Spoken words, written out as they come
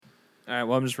All right,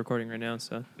 well, I'm just recording right now,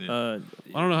 so. Yeah.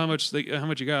 I don't know how much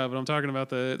you got, but I'm talking about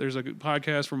there's a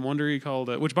podcast from Wondery called,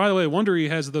 which, by the way, Wondery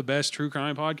has the best true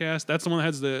crime podcast. That's the one that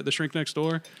has the Shrink Next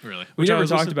Door. Really? We never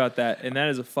talked about that, and that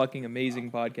is a fucking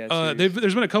amazing podcast.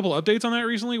 There's been a couple updates on that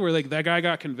recently where like that guy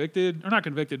got convicted, or not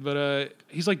convicted, but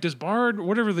he's like disbarred,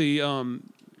 whatever the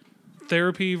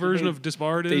therapy version of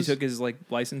disbarred is. They took his like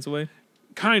license away.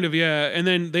 Kind of, yeah. And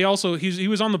then they also he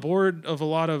was on the board of a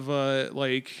lot of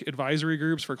like advisory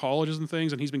groups for colleges and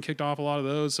things, and he's been kicked off a lot of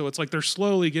those. So it's like they're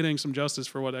slowly getting some justice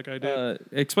for what that guy did.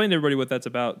 Explain to everybody what that's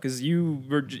about, because you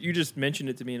just mentioned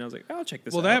it to me, and I was like, I'll check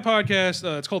this out. Well, that podcast,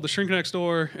 it's called The Shrink Next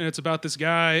Door, and it's about this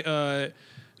guy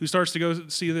who starts to go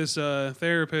see this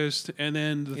therapist, and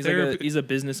then he's a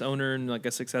business owner and like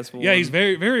a successful. Yeah, he's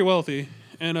very, very wealthy,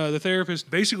 and the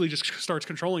therapist basically just starts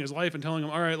controlling his life and telling him,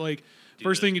 all right, like,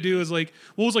 first thing you do is like,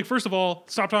 first of all,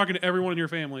 stop talking to everyone in your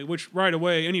family, which right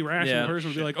away, any rational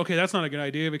person would be like, okay, that's not a good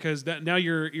idea, because that now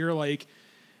you're like,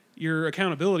 your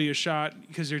accountability is shot,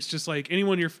 because it's just like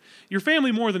anyone, your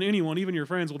family more than anyone, even your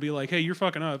friends will be like, hey, you're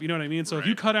fucking up. You know what I mean? So if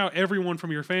you cut out everyone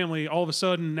from your family, all of a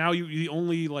sudden now you the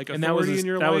only like authority in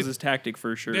your life. That was his tactic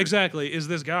for sure. Exactly, is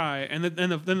this guy. And then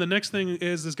the next thing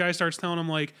is this guy starts telling him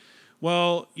like,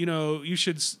 well, you know, you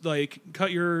should like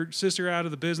cut your sister out of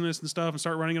the business and stuff and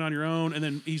start running it on your own. And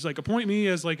then he's like, appoint me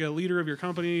as like a leader of your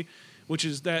company, which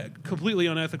is that completely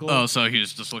unethical. Oh, so he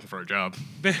was just looking for a job.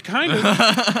 Kind of.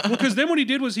 Well, because then what he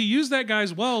did was he used that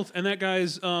guy's wealth and that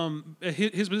guy's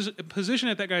his position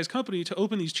at that guy's company to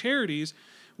open these charities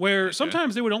where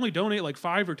sometimes they would only donate like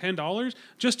 $5 or $10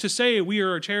 just to say we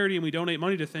are a charity and we donate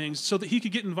money to things, so that he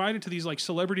could get invited to these like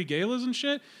celebrity galas and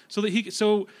shit, so that he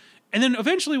could, and then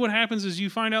eventually what happens is you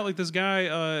find out like this guy,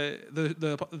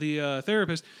 the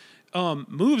therapist,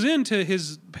 moves into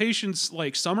his patient's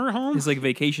like summer home. His like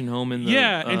vacation home in the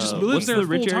and just lives there full time.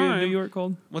 What's the rich area of New York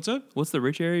called? What's up? What's the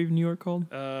rich area of New York called?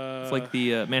 It's like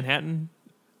the Manhattan.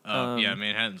 Yeah,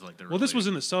 Manhattan's like the. Well, this was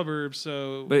in the suburbs,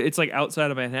 so. But it's like outside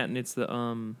of Manhattan. It's the I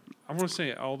want to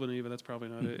say Albany, but that's probably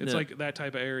not it. It's like that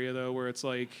type of area though, where it's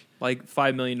like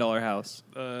 $5 million house.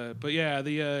 But yeah,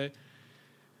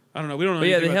 I don't know. We don't know. But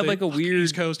yeah, they have like a weird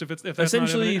East Coast. If that's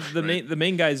essentially not the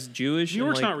main guy's Jewish. New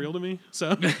York's like, not real to me,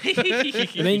 so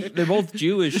they're both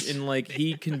Jewish, and like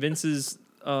he convinces.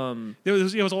 There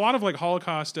was a lot of like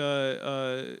Holocaust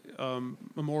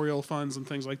memorial funds and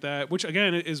things like that, which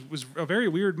again was a very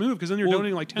weird move, because then you're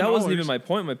donating like $10. That wasn't even my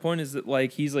point. My point is that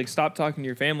like he's like, stop talking to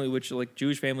your family, which like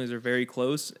Jewish families are very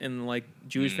close, and like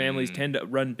Jewish families tend to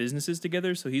run businesses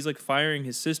together. So he's like firing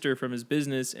his sister from his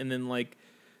business, and then like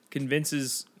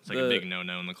convinces. It's like a big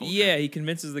no-no in the culture. Yeah, he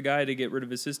convinces the guy to get rid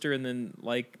of his sister, and then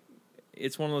like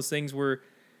it's one of those things where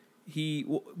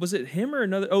was it him or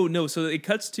another? Oh no! So it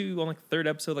cuts to on like the third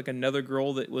episode, like another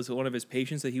girl that was one of his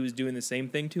patients that he was doing the same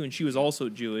thing to, and she was also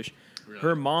Jewish. Really?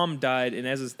 Her mom died, and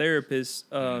as his therapist,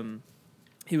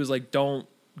 he was like, "Don't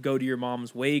go to your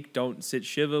mom's wake. Don't sit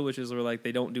shiva," which is where like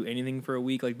they don't do anything for a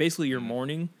week. Like basically you're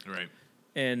mourning. Right.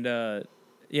 And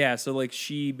yeah, so like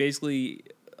she basically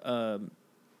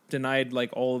denied like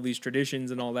all of these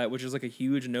traditions and all that, which is like a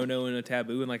huge no-no and a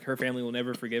taboo, and like her family will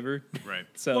never forgive her. Right.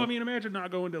 So I mean, imagine not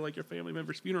going to like your family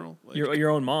member's funeral. Like,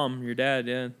 your own mom, your dad,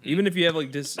 yeah. Even if you have like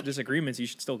disagreements, you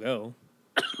should still go.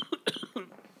 But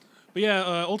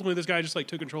yeah, ultimately this guy just like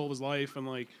took control of his life and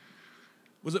like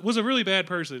was a really bad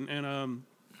person, and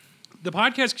the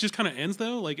podcast just kind of ends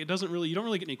though. Like you don't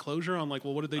really get any closure on like,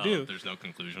 well, what did they do? There's no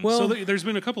conclusion. Well, so there's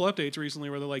been a couple updates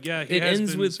recently where they're like, yeah, he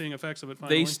has been seeing effects of it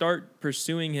finally. They start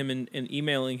pursuing him and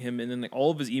emailing him, and then like, all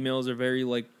of his emails are very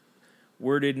like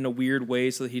worded in a weird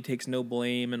way so that he takes no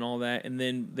blame and all that. And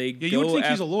then they go. You would think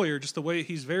he's a lawyer, just the way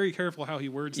he's very careful how he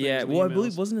words things. Yeah, well, I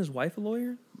believe wasn't his wife a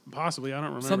lawyer? Possibly, I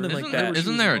don't remember. Something like that.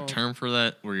 Isn't there a term for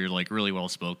that where you're like really well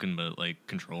spoken but like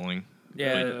controlling?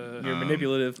 Yeah, you're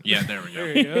manipulative. Yeah, there we go.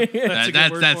 There you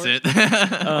go. That's it.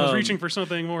 I was reaching for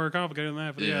something more complicated than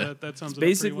that, but yeah, that sounds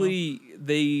basically well.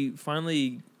 They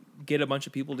finally get a bunch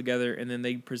of people together, and then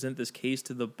they present this case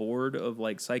to the board of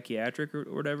like psychiatric or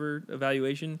whatever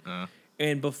evaluation.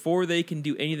 And before they can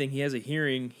do anything, he has a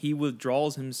hearing. He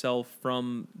withdraws himself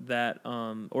from that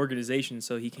organization,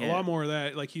 so he can't. A lot more of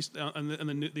that, like he's and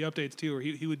the updates too, where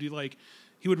he would do like.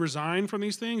 He would resign from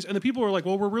these things, and the people were like,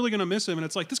 well, we're really going to miss him. And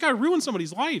it's like, this guy ruined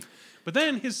somebody's life. But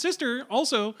then his sister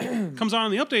also comes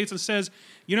on in the updates and says,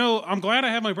 you know, I'm glad I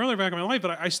have my brother back in my life,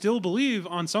 but I still believe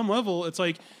on some level, it's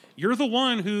like, you're the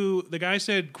one who the guy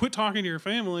said, quit talking to your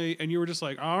family, and you were just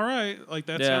like, all right, like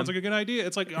that sounds like a good idea.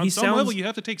 It's like, on some level, you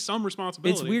have to take some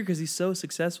responsibility. It's weird because he's so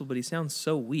successful, but he sounds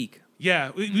so weak. Yeah,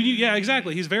 yeah,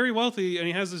 exactly. He's very wealthy, and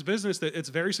he has this business that it's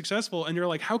very successful, and you're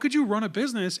like, how could you run a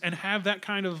business and have that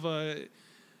kind of...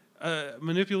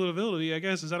 Manipulability, I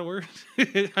guess. Is that a word?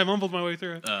 I mumbled my way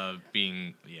through it.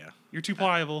 Being You're too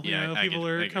pliable. yeah, you know, I people get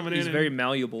it, are I get it. coming He's in. very and,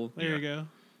 malleable. there you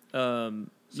go.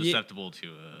 susceptible to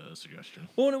a suggestion.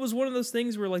 Well, and it was one of those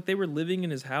things where like they were living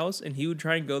in his house, and he would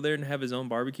try and go there and have his own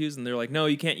barbecues, and they're like, "No,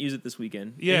 you can't use it this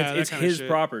weekend. Yeah, And it's that kinda his shit.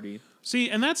 property." See,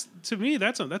 and that's to me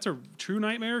that's a true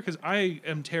nightmare because I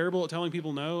am terrible at telling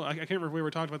people no. I can't remember if we ever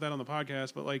talked about that on the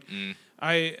podcast, but like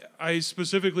I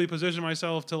specifically position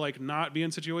myself to like not be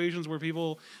in situations where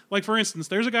people like, for instance,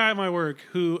 there's a guy at my work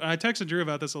who I texted Drew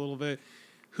about this a little bit,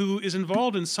 who is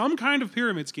involved in some kind of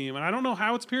pyramid scheme, and I don't know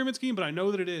how it's a pyramid scheme, but I know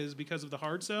that it is because of the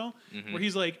hard sell, where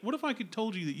he's like, "What if I could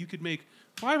told you that you could make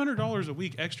 $500 a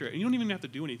week extra, and you don't even have to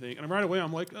do anything?" And right away,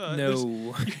 I'm like,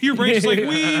 No. your brain's just like,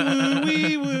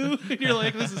 wee woo, and you're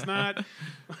like, this is not.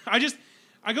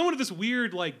 I go into this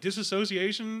weird like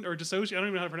disassociation or dissociate. I don't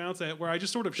even know how to pronounce that. Where I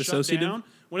just sort of shut Dissociative? down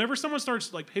whenever someone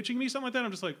starts like pitching me something like that. I'm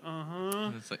just like,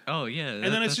 It's like, oh yeah, and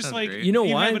then it's just like great. You know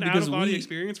why? have an Because out of body we-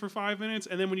 experience for 5 minutes,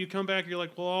 and then when you come back, you're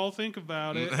like, well, I'll think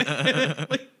about it.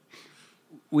 like,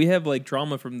 We have like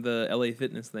trauma from the LA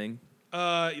Fitness thing.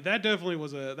 that definitely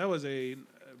was a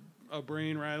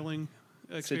brain rattling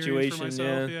experience Situation, for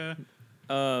myself. yeah.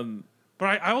 Yeah.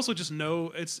 But I also just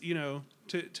know it's,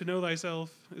 to know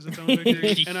thyself is its own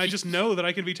victory. And I just know that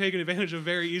I can be taken advantage of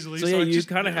very easily. So yeah, I you just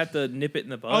kind of have to nip it in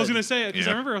the bud. I was going to say it because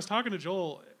I Yeah. remember I was talking to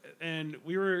Joel and I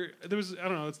don't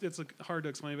know, it's like hard to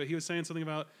explain, but he was saying something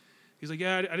about, he's like,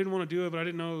 yeah, I didn't want to do it, but I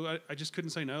didn't know, I just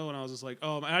couldn't say no. And I was just like,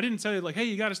 oh, and I didn't say like, hey,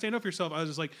 you got to stand up for yourself. I was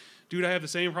just like, dude, I have the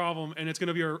same problem and it's going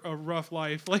to be a rough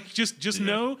life. Like just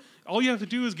know, all you have to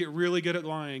do is get really good at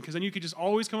lying. Cause then you could just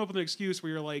always come up with an excuse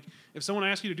where you're like, if someone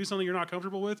asks you to do something you're not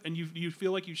comfortable with and you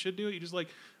feel like you should do it, you're just like,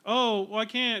 oh, well, I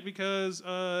can't because,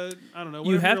 I don't know.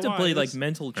 You whatever have your to lie play is. like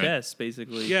mental Right. chess,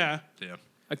 basically. Yeah. Yeah.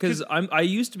 Because I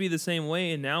used to be the same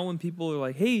way, and now when people are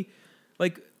like, "Hey,"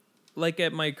 like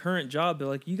at my current job, they're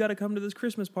like, "You got to come to this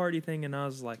Christmas party thing," and I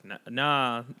was like, "Nah."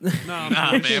 No, Nah,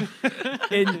 man.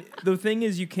 And the thing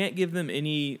is, you can't give them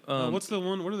any. what's the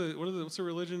one? What's the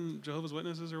religion? Jehovah's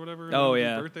Witnesses or whatever? Oh, They do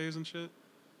yeah. birthdays and shit.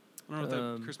 I don't know if that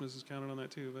Um, Christmas is counted on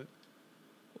that too, but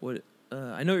what?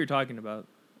 I know what you're talking about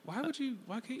why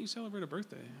can't you celebrate a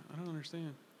birthday? I don't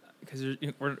understand. because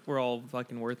we're all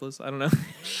fucking worthless. I don't know.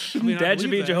 mean, I Dad should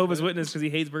believe be a that, Jehovah's but- Witness because he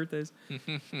hates birthdays.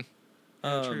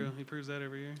 Yeah, true. He proves that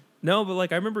every year. No, but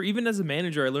like I remember even as a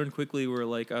manager, I learned quickly where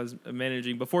like I was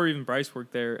managing before even Bryce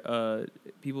worked there.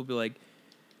 People would be like,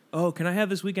 "Oh, can I have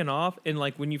this weekend off?" And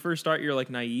like when you first start, you're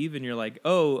like naive and you're like,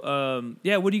 "Oh,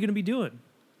 yeah, what are you gonna be doing?"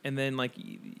 And then like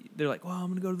they're like, "Well, I'm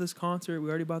gonna go to this concert. We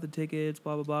already bought the tickets.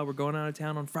 Blah blah blah. We're going out of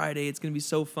town on Friday. It's gonna be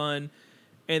so fun."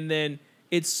 And then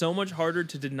it's so much harder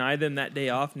to deny them that day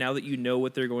off now that you know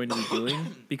what they're going to be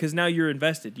doing because now you're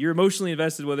invested. You're emotionally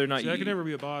invested whether or not See, you. I could never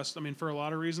be a boss. I mean, for a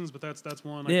lot of reasons, but that's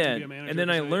one. Yeah, I can be a manager. and then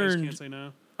I because learned- just can't say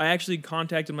no. I actually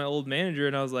contacted my old manager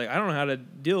and I was like, I don't know how to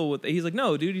deal with it. He's like,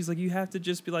 no, dude. He's like, you have to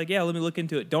just be like, yeah, let me look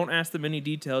into it. Don't ask them any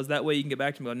details. That way you can get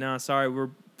back to me and go, nah, sorry, we're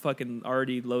fucking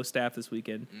already low staff this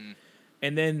weekend.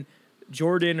 And then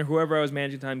Jordan or whoever I was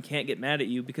managing at the time can't get mad at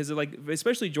you because like,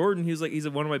 especially Jordan, he's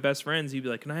one of my best friends. He'd be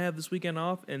like, can I have this weekend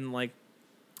off? And like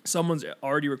someone's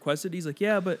already requested. He's like,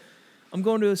 yeah, but I'm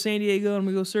going to San Diego. I'm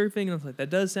going to go surfing. And I was like, that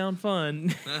does sound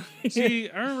fun. See,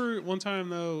 I remember one time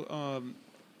though,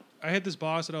 I had this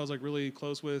boss that I was like really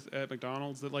close with at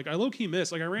McDonald's that like I low key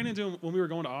missed. Like I ran into him when we were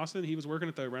going to Austin. He was working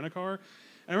at the rent-a-car. And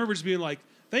I remember just being like,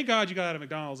 "Thank God you got out of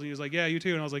McDonald's." And he was like, "Yeah, you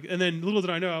too." And I was like, and then little did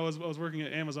I know I was working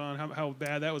at Amazon. How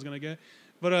bad that was gonna get.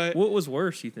 But What was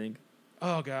worse, you think?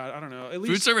 oh god, I don't know. At Food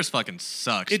least service fucking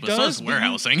sucks, It but so does, does but you-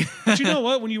 warehousing. But you know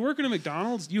what? When you work in a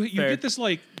McDonald's, you Fair. get this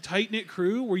like tight knit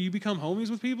crew where you become homies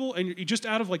with people, and you're just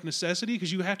out of like necessity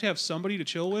because you have to have somebody to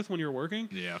chill with when you're working.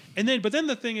 Yeah. But then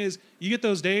the thing is, you get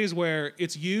those days where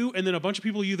it's you, and then a bunch of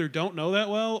people you either don't know that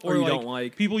well, Or you don't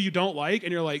like. people you don't like,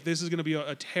 and you're like, this is going to be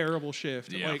a terrible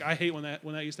shift. Yeah. Like I hate when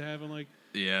that used to happen. Like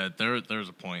Yeah, there was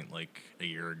a point like a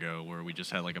year ago where we just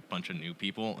had like a bunch of new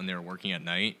people and they were working at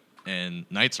night, and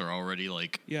nights are already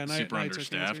like super nights are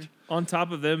understaffed. cancer. On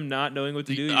top of them not knowing what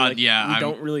to do, you're Uh, like, yeah, we I'm-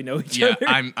 don't really know each Yeah, other.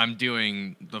 I'm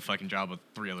doing the fucking job with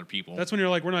 3 other people. That's when you're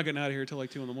like, we're not getting out of here till like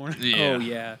 2 a.m.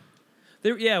 yeah.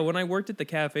 Oh yeah, when I worked at the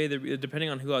cafe, depending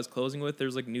on who I was closing with,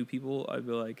 there's like new people. I'd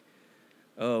be like,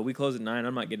 "Oh, we close at 9.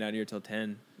 I'm not getting out of here till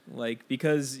 10." Like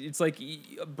because it's like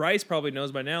Bryce probably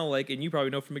knows by now, like, and you probably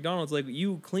know from McDonald's, like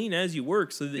you clean as you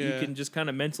work, so that you Yeah. can just kind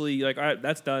of mentally like, all right,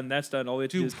 that's done. All we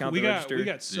have to do is Dude, count we the got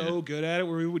register. so good at it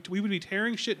where we would be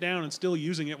tearing shit down and still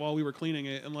using it while we were cleaning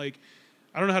it, and like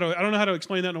I don't know how to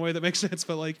explain that in a way that makes sense,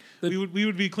 but like we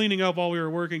would be cleaning up while we were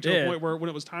working to a point where when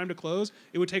it was time to close,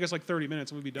 it would take us like 30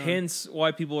 minutes and we'd be done. Hence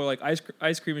why people are like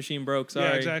ice cream machine broke. Sorry.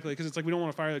 Yeah, exactly, because it's like we don't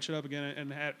want to fire that shit up again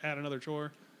and add another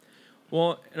chore.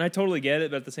 Well, and I totally get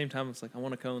it, but at the same time, it's like I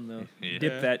want a cone though. Yeah.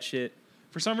 Dip that shit.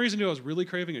 For some reason, dude, I was really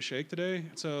craving a shake today,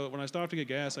 so when I stopped to get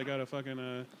gas, I got a fucking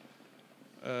one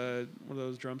of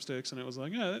those drumsticks, and it was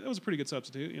like, yeah, that was a pretty good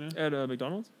substitute, you know. At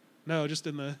McDonald's. No, just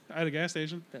I had a gas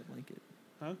station. That blanket.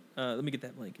 Huh? Let me get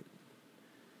that blanket.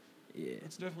 Yeah.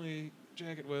 It's definitely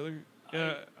jacket weather.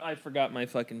 Yeah. I forgot my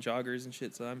fucking joggers and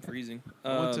shit, so I'm freezing.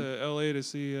 I went to LA to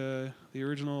see the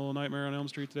original Nightmare on Elm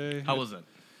Street today. How was it?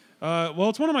 Well,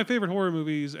 it's one of my favorite horror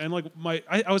movies, and like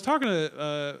I was talking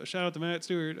to shout out to Matt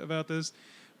Stewart about this.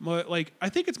 I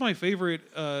think it's my favorite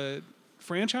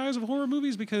franchise of horror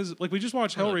movies because like we just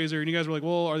watched Hellraiser, and you guys were like,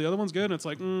 "Well, are the other ones good?" And it's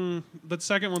like, the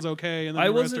second one's okay, and then I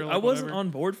the rest are like, wasn't whatever. on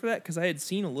board for that because I had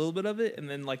seen a little bit of it, and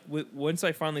then like once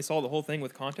I finally saw the whole thing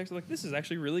with context, I'm like, this is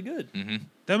actually really good. Mm-hmm.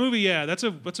 That movie, yeah, that's a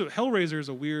Hellraiser is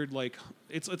a weird like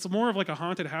it's more of like a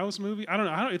haunted house movie. I don't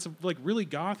know, it's like really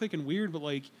gothic and weird, but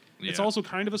like it's also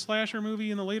kind of a slasher movie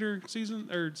in the later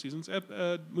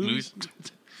movies.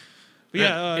 But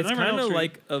yeah, it's Nightmare on kind Elm of Street.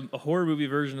 like a horror movie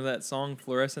version of that song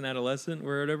 "Fluorescent Adolescent"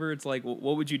 or whatever. It's like,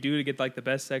 what would you do to get like the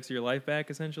best sex of your life back?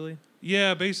 Essentially,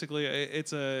 Yeah, basically,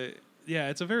 it's a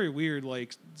very weird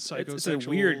like psychosexual. it's a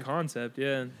weird concept.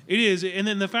 Yeah, It is, and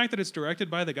then the fact that it's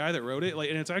directed by the guy that wrote it, like,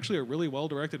 and it's actually a really well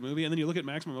directed movie. And then you look at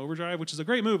Maximum Overdrive, which is a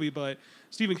great movie, but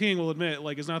Stephen King will admit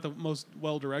like is not the most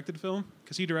well directed film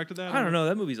because he directed that. I don't know.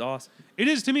 That movie's awesome. It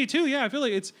is to me too. Yeah, I feel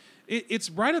like it's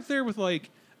right up there with like,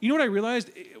 you know what I realized.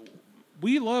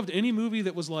 We loved any movie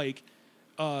that was like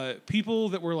people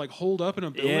that were like holed up in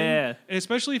a building, Yeah. and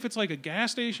especially if it's like a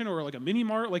gas station or like a mini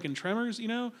mart, like in Tremors, you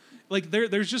know, like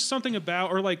there's just something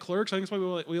about, or like Clerks. I think that's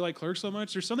why we like Clerks so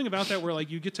much. There's something about that where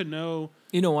like you get to know.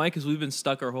 You know why? Because we've been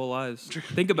stuck our whole lives.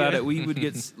 Think about Yeah. it. We would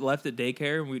get left at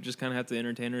daycare, and we just kind of have to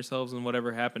entertain ourselves, and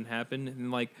whatever happened.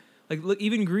 And like look,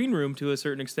 even Green Room to a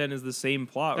certain extent is the same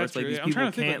plot. Where That's it's like true. these I'm people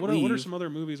trying to think. can't Like, leave. what are some other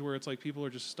movies where it's like people are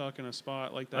just stuck in a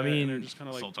spot like that? I mean, and they're just kind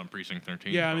of like Assault on Precinct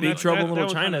 13. Yeah, I mean, Big that- Trouble in that Little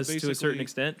one kinda China to a certain basically-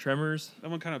 extent. Tremors. that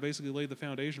one kind of basically laid the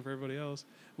foundation for everybody else.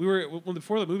 We were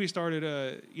before the movie started.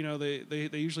 You know, they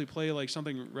usually play like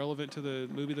something relevant to the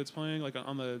movie that's playing, like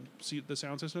on the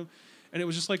sound system, and it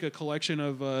was just like a collection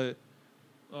of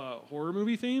horror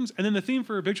movie themes. And then the theme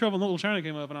for Big Trouble in Little China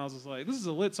came up, and I was just like, "This is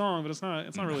a lit song, but it's not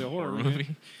really a horror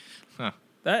movie." Huh.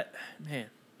 That man.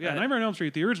 Yeah, Nightmare on Elm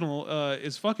Street, the original,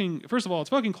 is fucking. First of all,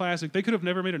 it's fucking classic. They could have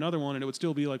never made another one, and it would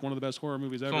still be like one of the best horror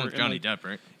movies ever. It's with And, Johnny like, Depp,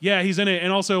 right? yeah, he's in it.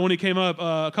 And also, when he came up,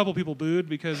 a couple people booed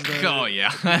because Oh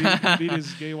yeah. he beat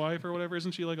his gay wife or whatever.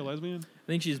 Isn't she like a lesbian? I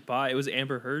think she's bi. It was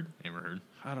Amber Heard. Never heard.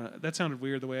 I don't know. That sounded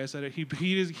weird the way I said it. He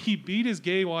beat his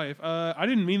gay wife. I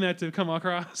didn't mean that to come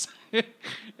across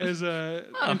as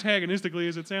antagonistically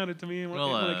as it sounded to me when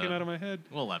it came out of my head.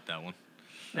 We'll lap that one.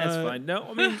 That's fine. No,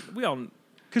 I mean we all.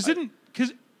 Because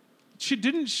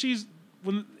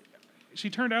when she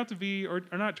turned out to be or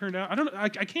not turned out. I don't know. I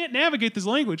can't navigate this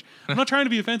language. I'm not trying to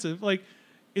be offensive. Like,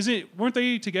 weren't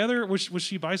they together? Was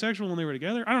she bisexual when they were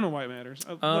together? I don't know why it matters.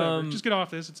 Whatever. Just get off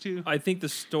this. It's too. I think the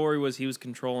story was he was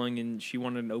controlling and she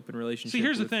wanted an open relationship. See,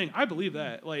 here's the with- thing. I believe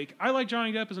that. Like, I like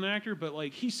Johnny Depp as an actor, but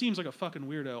like, he seems like a fucking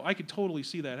weirdo. I could totally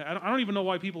see that. I don't even know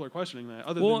why people are questioning that.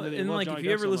 Other Well, than they and love like Johnny if you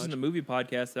Depp ever so listen much. to movie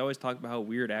podcasts, they always talk about how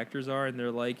weird actors are, and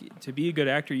they're like, to be a good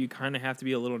actor, you kind of have to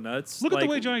be a little nuts. Look at like, the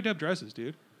way Johnny Depp dresses,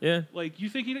 dude. Yeah. Like, you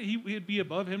think he'd be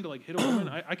above him to like hit a woman?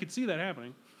 I could see that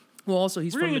happening. Well, also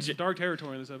he's We're from getting a into dark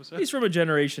territory in this episode. he's from a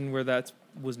generation where that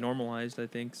was normalized, I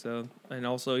think. So, and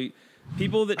also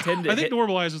people that tend to I think hit,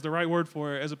 normalized is the right word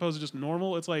for it, as opposed to just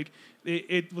normal. It's like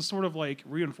it was sort of like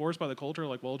reinforced by the culture.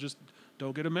 Like, well, just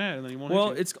don't get him mad, and then he won't. well,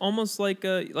 hit you. it's almost like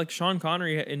Sean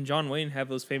Connery and John Wayne have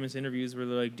those famous interviews where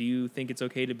they're like, "Do you think it's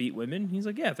okay to beat women?" He's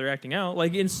like, "Yeah, if they're acting out."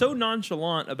 Like, and so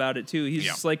nonchalant about it too. He's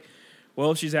just like,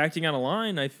 "Well, if she's acting out of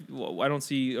line, I don't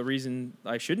see a reason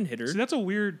I shouldn't hit her." See, that's a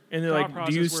weird. And they're thought like, do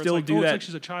process you where it's still like, do It's that? like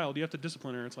she's a child. You have to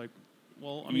discipline her. It's like,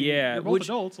 well, I mean, Yeah, you're both which-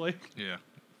 adults. Like, Yeah.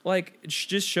 Like it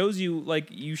just shows you like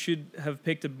you should have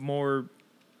picked a more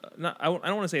I don't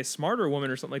want to say a smarter woman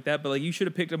or something like that, but like you should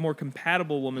have picked a more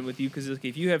compatible woman with you, because like,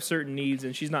 if you have certain needs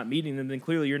and she's not meeting them, then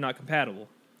clearly you're not compatible,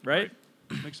 right?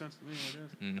 makes sense to me,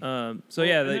 I guess. So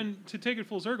yeah, and then to take it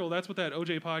full circle, that's what that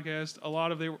OJ podcast. A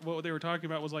lot of what they were talking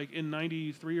about was like in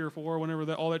 '93 or '4,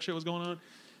 whenever all that shit was going on.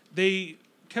 They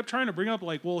kept trying to bring up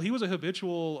like, well, he was a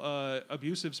habitual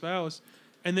abusive spouse.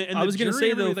 And I was gonna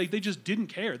say, though, like they just didn't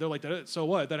care. They're like, so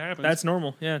what? That happens. that's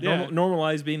normal. Yeah, Yeah.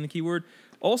 normalize being the key word.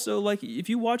 Also, like, if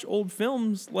you watch old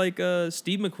films, like,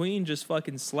 Steve McQueen just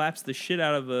fucking slaps the shit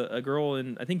out of a girl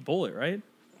in, I think, Bullet, right?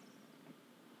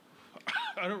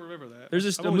 I don't remember that.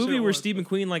 There's a movie where Steve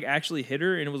McQueen, like, actually hit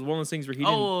her, and it was one of those things where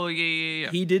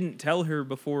he didn't tell her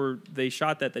before they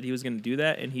shot that he was going to do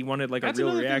that, and he wanted, like, that's a real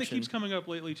another reaction. thing that keeps coming up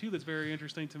lately, too, that's very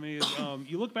interesting to me is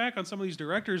you look back on some of these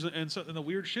directors and the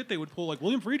weird shit they would pull. Like,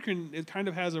 William Friedkin, it kind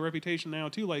of has a reputation now,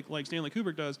 too, like Stanley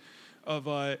Kubrick does, of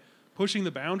pushing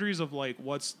the boundaries of, like,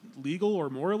 what's legal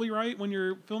or morally right when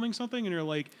you're filming something, and you're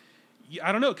like,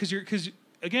 I don't know, because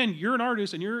again, you're an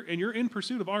artist and you're in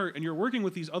pursuit of art and you're working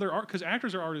with these other art because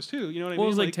actors are artists too. You know what I mean? Well, it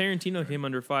was like Tarantino came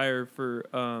under fire for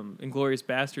Inglourious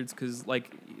Bastards because like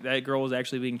that girl was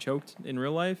actually being choked in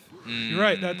real life. You're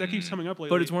right. That keeps coming up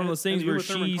lately. But it's one of those things where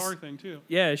she's thing too.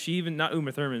 Yeah, she even not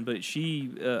Uma Thurman, but she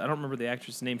I don't remember the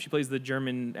actress' name. She plays the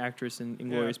German actress in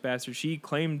Inglourious Bastards. She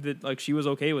claimed that like she was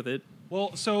okay with it.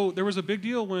 Well, so there was a big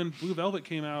deal when Blue Velvet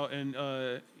came out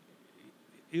and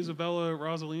Isabella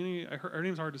Rossellini. Her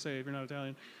name's hard to say if you're not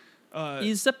Italian.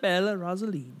 Isabella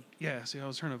Rossellini. Yeah, see, I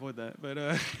was trying to avoid that, but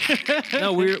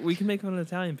no, we can make fun of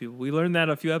Italian people. We learned that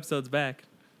a few episodes back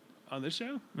on this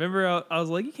show. Remember, I was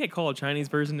like, you can't call a Chinese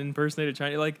person impersonate a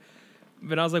Chinese like.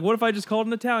 But I was like, what if I just called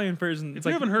an Italian person? If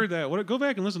you haven't heard that, go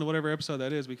back and listen to whatever episode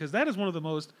that is because that is one of the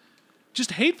most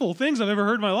just hateful things I've ever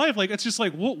heard in my life. Like, it's just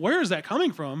like, where is that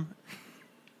coming from?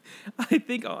 I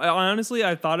think, honestly,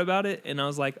 I thought about it, and I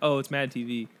was like, oh, it's Mad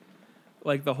TV.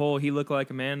 Like, the whole he looked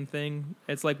like a man thing.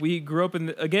 It's like we grew up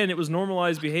in, again, it was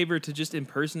normalized behavior to just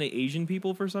impersonate Asian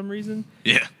people for some reason.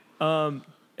 Yeah. And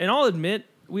I'll admit,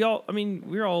 we're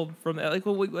all from, like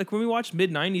when we watched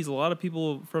mid-90s, a lot of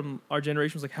people from our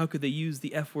generation was like, how could they use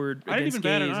the F word against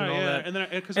gays and all that?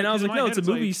 And I was like, no, it's a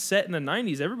movie set in the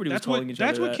 90s. Everybody was calling each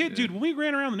other that. That's what kids, dude, when we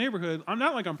ran around the neighborhood, I'm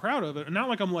not like I'm proud of it, and not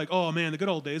like I'm like, oh man, the good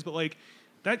old days, but like,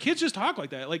 that kids just talk like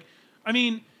that. Like, I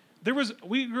mean,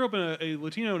 we grew up in a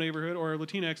Latino neighborhood or a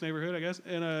Latinx neighborhood, I guess,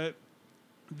 and a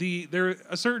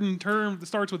certain term that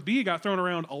starts with B got thrown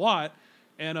around a lot,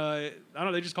 and I don't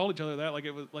know, they just called each other that like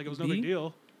it was no big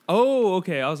deal. Oh,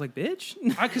 okay. I was like, bitch.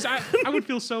 Because I would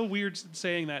feel so weird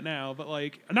saying that now, but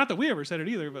like, not that we ever said it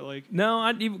either, but like, no,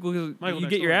 you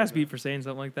get your ass beat for saying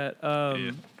something like that.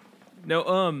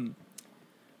 No,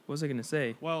 what was I gonna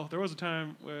say? Well, there was a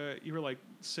time where you were like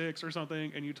 6 or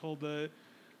something, and you told the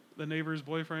neighbor's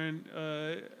boyfriend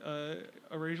a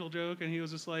racial joke, and he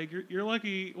was just like, "You're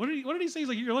lucky." What did he say? He's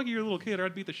like, "You're lucky you're a little kid, or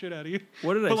I'd beat the shit out of you."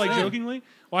 What did I say? But like jokingly.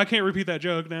 Well, I can't repeat that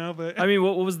joke now, but I mean,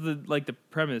 what was the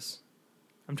premise?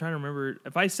 I'm trying to remember.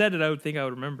 If I said it, I would think I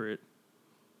would remember it.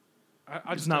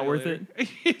 It's not worth it.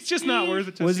 It's just not worth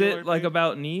it. Was it like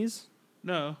about knees?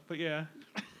 No, but yeah.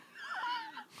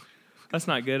 That's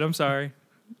not good. I'm sorry.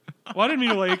 Well, I didn't mean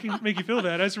to like make you feel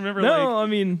bad. I just remember I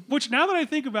mean, which now that I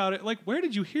think about it, like, where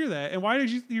did you hear that, and why did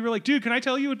you were like, dude, can I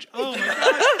tell you? Oh my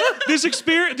god, this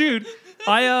experience, dude.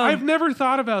 I've never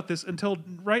thought about this until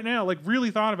right now. Like,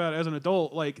 really thought about it as an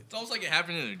adult. Like, it's almost like it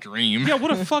happened in a dream. Yeah,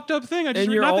 what a fucked up thing. I just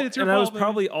and not that it's your fault. I was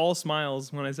probably all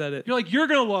smiles when I said it. You're like, you're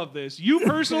gonna love this. You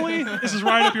personally, this is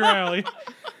right up your alley.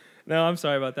 No, I'm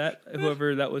sorry about that.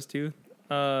 Whoever that was to.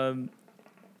 I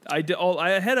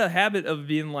had a habit of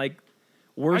being like.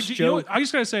 Worst joke. You know, I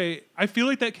just gotta say, I feel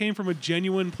like that came from a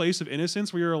genuine place of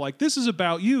innocence, where you're like, "This is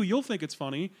about you. You'll think it's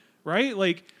funny, right?"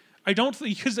 Like, I don't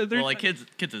think because well, like kids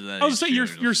is that. I was saying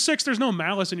you're 6. There's no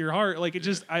malice in your heart. Like it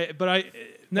just I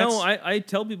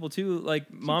tell people too.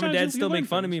 Like mom and dad still make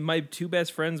fun of me. My 2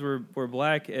 best friends were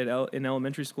black in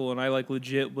elementary school, and I like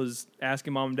legit was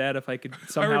asking mom and dad if I could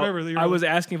somehow. I was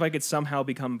asking if I could somehow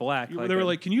become black. They were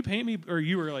like, "Can you paint me?" Or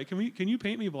you were like, "Can you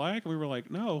paint me black?" And we were like,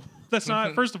 "No, that's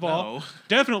not." First of all,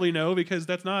 definitely no, because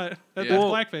that's not that's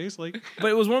blackface. Like,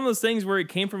 but it was one of those things where it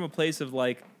came from a place of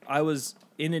like I was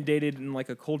inundated in like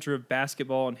a culture of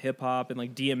basketball and hip hop, and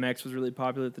like DMX was really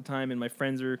popular at the time, and my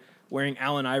friends are wearing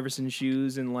Allen Iverson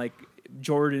shoes and like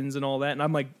Jordans and all that, and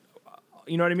I'm like,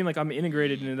 you know what I mean? Like I'm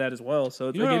integrated into that as well. So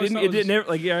it's like it didn't never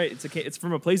like it's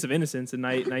from a place of innocence and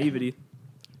naivety.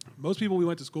 Most people we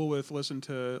went to school with listened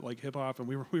to like hip hop, and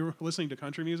we were listening to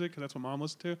country music because that's what mom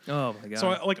listened to. Oh my god!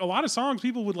 So like a lot of songs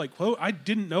people would like quote. I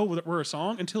didn't know were a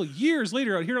song until years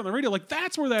later. I'd hear it on the radio. Like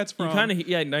that's where that's from. You kind of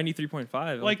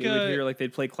 93.5. Like you would hear like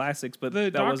they'd play classics, but the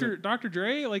Dr.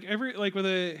 Dre like with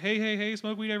a hey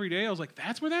smoke weed every day. I was like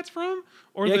that's where that's from.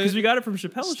 Or because we got it from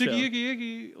Chappelle's Sticky show. Icky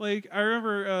Icky. Like I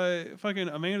remember fucking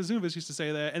Amanda Zumbas used to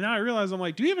say that, and now I realize I'm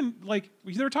like, do you even like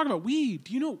they were talking about weed?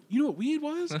 Do you know what weed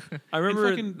was? I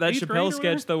remember that Chappelle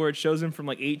sketch where it shows him from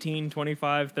like 18,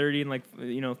 25, 30, and like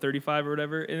 35 or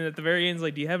whatever, and at the very end, it's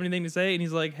like, "Do you have anything to say?" And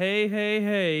he's like,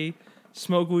 "Hey,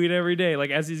 smoke weed every day, like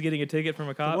as he's getting a ticket from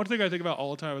a The cop. one thing I think about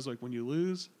all the time is like, when you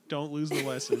lose, don't lose the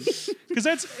lesson. Because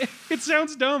it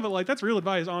sounds dumb, but like that's real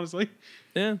advice, honestly.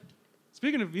 Yeah.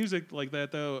 Speaking of music like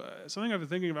that, though, something I've been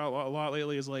thinking about a lot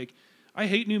lately is like, I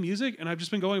hate new music, and I've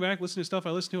just been going back listening to stuff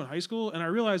I listened to in high school, and I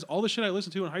realized all the shit I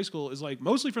listened to in high school is like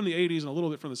mostly from the 80s and a little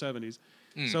bit from the 70s.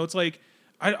 So it's like,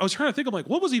 I was trying to think of like,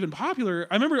 what was even popular?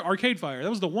 I remember Arcade Fire. That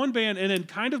was the one band, and then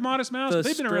kind of Modest Mouse. The But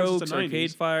they've been around since Strokes, the 90s.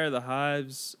 Arcade Fire, the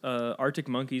Hives, Arctic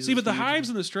Monkeys. See, is but the huge. Hives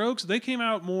and the Strokes, they came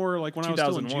out more like when I was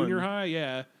still in 2001. junior high.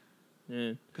 Yeah.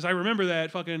 Yeah. Because I remember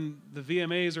that fucking the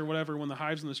VMAs or whatever when the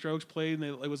Hives and the Strokes played, and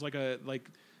it was like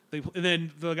and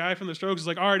then the guy from the Strokes is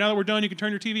like, all right, now that we're done, you can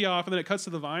turn your TV off, and then it cuts to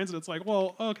the Vines, and it's like,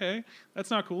 well, okay,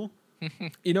 that's not cool.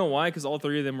 You know why? Because all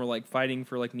three of them were like fighting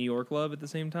for like New York love at the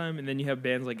same time, and then you have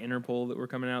bands like Interpol that were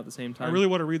coming out at the same time. I really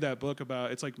want to read that book about,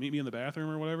 it's like Meet Me in the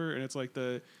Bathroom or whatever, and it's like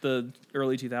the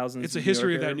early 2000s. it's a New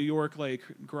history York of that era. New York like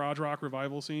garage rock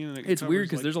revival scene. And It's weird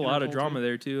because because there's a lot of drama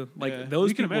there too. Like Yeah, those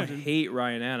you can people imagine. hate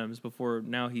Ryan Adams before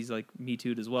now he's like Me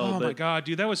Too'd as well. Oh but my god,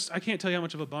 dude, I can't tell you how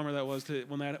much of a bummer that was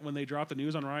when they dropped the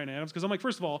news on Ryan Adams, because I'm like,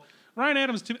 first of all, Ryan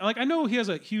Adams, like I know he has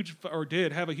a huge or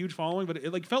did have a huge following, but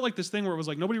it like felt like this thing where it was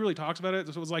like nobody really talks about it.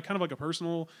 So it was like kind of like a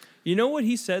personal. You know what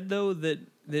he said though that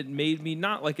made me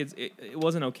not like it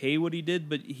wasn't okay what he did,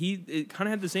 but it kind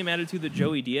of had the same attitude that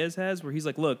Joey Diaz has, where he's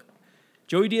like, look,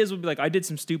 Joey Diaz would be like, I did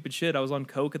some stupid shit. I was on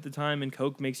coke at the time, and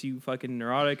coke makes you fucking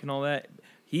neurotic and all that.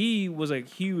 He was a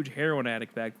huge heroin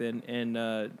addict back then, and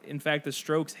in fact, the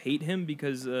Strokes hate him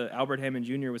because Albert Hammond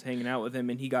Jr. was hanging out with him,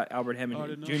 and he got Albert I Hammond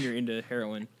didn't Jr. know. into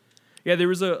heroin. Yeah, there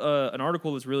was an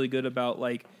article that's really good about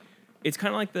like, it's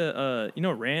kind of like the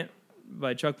Rant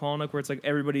by Chuck Palahniuk, where it's like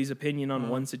everybody's opinion on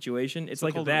one situation. It's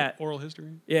like called that. oral history.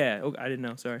 Yeah, I didn't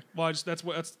know. Sorry. Well,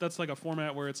 that's like a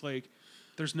format where it's like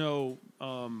there's no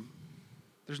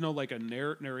like a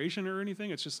narration or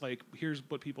anything. It's just like, here's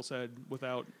what people said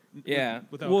without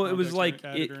without well, it was context like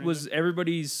added or it was anything.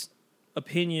 everybody's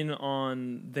opinion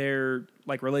on their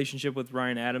like relationship with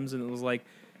Ryan Adams, and it was like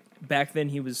back then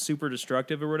he was super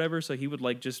destructive or whatever, so he would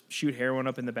like just shoot heroin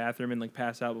up in the bathroom and like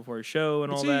pass out before a show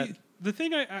and all See, that. The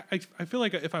thing I feel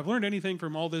like if I've learned anything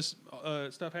from all this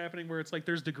stuff happening, where it's like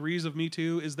there's degrees of Me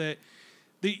Too, is that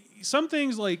some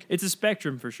things like It's a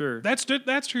spectrum for sure. that's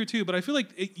true too. But I feel like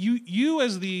you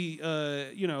as the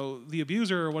the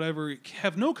abuser or whatever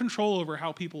have no control over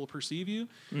how people perceive you.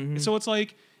 Mm-hmm. So it's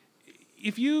like,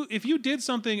 if you did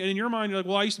something and in your mind you're like,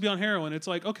 well, I used to be on heroin, it's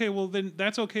like, okay, well then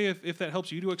that's okay if that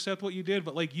helps you to accept what you did,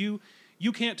 but like you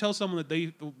can't tell someone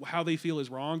that how they feel is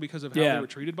wrong because of how Yeah. they were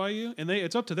treated by you, and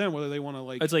it's up to them whether they want to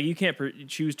like It's like you can't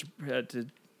choose to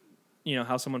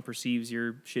how someone perceives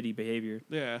your shitty behavior.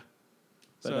 yeah.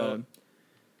 But, So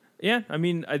yeah, I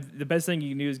mean, the best thing you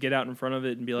can do is get out in front of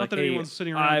it and be not like, that "Hey, anyone's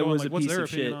sitting around I going was like, a what's piece their of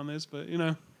opinion shit." on this, but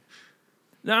No,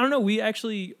 I don't know. We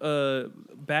actually,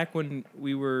 back when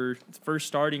we were first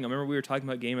starting, I remember we were talking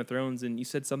about Game of Thrones, and you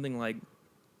said something like,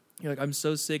 "You're like, I'm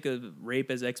so sick of rape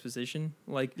as exposition.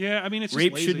 Like, yeah, I mean it's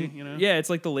rape just lazy, shouldn't. you know. Yeah,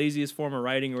 it's like the laziest form of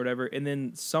writing or whatever." And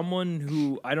then someone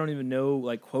who I don't even know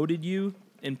like quoted you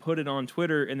and put it on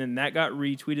Twitter, and then that got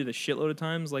retweeted a shitload of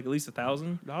times, like at least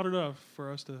 1,000 Not enough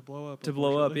for us to blow up. to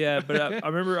blow up. unfortunately. Yeah, but I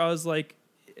remember I was like,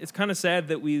 it's kind of sad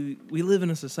that we live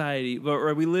in a society,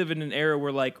 or we live in an era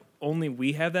where like only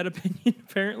we have that opinion.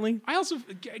 Apparently, I also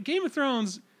Game of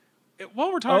Thrones.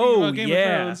 While we're talking about Game of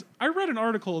Thrones, I read an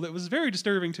article that was very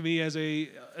disturbing to me as an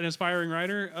aspiring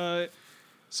writer.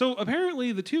 So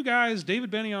apparently, the two guys, David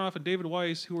Benioff and David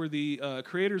Weiss, who were the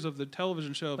creators of the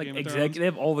television show of like Game of Thrones, they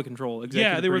have all the control.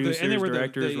 yeah, they were directors,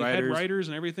 the writers. head writers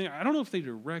and everything. I don't know if they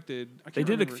directed. I can't They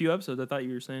did remember. a few episodes. I thought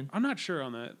you were saying. I'm not sure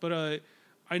on that, but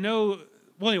I know.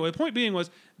 Well, anyway, the point being was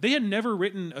they had never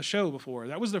written a show before.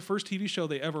 That was their first TV show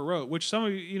they ever wrote. Which some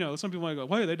people might go,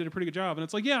 "Well, they did a pretty good job," and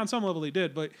it's like, yeah, on some level they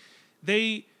did, but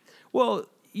they. Well,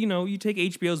 you take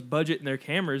HBO's budget and their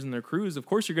cameras and their crews. Of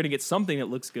course, you're going to get something that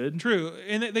looks good. True,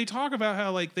 and they talk about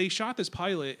how like they shot this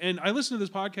pilot, and I listened to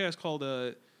this podcast called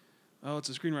it's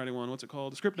a screenwriting one. What's it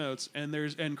called? Script Notes.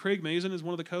 And Craig Mazin is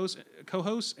one of the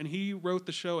co-hosts, and he wrote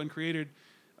the show and created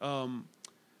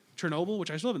Chernobyl,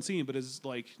 which I still haven't seen, but is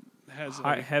like has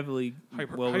Heavily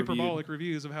hyperbolic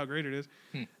reviews of how great it is.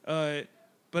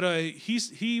 But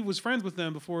he was friends with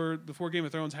them before Game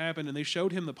of Thrones happened, and they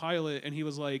showed him the pilot, and he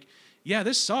was like, "Yeah,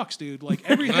 this sucks, dude. Like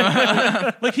everything."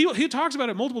 like he talks about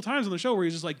it multiple times on the show, where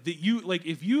he's just like,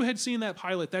 if you had seen that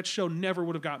pilot, that show never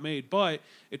would have got made." But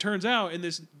it turns out in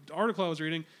this article I was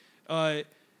reading,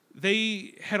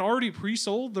 they had already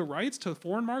pre-sold the rights to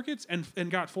foreign markets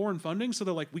and got foreign funding, so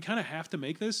they're like, we kind of have to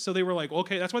make this. So they were like,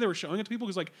 okay, that's why they were showing it to people,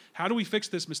 because like, how do we fix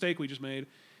this mistake we just made?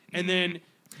 And then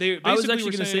They I was basically actually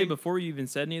were going to say saying- before you even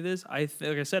said any of this, like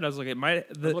I said, I was like, it might.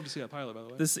 I'd love to see that pilot, by the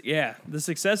way. The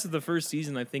success of the first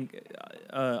season, I think,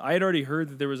 I had already heard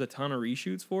that there was a ton of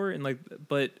reshoots for it, and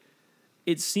but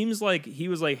it seems like he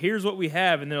was like, "Here's what we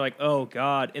have," and they're like, "Oh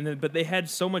God!" And then, but they had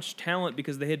so much talent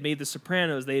because they had made The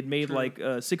Sopranos, they had made True. like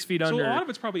 6 Feet So Under. a lot of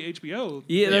it's probably HBO.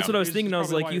 Yeah, that's Yeah. what I was Is thinking. I was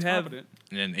probably like, why you it's have, competent.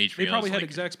 And then HBO. They probably had like,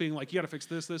 execs being like, "You got to fix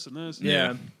this, this, and this."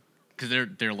 yeah. because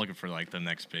they're looking for like the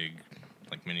next big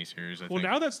like miniseries. I Well, think.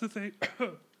 now that's the thing.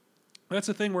 That's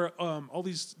the thing where all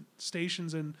these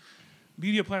stations and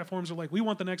media platforms are like, we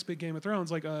want the next big Game of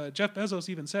Thrones. Like Jeff Bezos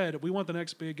even said, we want the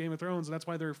next big Game of Thrones, and that's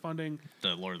why they're funding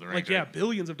the Lord of the Rings. like right?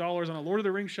 billions of dollars on a Lord of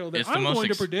the Rings show that It's the I'm most going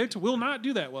to ex- predict will not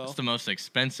do that well. It's the most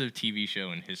expensive TV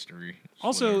show in history. is what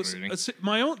Also, I was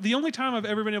reading. the only time I've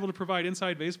ever been able to provide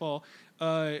inside baseball,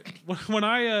 when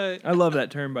I I love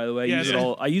that term, by the way.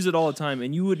 Yeah, I use it all the time,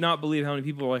 and you would not believe how many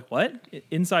people are like, "What?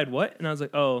 Inside what?" And I was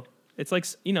like, "Oh, it's like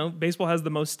baseball has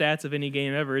the most stats of any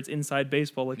game ever. It's inside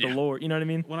baseball, like the Yeah. lore. You know what I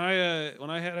mean?" when I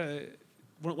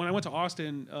went to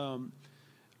Austin,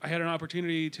 I had an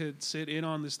opportunity to sit in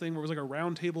on this thing where it was like a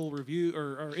roundtable review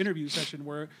or interview session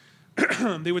where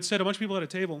they would set a bunch of people at a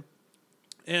table,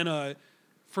 and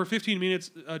for 15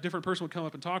 minutes, a different person would come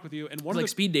up and talk with you. And one It's of like the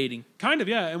speed dating. kind of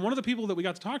yeah, and one of the people that we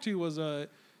got to talk to was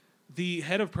the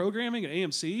head of programming at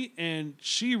AMC, and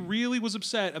she really was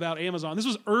upset about Amazon. This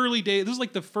was early day. This was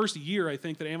like the first year I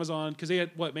think that Amazon, because they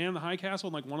had Man in the High Castle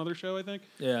and like one other show I think.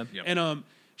 Yeah. Yep. And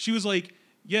she was like,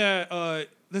 "Yeah,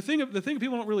 the thing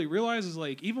people don't really realize is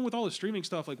like even with all the streaming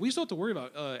stuff, like we still have to worry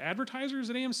about advertisers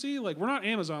at AMC. Like we're not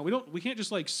Amazon. We can't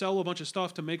just like sell a bunch of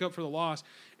stuff to make up for the loss."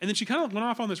 And then she kind of went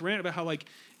off on this rant about how like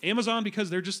Amazon, because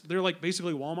they're like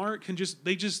basically Walmart,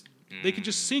 they can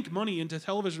just sink money into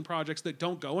television projects that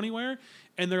don't go anywhere,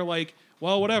 and they're like,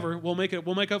 well, whatever, we'll make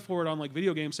up for it on like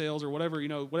video game sales or whatever,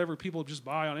 whatever people just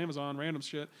buy on Amazon, random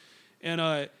shit.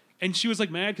 And she was like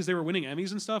mad because they were winning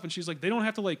Emmys and stuff, and she's like, they don't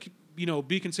have to like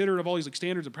be considerate of all these like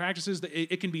standards and practices.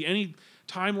 It can be any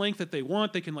time length that they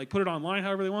want. They can like put it online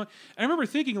however they want. And I remember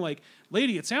thinking like,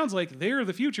 lady, it sounds like they're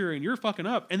the future and you're fucking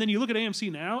up. And then you look at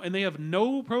AMC now, and they have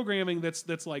no programming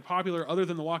that's like popular other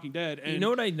than The Walking Dead. And You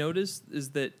know what I noticed is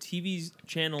that TV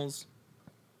channels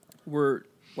were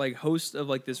like hosts of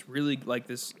like this really like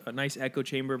this a nice echo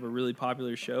chamber of a really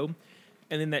popular show,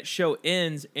 and then that show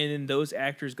ends, and then those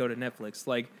actors go to Netflix.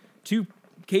 Like,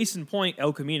 case in point,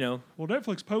 El Camino. Well,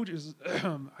 Netflix poaches.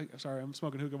 Sorry, I'm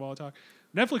smoking hookah while I talk.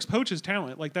 Netflix poaches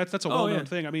talent. Like that's a well-known yeah.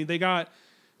 thing. I mean, they got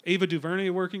Ava DuVernay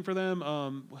working for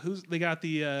them. They got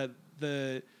the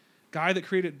guy that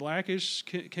created Blackish,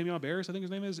 Kenyon Barris, I think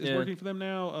his name is Yeah. working for them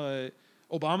now.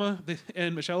 Obama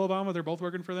and Michelle Obama, they're both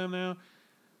working for them now.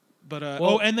 But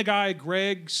and the guy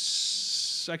Greg,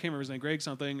 I can't remember his name, Greg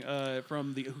something who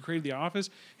created The Office.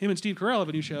 Him and Steve Carell have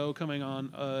a new show coming on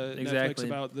Netflix Exactly.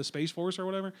 about the Space Force or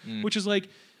whatever, which is like,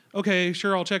 okay,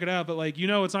 sure, I'll check it out, but like it's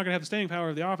not going to have the staying power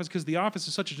of The Office because The Office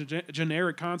is such a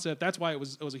generic concept. That's why it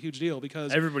was a huge deal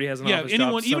because Everybody has an office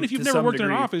job even if you've to never some worked in an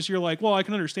degree. office, you're like, well, I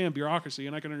can understand bureaucracy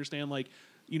and I can understand like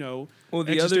Well,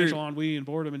 the existential other- ennui and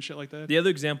boredom and shit like that. The other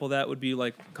example of that would be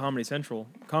like Comedy Central.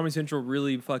 Comedy Central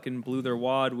really fucking blew their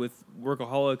wad with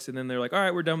Workaholics, and then they're like, "All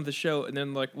right, we're done with the show," and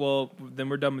then like, "Well, then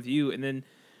we're done with you." And then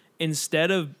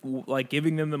instead of like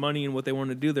giving them the money and what they want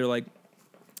to do, they're like,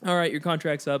 "All right, your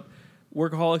contract's up."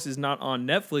 Workaholics is not on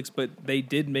Netflix, but they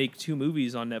did make 2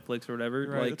 movies on Netflix or whatever.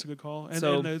 Right, like, that's a good call. And,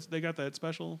 so- they got that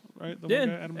special, right? The yeah,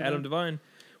 one guy, Adam Devine.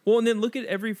 Well, and then look at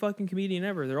every fucking comedian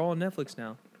ever. They're all on Netflix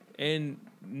now, and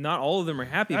not all of them are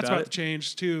happy That's about about it. to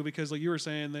change too, because like you were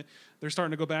saying that they're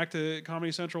starting to go back to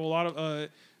Comedy Central. A lot of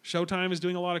Showtime is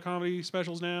doing a lot of comedy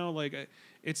specials now. Like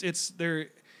it's just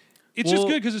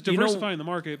good because it's you know, diversifying the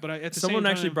market. But at the Someone same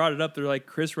time, actually brought it up. They're like,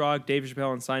 Chris Rock, Dave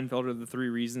Chappelle, and Seinfeld are the 3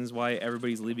 reasons why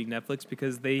everybody's leaving Netflix,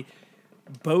 because they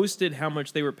boasted how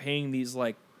much they were paying these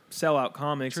like sellout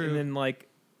comics, True. and then like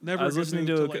never I was get listening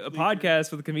moved to like, a leave-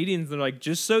 podcast with the comedians. They're like,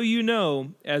 just so you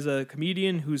know, as a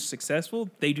comedian who's successful,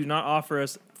 they do not offer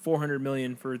us $400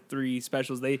 million for 3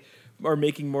 specials. They are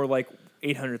making more like But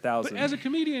 800,000. as a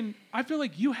comedian, I feel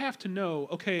like you have to know.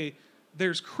 Okay,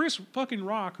 there's Chris fucking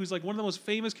Rock, who's like one of the most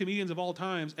famous comedians of all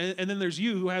times, and then there's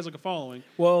you, who has like a following.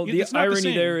 Well, It's the not irony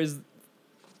same. there is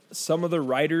some of the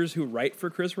writers who write for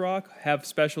Chris Rock have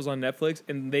specials on Netflix,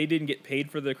 and they didn't get paid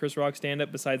for the Chris Rock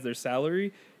stand-up besides their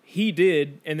salary. He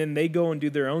did, and then they go and do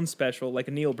their own special, like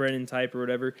a Neil Brennan type or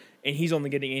whatever, and he's only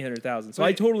getting 800,000. So But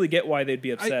I totally get why they'd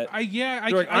be upset.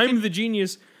 They're like, I I'm can, the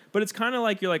genius, but it's kind of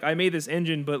like you're like, I made this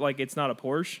engine, but like it's not a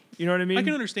Porsche. You know what I mean? I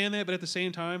can understand that, but at the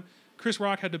same time, Chris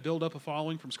Rock had to build up a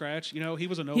following from scratch. You know, he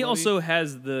was a nobody. He also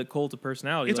has the cult of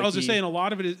personality. I was just saying, a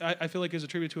lot of it is, I feel like, is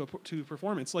attributed to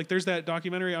performance. Like, there's that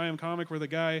documentary, I Am Comic, where the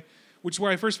guy, which is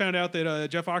where I first found out that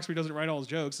Jeff Foxworthy doesn't write all his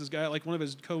jokes. This guy, like one of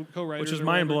his co-writers, which was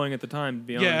mind blowing at the time, to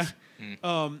be honest.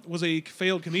 Was a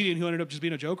failed comedian who ended up just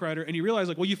being a joke writer, and you realize,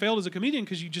 like, well, you failed as a comedian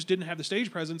because you just didn't have the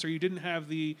stage presence, or you didn't have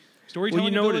the storytelling.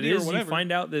 Well, you know what it ability is. or whatever. You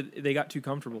find out that they got too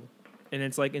comfortable, and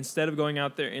it's like instead of going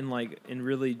out there and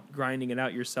really grinding it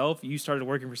out yourself, you started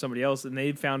working for somebody else, and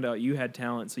they found out you had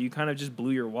talent, so you kind of just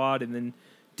blew your wad, and then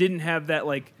didn't have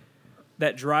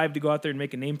that drive to go out there and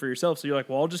make a name for yourself. So you're like,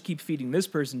 well, I'll just keep feeding this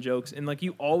person jokes. And like,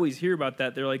 you always hear about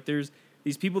that. They're like, there's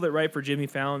these people that write for Jimmy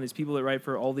Fallon, these people that write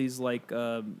for all these like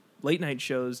late night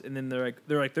shows. And then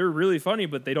they're really funny,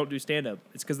 but they don't do stand up.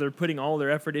 It's because they're putting all their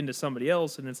effort into somebody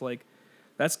else. And it's like,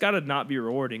 that's got to not be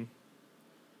rewarding.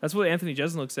 That's what Anthony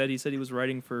Jeselnik said. He said he was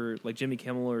writing for like Jimmy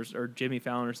Kimmel or Jimmy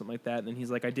Fallon or something like that. And then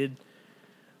he's like,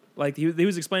 he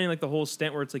was explaining like the whole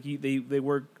stint where it's like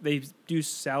they do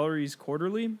salaries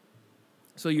quarterly.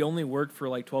 So you only work for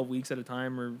like 12 weeks at a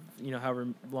time, or however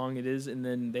long it is, and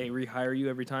then they rehire you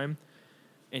every time.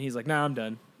 And he's like, "Nah, I'm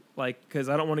done." Like, because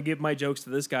I don't want to give my jokes to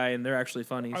this guy, and they're actually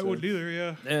funny. I wouldn't either.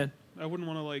 Yeah. Yeah. I wouldn't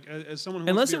want to like as someone. Who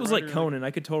Unless wants to it be was a like writer, Conan,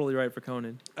 I could totally write for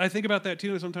Conan. I think about that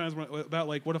too sometimes about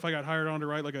like what if I got hired on to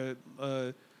write like a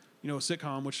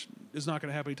sitcom, which is not going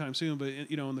to happen anytime soon, but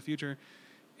in the future.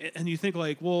 And you think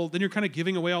like, well, then you're kind of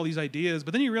giving away all these ideas,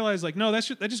 but then you realize like, no, that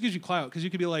just gives you clout, because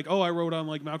you could be like, oh, I wrote on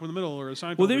like Malcolm in the Middle or a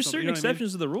Seinfeld. Well, there's certain you know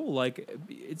exceptions to the rule. Like,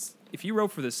 it's if you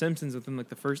wrote for The Simpsons within like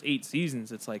the first 8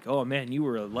 seasons, it's like, oh man, you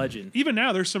were a legend. Even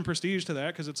now, there's some prestige to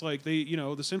that, because it's like they,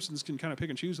 The Simpsons can kind of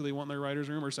pick and choose who they want in their writers'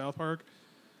 room, or South Park.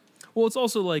 Well, it's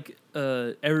also like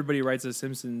everybody writes a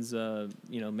Simpsons,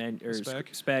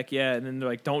 spec, yeah, and then they're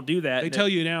like, "Don't do that." They tell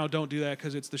you now, don't do that,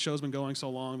 because the show's been going so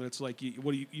long that it's like,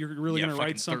 you're really going to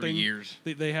write something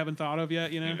they haven't thought of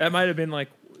yet, That might have been like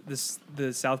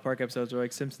the South Park episodes, or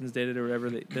like Simpsons did it or whatever.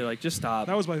 They're like, just stop.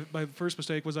 That was my first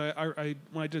mistake. Was I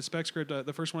when I did spec script,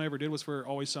 the first one I ever did was for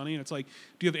Always Sunny, and it's like,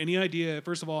 do you have any idea,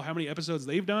 first of all, how many episodes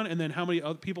they've done, and then how many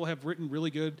other people have written really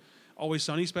good Always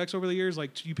Sunny specs over the years?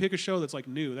 Like, you pick a show that's like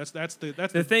new. That's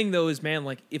the thing though is, man,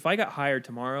 like if I got hired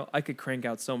tomorrow, I could crank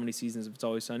out so many seasons of It's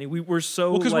Always Sunny. We're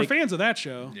so because we're fans of that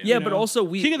show. Yeah, but also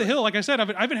King of the Hill. Like I said,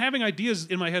 I've been having ideas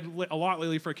in my head a lot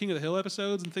lately for King of the Hill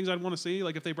episodes and things I'd want to see.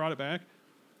 Like if they brought it back.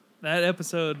 That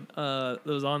episode that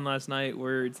was on last night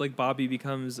where it's like Bobby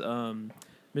becomes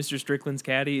Mr. Strickland's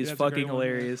caddy is fucking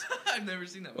hilarious. I've never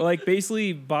seen that one. Like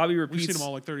basically Bobby repeats. We've seen them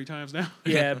all like 30 times now.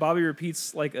 Yeah, Bobby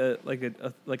repeats like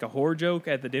a horror joke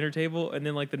at the dinner table, and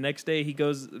then like the next day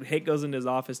Hank goes into his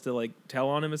office to like tell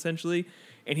on him essentially,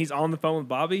 and he's on the phone with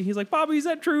Bobby. He's like, "Bobby, is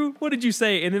that true? What did you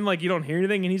say?" And then like you don't hear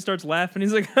anything, and he starts laughing.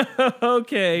 He's like,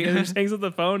 "Okay," and then just hangs up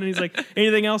the phone, and he's like,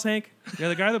 "Anything else, Hank?" Yeah,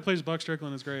 the guy that plays Buck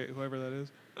Strickland is great, whoever that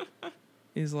is.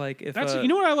 He's like, if that's you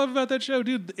know what I love about that show,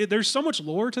 dude. There's so much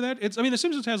lore to that. The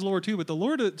Simpsons has lore too, but the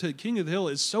lore to King of the Hill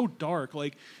is so dark.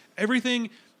 Like everything,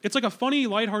 it's like a funny,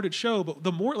 lighthearted show. But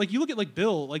the more like you look at like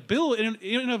Bill in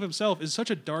and of himself is such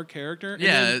a dark character.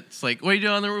 Yeah, it's like, what are you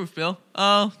doing on the roof, Bill?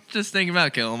 Oh, just thinking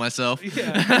about killing myself.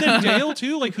 Yeah, and then Dale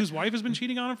too, like whose wife has been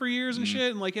cheating on him for years and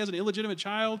shit, and like he has an illegitimate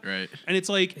child. Right. And it's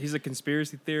like he's a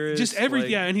conspiracy theorist. Just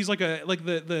and he's like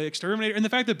the exterminator, and the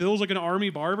fact that Bill's like an army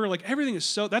barber, like everything is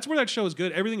so. That's where that show is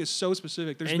good. Everything is so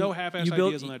specific. There's no half-ass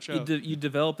ideas on that show. You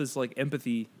develop this like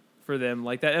empathy for them,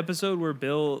 like that episode where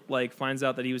Bill like finds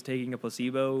out that he was taking a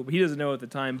placebo. He doesn't know at the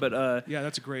time, but yeah,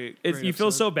 that's a great. You feel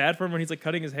so bad for him when he's like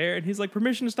cutting his hair, and he's like,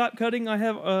 "Permission to stop cutting. I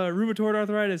have rheumatoid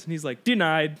arthritis," and he's like,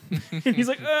 "Denied." And he's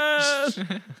like,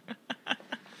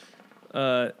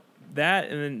 that,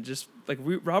 and then just like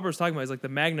Robert was talking about, is like the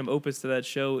magnum opus to that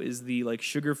show is the like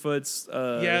Sugarfoot's.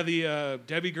 The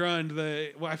Debbie Grund.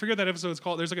 I forget that episode's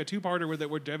called. There's like a 2-parter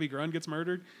where Debbie Grund gets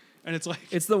murdered, and it's like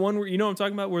it's the one where what I'm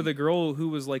talking about, where the girl who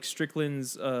was like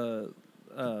Strickland's.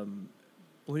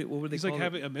 What would they he's call like it?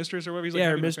 having a mistress or whatever. He's yeah,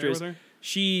 like her mistress. With her.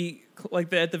 She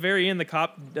like at the very end, the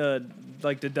cop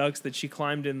like deducts that she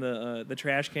climbed in the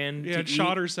trash can. Yeah, and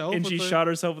shot herself. And she shot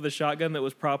herself with a shotgun that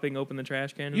was propping open the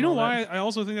trash can. You know why I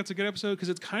also think that's a good episode? Because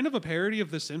it's kind of a parody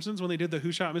of The Simpsons when they did the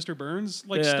Who Shot Mr. Burns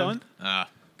stunt.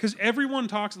 Because everyone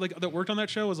talks like that worked on that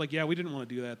show was like, yeah, we didn't want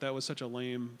to do that. That was such a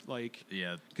lame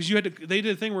Because they did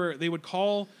a thing where they would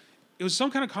call. It was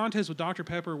some kind of contest with Dr.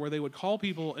 Pepper where they would call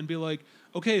people and be like,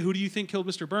 okay, who do you think killed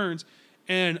Mr. Burns?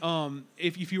 And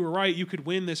if you were right, you could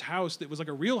win this house that was like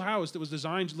a real house that was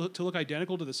designed to look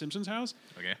identical to the Simpsons house.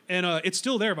 Okay. And it's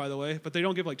still there, by the way, but they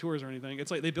don't give like tours or anything.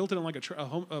 It's like they built it in like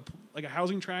a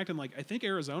housing tract in like I think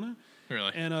Arizona.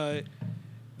 Really? And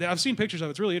I've seen pictures of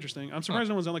it. It's really interesting. I'm surprised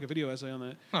no one's done like a video essay on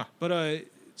that. Huh. But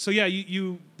So yeah,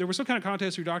 you there was some kind of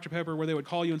contest through Dr. Pepper where they would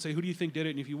call you and say, who do you think did it?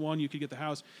 And if you won, you could get the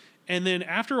house. And then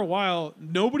after a while,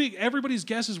 everybody's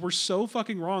guesses were so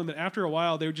fucking wrong that after a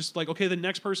while they were just like, okay, the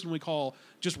next person we call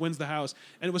just wins the house.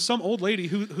 And it was some old lady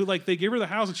who like they gave her the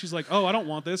house and she's like, oh, I don't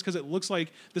want this because it looks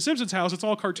like the Simpsons house. It's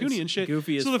all cartoony and shit.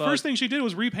 Goofy as so the fuck. first thing she did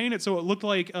was repaint it so it looked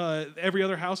like every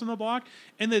other house in the block.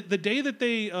 And the day that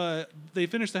they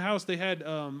finished the house, they had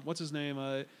what's his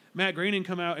name? Matt Groening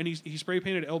come out and he spray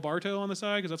painted El Barto on the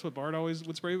side because that's what Bart always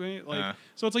would spray paint. Like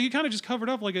so, it's like he kind of just covered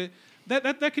up like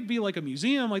that could be like a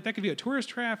museum, like that could be a tourist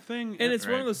trap thing. And it's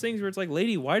one of those things where it's like,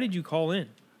 lady, why did you call in?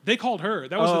 They called her.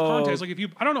 That was the contest. Like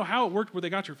I don't know how it worked where they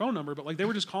got your phone number, but like they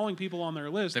were just calling people on their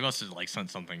list. They must have like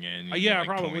sent something in. Yeah, like,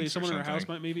 probably someone in her house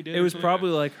maybe did. It was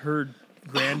probably like her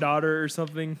granddaughter or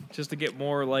something, just to get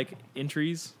more like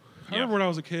entries. I remember when I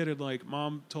was a kid and like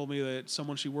mom told me that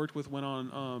someone she worked with went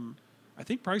on I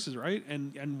think Price is Right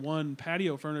and won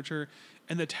patio furniture,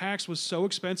 and the tax was so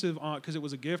expensive because it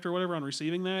was a gift or whatever on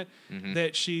receiving that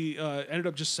that she ended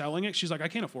up just selling it. She's like, I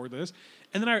can't afford this.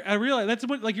 And then I realized that's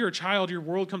when like you're a child, your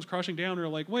world comes crushing down. And you're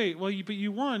like, wait, well,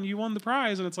 you won the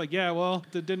prize, and it's like, yeah, well,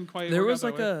 it didn't quite. There work was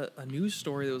out like a news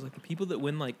story that was like the people that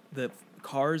win like the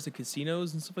cars, the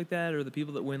casinos and stuff like that, or the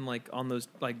people that win like on those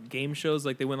like game shows,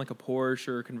 like they win like a Porsche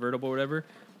or a convertible or whatever.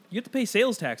 You have to pay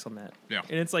sales tax on that. Yeah.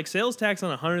 And it's like sales tax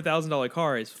on $100,000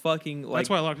 car is fucking like. That's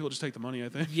why a lot of people just take the money, I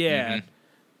think. Yeah.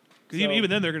 Because even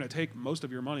then, they're going to take most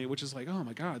of your money, which is like, oh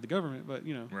my god, the government. But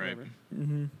Right. whatever.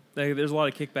 Like, there's a lot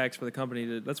of kickbacks for the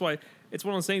company. That's why it's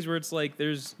one of those things where it's like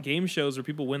there's game shows where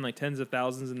people win like tens of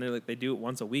thousands and they do it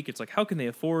once a week. It's like, how can they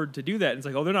afford to do that? And it's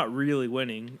like, oh, they're not really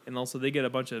winning, and also they get a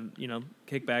bunch of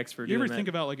kickbacks for You doing ever that. think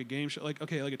about like a game show, like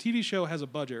okay, like a TV show has a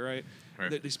budget, right?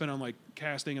 Right. That they spend on like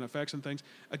casting and effects and things.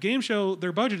 A game show,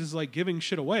 their budget is like giving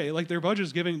shit away. Like their budget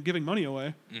is giving money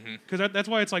away. Because that's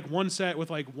why it's like one set with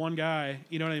like one guy.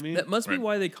 You know what I mean? That must be Right.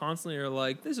 why they constantly are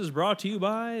like, this is brought to you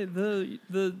by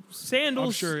the Sandals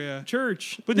I'm sure, yeah.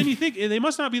 Church. But then you think they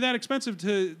must not be that expensive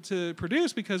to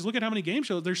produce because look at how many game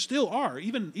shows there still are,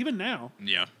 even now.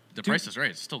 Yeah. The Price is Right.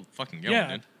 It's still fucking going,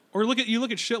 Yeah. dude. Or look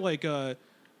at shit like The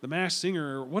Masked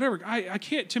Singer or whatever. I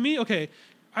can't. To me, okay.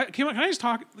 Can I just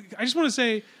talk? I just want to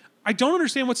say. I don't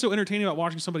understand what's so entertaining about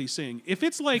watching somebody sing. If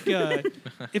it's like,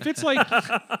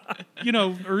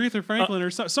 Aretha Franklin or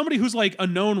somebody who's like a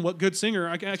known good singer,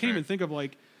 I can't even think of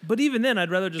like. But even then,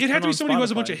 I'd rather just. It had turn to be on somebody who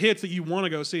has a bunch Spotify. of hits that you want to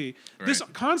go see. This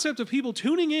Right. concept of people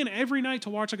tuning in every night to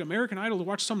watch like American Idol to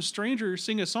watch some stranger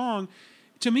sing a song,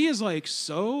 to me is like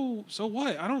so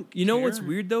what? I don't. You know care. what's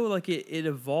weird though? Like it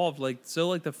evolved. Like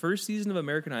the first season of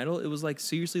American Idol, it was like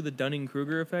seriously the Dunning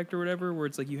Kruger effect or whatever, where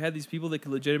it's like you had these people that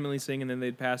could legitimately sing and then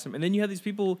they'd pass them, and then you had these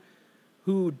people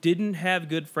who didn't have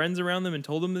good friends around them and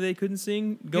told them that they couldn't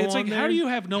sing. Go It's on like there. how do you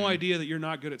have no idea that you're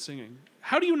not good at singing?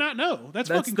 How do you not know? That's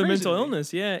fucking the crazy mental to me.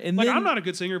 illness, yeah. And Like then, I'm not a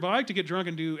good singer, but I like to get drunk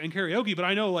and karaoke. But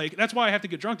I know like that's why I have to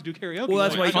get drunk to do karaoke. Well,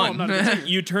 that's Like, why I know I'm not a good singer.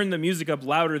 you turn the music up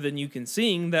louder than you can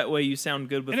sing. That way, you sound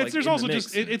good with. And like, there's in also the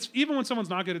just mix. it's even when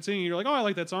someone's not good at singing, you're like, oh, I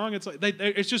like that song. It's like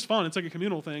it's just fun. It's like a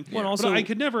communal thing. Well, and But also- I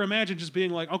could never imagine just being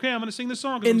like, okay, I'm going to sing this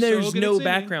song. 'cause and I'm so there's good at no singing.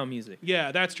 background music.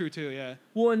 Yeah, that's true too. Yeah.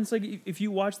 Well, and it's like if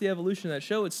you watch the evolution of that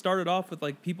show, it started off with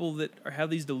like people that have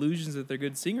these delusions that they're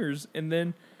good singers, and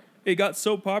then it got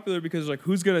so popular because like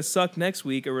who's gonna suck next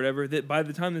week or whatever that by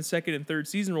the time the second and third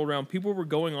season rolled around, people were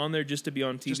going on there just to be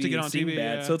on TV Just to get and on sing TV,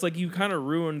 bad. yeah. So it's like you kind of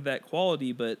ruined that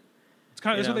quality, but. It's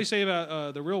kind of You that's what know? they say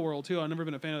about the Real World too. I've never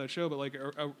been a fan of that show, but like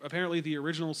apparently the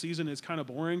original season is kind of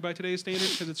boring by today's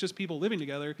standards because it's just people living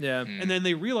together. Yeah. And then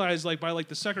they realized like by like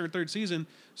the second or third season,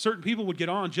 certain people would get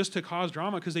on just to cause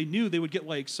drama because they knew they would get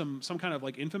like some kind of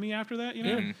like infamy after that. You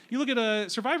know, you look at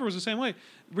Survivor was the same way.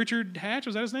 Richard Hatch,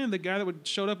 was that his name? The guy that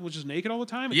showed up and was just naked all the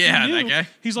time. Yeah, He that knew- guy.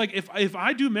 He's like, if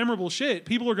I do memorable shit,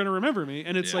 people are gonna remember me,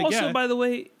 and it's Yeah. like Also, yeah. by the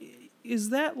way,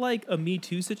 is that like a Me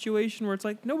Too situation where it's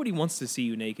like nobody wants to see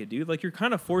you naked, dude? Like you're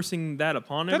kind of forcing that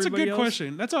upon That's a everybody good else.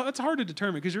 question. That's hard to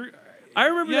determine because you're. I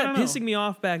remember Yeah, I that don't know. pissing me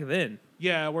off back then.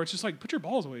 Yeah, where it's just like put your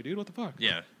balls away, dude. What the fuck?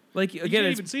 Yeah. Like again, can't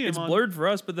it's, even see him it's on- blurred for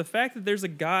us, but the fact that there's a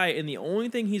guy and the only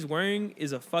thing he's wearing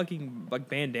is a fucking like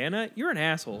bandana, you're an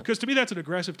asshole. Because to me, that's an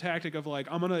aggressive tactic of like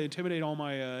I'm gonna intimidate all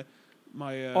my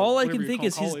All I whatever can you think call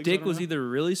is his colleagues, I dick don't was know. either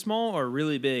really small or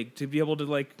really big to be able to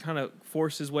like kind of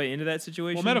force his way into that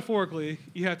situation. Well, metaphorically,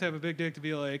 you have to have a big dick to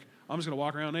be like I'm just gonna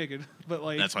walk around naked. But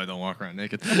like That's why I don't walk around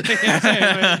naked.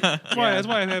 that's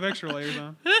why I have extra layers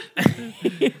on.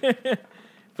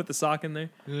 Put the sock in there.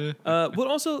 But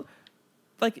also,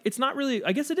 like, it's not really.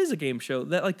 I guess it is a game show.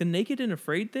 That like the naked and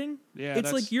afraid thing. Yeah, it's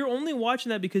that's- like you're only watching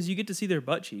that because you get to see their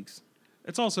butt cheeks.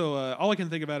 It's also all I can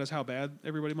think about is how bad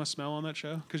everybody must smell on that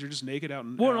show because you're just naked out.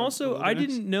 Well, out and in also the I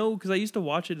wilderness. didn't know because I used to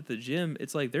watch it at the gym.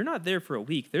 It's like they're not there for a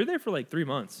week; they're there for like 3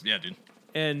 months, Yeah, dude.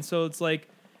 and so it's like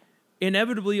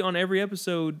inevitably on every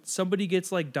episode somebody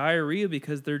gets like diarrhea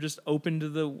because they're just open to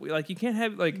the like you can't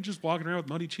have like You're just walking around with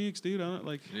muddy cheeks, dude. I don't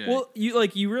like. Yeah. well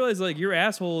you realize like your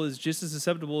asshole is just as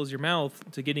susceptible as your mouth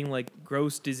to getting like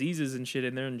gross diseases and shit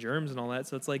in there and germs and all that.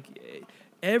 So it's like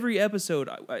every episode,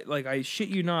 I shit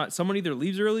you not, someone either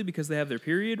leaves early because they have their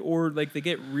period, or like they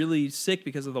get really sick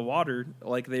because of the water.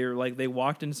 Like they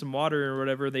walked in some water or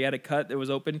whatever. They had a cut that was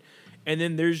open, and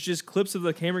then there's just clips of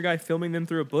the camera guy filming them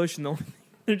through a bush, and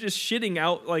they're just shitting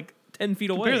out like 10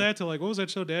 feet away. Compare that to like what was that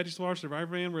show Dad used to watch,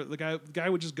 Survivor Man, where the guy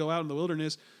would just go out in the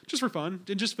wilderness just for fun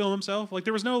and just film himself. Like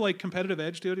there was no like competitive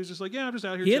edge to it. He was just like, yeah, I'm just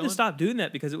out here. He had chilling. to stop doing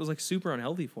that because it was like super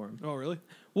unhealthy for him. Oh really?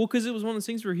 Well, because it was one of those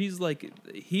things where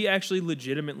he actually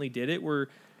legitimately did it. Where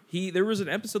there was an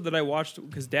episode that I watched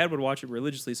because Dad would watch it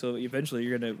religiously, so eventually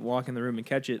you're gonna walk in the room and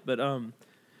catch it. But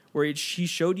where she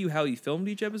showed you how he filmed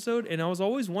each episode, and I was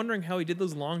always wondering how he did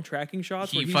those long tracking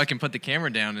shots. He fucking put the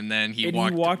camera down and then he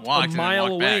walked a mile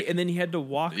and away, back. and then he had to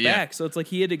walk Yeah. back. So it's like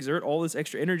he had to exert all this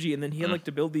extra energy, and then he had like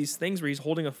to build these things where he's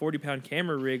holding a 40-pound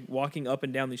camera rig, walking up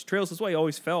and down these trails. That's why he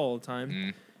always fell all the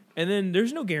time. And then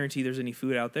there's no guarantee there's any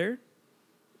food out there.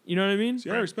 You know what I mean?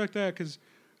 See, I respect that because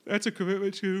that's a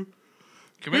commitment to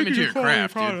Commitment to making your a quality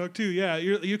craft, dude. product too. Yeah,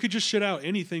 you could just shit out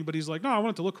anything, but he's like, no, I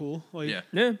want it to look cool. Like, Yeah.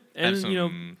 Yeah, Have and some you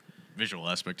know, visual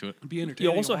aspect to it. be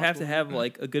entertaining. you also and have to watchable. have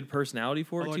like a good personality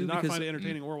for Although it I too. did not Because find it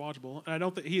entertaining or watchable. And I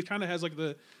don't think he kind of has like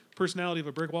the personality of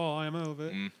a brick wall IMO of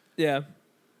it. yeah,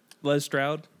 Les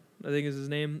Stroud, I think is his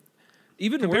name.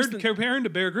 Even worse than Comparing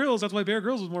to Bear Grylls, that's why Bear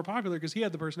Grylls was more popular because he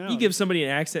had the personality. you give somebody an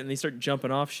accent and they start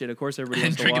jumping off shit. Of course, everybody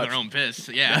wants And to drinking watch. their own piss.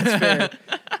 Yeah.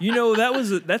 You know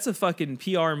that's a fucking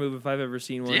PR move if I've ever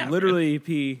seen one. Yeah, Literally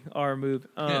PR move.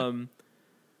 I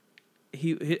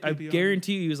PR.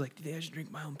 guarantee you, he was like, "Did I should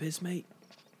drink my own piss, mate?"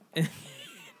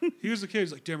 He was the kid.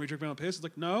 He's like, damn, you drink my own piss? It's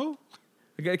like, no.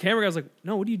 The camera guy was like,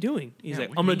 "No, what are you doing?" He's Yeah, like,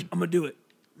 what "I'm do you gonna do it."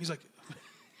 He's like,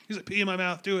 pee in my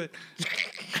mouth. Do it.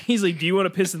 He's like, "Do you want to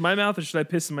piss in my mouth or should I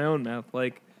piss in my own mouth?"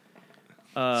 Like,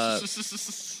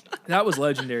 that was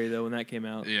legendary though when that came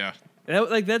out. Yeah.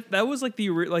 That was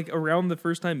like around the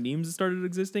first time memes started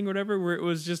existing or whatever, where it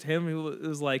was just him. It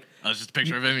was like That's just a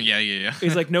picture of him. Yeah.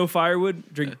 he's like no firewood,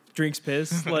 drinks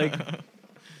piss. Like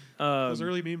Those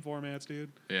early meme formats,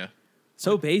 dude. Yeah.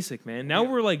 so basic, man. Now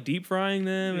we're like deep frying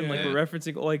them and like Yeah. we're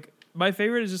referencing like my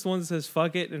favorite is just the one that says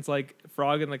 "fuck it" and it's like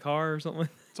frog in the car or something.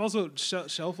 It's also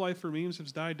shelf life for memes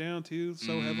has died down too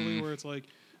so heavily where it's like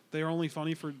they're only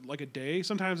funny for like a day.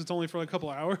 Sometimes it's only for like a couple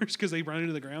hours because they run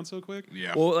into the ground so quick.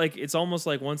 Yeah. Well, like it's almost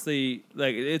like once they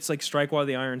like it's like strike while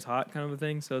the iron's hot kind of a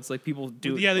thing. So it's like people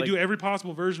do Yeah, they like, do every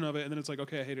possible version of it, and then it's like,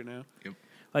 okay, I hate it now.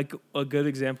 like a good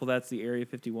example. That's the Area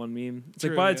 51 meme. It's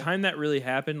True, like by the yeah. time that really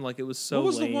happened, like it was so what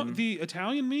was lame. the one? The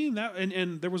Italian meme that,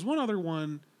 and there was one other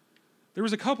one. There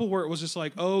was a couple where it was just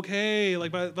like, okay,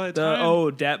 like by the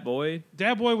time Dat Boy.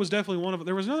 Dad Boy was definitely one of them.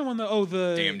 There was another one though.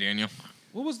 Damn, Daniel.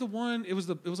 What was the one? It was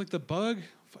like the bug.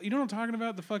 You know what I'm talking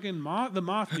about? The fucking moth meme.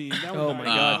 That Oh one my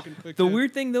died god. fucking quick, The too.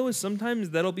 weird thing though is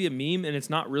sometimes that'll be a meme and it's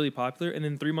not really popular, and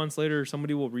then 3 months later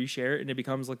somebody will reshare it and it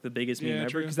becomes like the biggest meme Yeah, ever.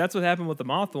 true. Because that's what happened with the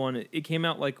moth one. It came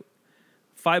out like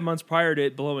 5 months prior to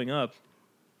it blowing up.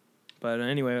 But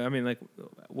anyway, I mean, like,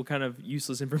 what kind of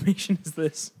useless information is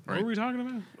this? What were we talking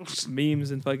about? Memes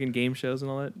and fucking game shows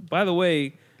and all that. By the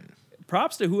way,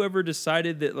 props to whoever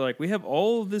decided that like we have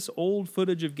all of this old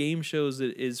footage of game shows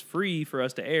that is free for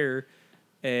us to air,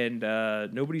 and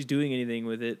nobody's doing anything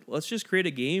with it. Let's just create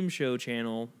a game show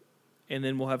channel, and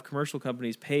then we'll have commercial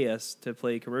companies pay us to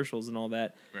play commercials and all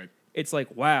that. Right. It's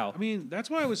like, wow. I mean, that's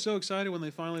why I was so excited when they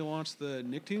finally launched the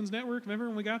Nicktoons network. Remember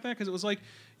when we got that? Because it was like,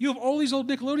 you have all these old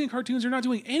Nickelodeon cartoons you're not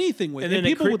doing anything with. And then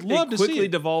people would love to see quickly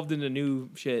it. devolved into new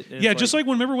shit. and Yeah, it's just like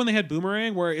remember when they had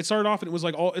Boomerang, where it started off and it was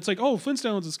like it's like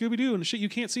Flintstones and Scooby Doo and shit you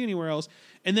can't see anywhere else,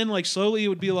 and then like slowly it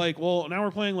would be like, well, now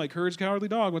we're playing like Courage the Cowardly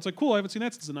Dog. It's like cool, I haven't seen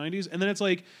that since the '90s, and then it's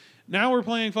like now we're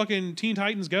playing fucking Teen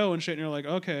Titans Go and shit, and you're like,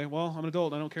 okay, well, I'm an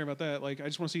adult, I don't care about that. Like I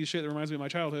just want to see shit that reminds me of my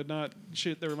childhood, not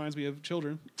shit that reminds me of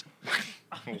children.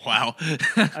 Wow.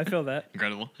 I feel that.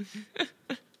 Incredible.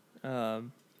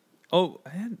 Oh, I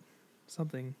had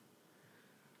something.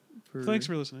 Thanks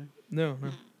for listening. No.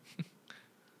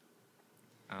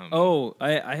 Oh,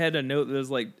 I had a note that was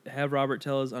like, have Robert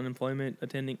tell his unemployment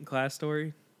attending class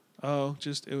story. Oh,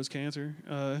 it was cancer.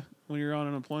 When you're on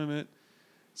unemployment,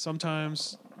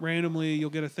 sometimes randomly you'll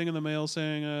get a thing in the mail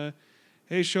saying,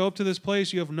 hey, show up to this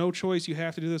place. You have no choice. You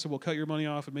have to do this, and we'll cut your money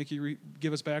off and make you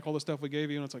give us back all the stuff we gave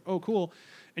you. And it's like, oh, cool.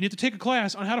 And you have to take a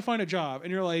class on how to find a job.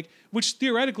 And you're like, which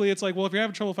theoretically, it's like, well, if you're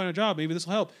having trouble finding a job, maybe this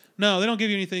will help. No, they don't give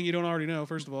you anything you don't already know,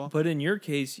 first of all. But in your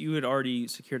case, you had already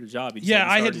secured a job. You Yeah,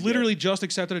 I had started literally yet. just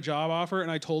accepted a job offer,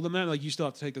 and I told them that, like, you still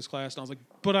have to take this class. And I was like,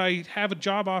 but I have a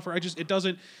job offer.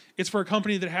 It's for a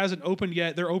company that hasn't opened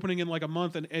yet. They're opening in like a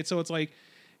month. And so it's like,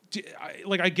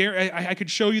 I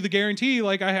could show you the guarantee.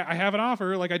 Like I have an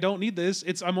offer. Like I don't need this.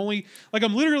 I'm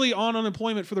literally on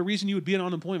unemployment for the reason you would be on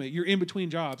unemployment. You're in between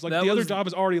jobs. Like other job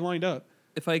is already lined up.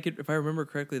 If I remember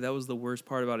correctly, that was the worst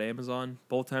part about Amazon.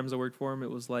 Both times I worked for them, it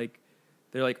was like,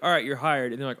 they're like, all right, you're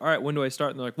hired. And they're like, all right, when do I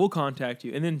start? And they're like, we'll contact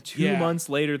you. And then 2 months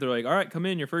later, they're like, all right, come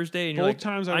in your first day. And you're Both like,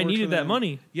 times I needed that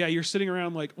money. Yeah, you're sitting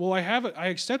around like, well, I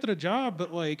accepted a job,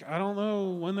 but like, I don't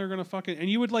know when they're going to fucking, and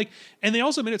you would like, and they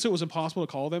also made it so it was impossible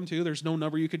to call them too. There's no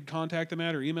number you could contact them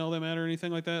at or email them at or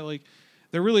anything like that. Like,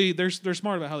 they're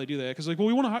smart about how they do that. Cause like, well,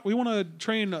 we want to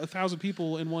train 1,000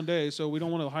 people in one day. So we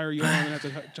don't want to hire you on and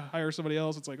have to hire somebody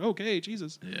else. It's like, okay,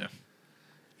 Jesus. Yeah.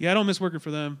 Yeah, I don't miss working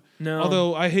for them. No.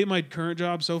 Although I hate my current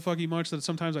job so fucking much that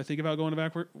sometimes I think about going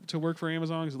to work for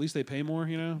Amazon because at least they pay more,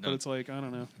 you know? But it's like, I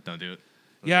don't know. Don't do it.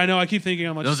 Yeah, I know. I keep thinking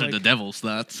I'm like, Those are the devil's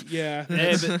thoughts. Yeah.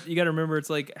 Yeah, but you got to remember,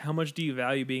 it's like, how much do you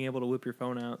value being able to whip your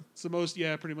phone out? It's the most,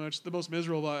 pretty much. The most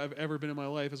miserable I've ever been in my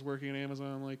life is working at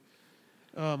Amazon. I'm like,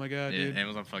 oh my God, Yeah, dude.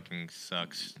 Amazon fucking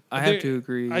sucks. I have to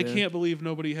agree. I yeah. can't believe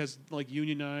nobody has like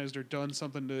unionized or done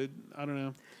something to, I don't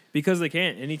know. Because they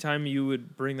can't. Anytime you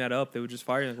would bring that up, they would just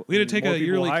fire you. We had to take More a people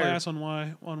yearly hired. class on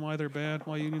why they're bad,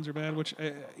 why unions are bad, which,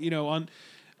 I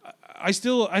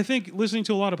think listening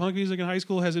to a lot of punk music in high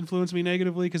school has influenced me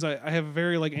negatively because I have a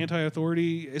very like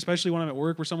anti-authority, especially when I'm at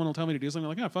work where someone will tell me to do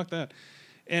something. I'm like, fuck that.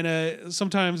 And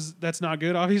sometimes that's not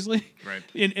good, obviously. Right.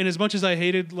 And as much as I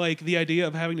hated like the idea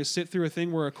of having to sit through a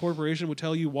thing where a corporation would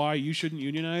tell you why you shouldn't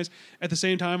unionize, at the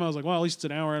same time I was like, well, at least it's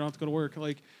an hour. I don't have to go to work.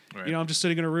 Like, Right. I'm just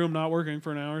sitting in a room not working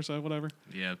for an hour, so whatever.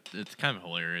 Yeah, it's kind of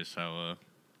hilarious how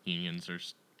unions are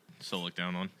so looked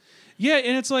down on. Yeah,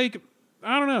 and it's like,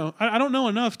 I don't know. I don't know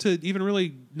enough to even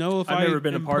really know if I've never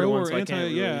been a am part of pro one, or so I anti. can't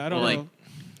really- Yeah, I don't Well, know. like,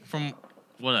 from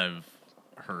what I've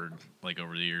heard, like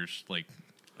over the years, like,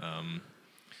 I'm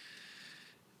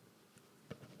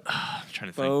trying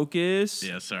to think. Focus.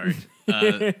 Yeah, sorry.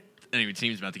 Anyway,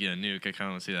 team's about to get a nuke. I kind of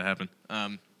want to see that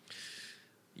happen.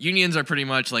 Unions are pretty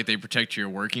much like they protect your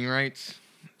working rights.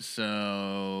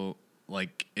 So,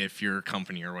 like, if your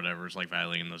company or whatever is like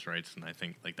violating those rights, then I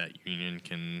think like that union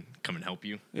can come and help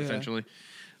you essentially.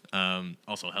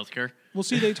 Also, healthcare. Well,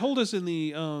 see, they told us in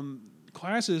the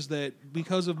classes that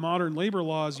because of modern labor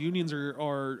laws, unions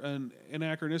are an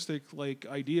anachronistic like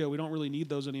idea. We don't really need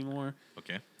those anymore.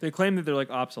 Okay. They claim that they're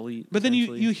like obsolete. But then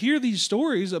essentially. you hear these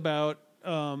stories about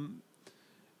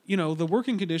the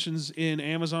working conditions in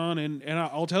Amazon, and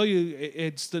I'll tell you,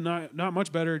 it's not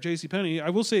much better at JCPenney. I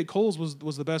will say Kohl's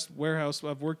was the best warehouse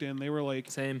I've worked in. They were like,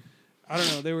 Same. I don't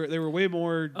know, they were way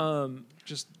more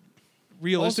just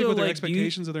realistic Also, with their like,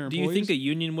 expectations of their Do employees. you think a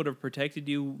union would have protected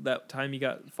you that time you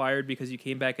got fired because you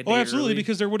came back a day Oh, absolutely, early?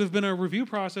 because there would have been a review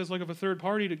process like of a third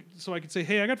party so I could say,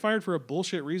 hey, I got fired for a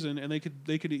bullshit reason, and they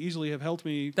could easily have helped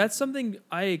me. That's something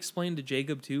I explained to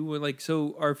Jacob too. When, like,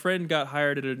 so our friend got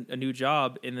hired at a new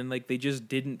job, and then like they just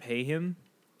didn't pay him,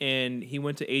 and he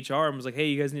went to HR and was like, "Hey,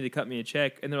 you guys need to cut me a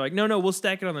check," and they're like, "No, we'll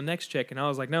stack it on the next check." And I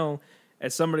was like, "No."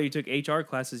 As somebody who took HR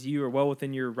classes, you are well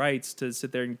within your rights to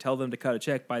sit there and tell them to cut a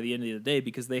check by the end of the day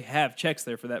because they have checks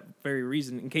there for that very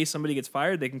reason. In case somebody gets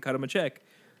fired, they can cut them a check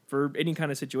for any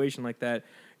kind of situation like that.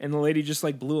 And the lady just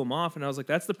like blew them off. And I was like,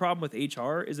 that's the problem with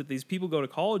HR is that these people go to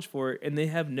college for it and they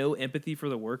have no empathy for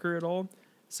the worker at all.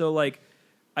 So like,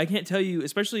 I can't tell you,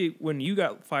 especially when you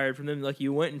got fired from them, like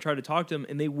you went and tried to talk to them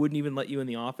and they wouldn't even let you in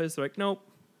the office. They're like, nope.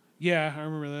 Yeah, I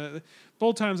remember that.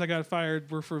 Both times I got fired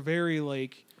were for very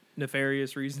like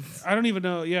Nefarious reasons. I don't even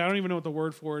know. Yeah, I don't even know what the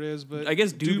word for it is, but I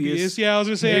guess dubious. Yeah, I was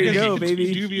gonna say. There I you guess go,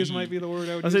 baby. dubious might be the word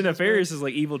I would. I use say as well. nefarious is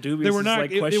like evil. Dubious They were is not.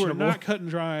 like They were questionable. not cut and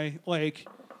dry. Like,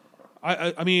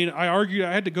 I mean, I argued.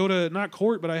 I had to go to not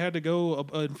court, but I had to go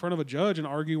in front of a judge and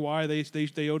argue why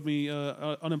they owed me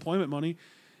unemployment money,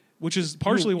 which is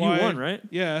partially You why won, right?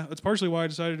 Yeah, it's partially why I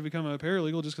decided to become a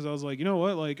paralegal, just because I was like, you know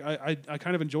what, like I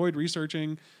kind of enjoyed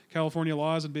researching California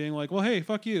laws and being like, well, hey,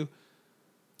 fuck you.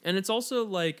 And it's also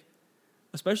like,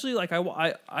 especially like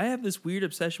I have this weird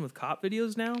obsession with cop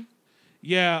videos now.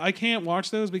 Yeah, I can't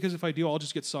watch those because if I do, I'll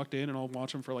just get sucked in and I'll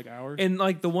watch them for like hours. And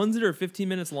like the ones that are 15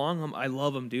 minutes long, I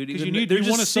love them, dude. Because Even you they're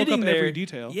want just to soak up sitting there. every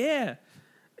detail. Yeah,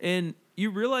 and you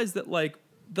realize that like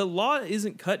the law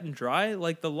isn't cut and dry.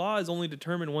 Like the law is only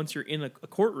determined once you're in a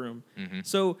courtroom. Mm-hmm.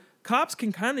 So cops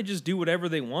can kind of just do whatever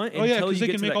they want Oh yeah, until because you they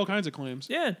get can to make that all kinds of claims.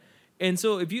 Yeah. And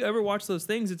so if you ever watch those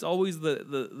things, it's always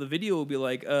the video will be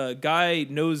like a guy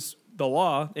knows the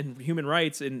law and human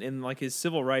rights and like his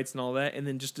civil rights and all that, and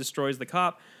then just destroys the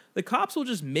cop. The cops will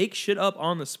just make shit up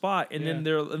on the spot, and then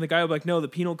the guy will be like, no, the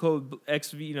penal code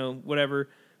X, whatever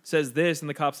says this, and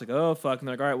the cop's like, oh fuck, and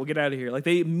they're like, all right, we'll get out of here. Like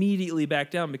they immediately back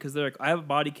down because they're like, I have a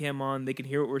body cam on, they can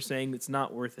hear what we're saying, it's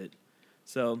not worth it.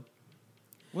 So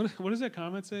What does that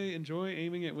comment say? Enjoy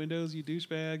aiming at windows, you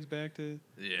douchebags. Back to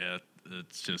Yeah,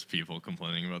 it's just people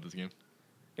complaining about this game.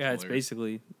 yeah, it's Hilarious.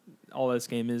 basically all this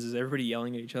game is everybody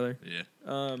yelling at each other. Yeah,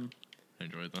 I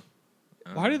enjoy it though.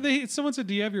 why did they? Someone said,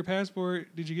 "Do you have your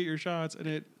passport? Did you get your shots?" And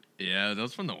it. Yeah, that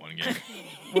was from the one game.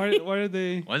 Why did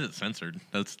they? Why is it censored?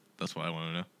 That's what I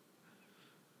want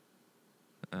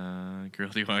to know. Girl,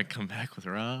 do you want to come back with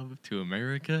Rob to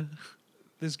America?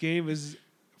 This game is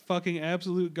fucking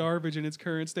absolute garbage in its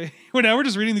current state. Well, now we're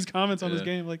just reading these comments on this Yeah.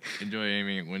 game. Like, Enjoy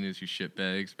aiming at windows, you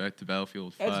shitbags. Back to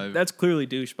Battlefield 5. That's clearly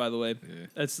douche, by the way. Yeah.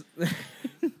 That's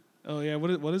oh yeah,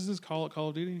 what is this? Call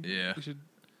of Duty? Yeah. We should.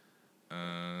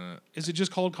 Uh, Is it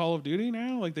just called Call of Duty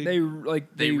now? Like they they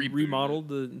rebooted remodeled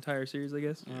the entire series, I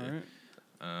guess. All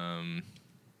right.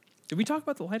 Did we talk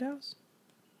about the lighthouse?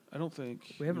 I don't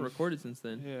think We haven't we've- recorded since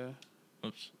then. Yeah,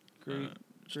 oops. great,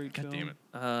 great. God film. damn it.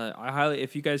 I highly,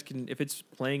 if you guys can, if it's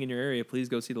playing in your area, please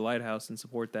go see the lighthouse and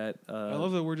support that. I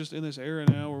love that we're just in this era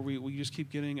now where we just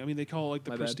keep getting. I mean, they call it like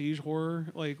the My bad. prestige horror.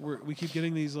 Like we keep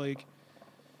getting these like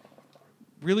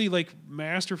really like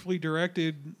masterfully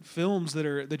directed films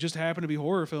that just happen to be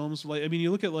horror films. Like I mean,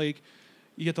 you look at like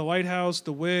you get The Lighthouse,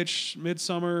 The Witch,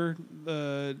 Midsummer,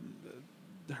 the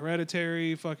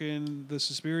Hereditary, fucking the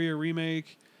Suspiria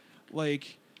remake,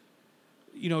 like.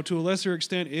 You know, to a lesser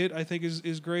extent, I think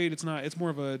is great. It's not. It's more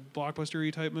of a blockbuster-y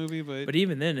type movie, but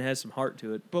even then, it has some heart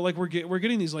to it. but like we're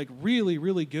getting these like really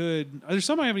really good. There's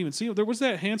some I haven't even seen. There was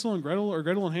that Hansel and Gretel or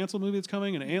Gretel and Hansel movie that's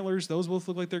coming, and Antlers. Those both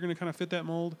look like they're going to kind of fit that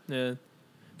mold. Yeah.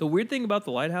 The weird thing about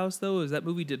the lighthouse, though, is that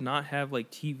movie did not have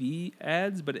like TV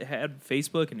ads, but it had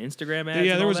Facebook and Instagram ads.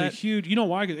 Yeah, and there all was a that. huge. You know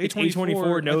why?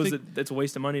 A24 knows I think, that that's a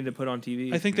waste of money to put on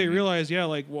TV. I think they realized, yeah,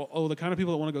 like, well, the kind of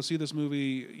people that want to go see this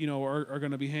movie, you know, are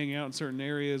going to be hanging out in certain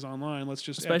areas online. Let's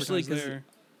just Especially advertise 'cause there.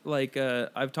 like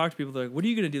I've talked to people. They're like, "What are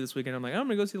you gonna do this weekend?" I'm like, "I'm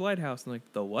gonna go see the lighthouse." And like,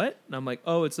 "The what?" And I'm like,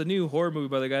 "Oh, it's a new horror movie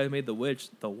by the guy who made The Witch."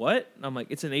 The what? And I'm like,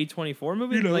 "It's an A24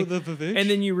 movie." You know, like, the Vivitch? and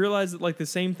then you realize that like the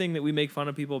same thing that we make fun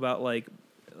of people about, like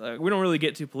we don't really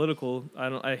get too political.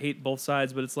 I hate both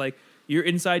sides, but it's like you're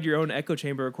inside your own echo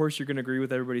chamber. Of course, you're gonna agree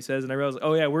with everybody says. And I realize,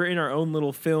 oh yeah, we're in our own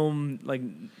little film, like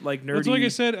nerdy. That's like I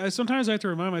said. Sometimes I have to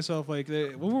remind myself, like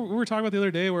we were talking about the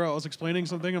other day, where I was explaining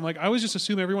something. I'm like, I always just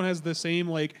assume everyone has the same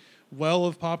like well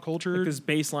of pop culture this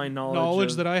baseline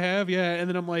knowledge that I have. Yeah, and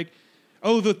then I'm like,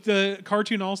 oh, the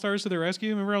cartoon All Stars to the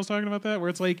Rescue. Remember I was talking about that, where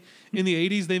it's like in the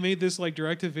 '80s they made this like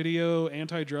direct-to-video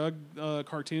anti-drug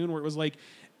cartoon where it was like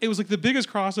the biggest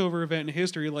crossover event in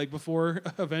history, like before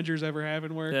Avengers ever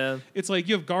happened. Where it's like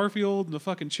you have Garfield and the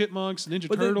fucking Chipmunks, Ninja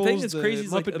But Turtles. the thing that's the crazy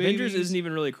is like Muppet Avengers Babies. isn't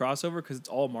even really a crossover because it's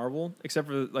all Marvel except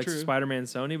for like True. Spider-Man and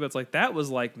Sony. But it's like that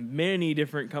was like many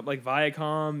different like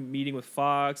Viacom meeting with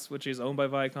Fox, which is owned by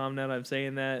Viacom now that I'm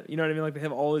saying that. You know what I mean? Like they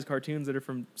have all these cartoons that are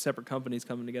from separate companies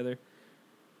coming together.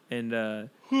 And Oh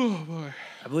boy.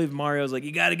 I believe Mario's like,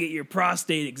 you got to get your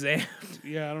prostate examined.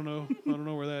 Yeah, I don't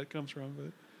know where that comes from,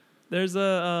 but There's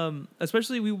a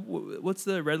especially what's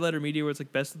the Red Letter Media where it's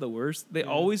like best of the worst. They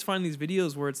always find these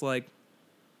videos where it's like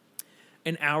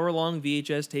an hour-long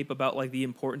VHS tape about like the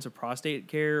importance of prostate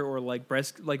care or like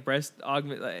breast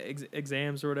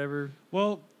exams or whatever.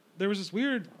 well, there was this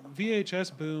weird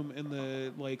VHS boom in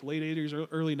the like late 80s or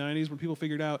early 90s when people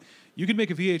figured out you could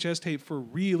make a VHS tape for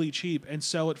really cheap and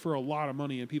sell it for a lot of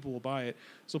money and people will buy it.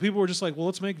 So people were just like, well,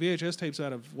 let's make VHS tapes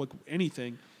out of like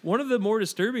anything. One of the more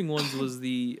disturbing ones was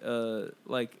the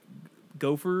like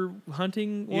gopher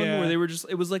hunting one Yeah. where they were just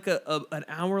it was like an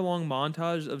hour-long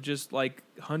montage of just like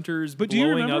hunters But do you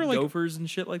blowing remember, up like, gophers and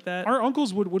shit like that. Our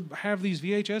uncles would have these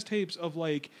VHS tapes of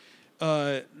like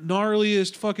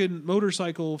gnarliest fucking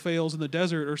motorcycle fails in the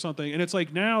desert or something. And it's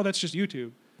like now that's just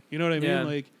YouTube. You know what I mean? Yeah.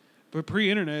 Like, but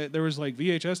pre-internet, there was like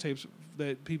VHS tapes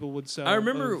that people would sell. I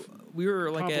remember of we were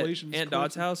like at compilations Aunt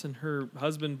Dot's collected. house, and her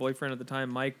boyfriend at the time,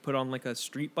 Mike, put on like a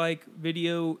street bike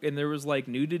video, and there was like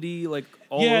nudity, like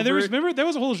all yeah, over there was. it. Remember, there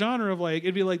was a whole genre of like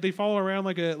it'd be like they follow around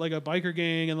like a biker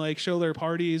gang and like show their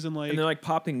parties and like And they're like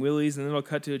popping willies, and then it'll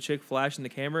cut to a chick flashing the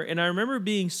camera. And I remember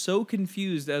being so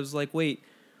confused. I was like, wait,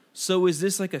 so is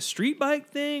this like a street bike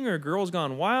thing or Girls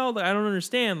Gone Wild? I don't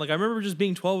understand. Like I remember just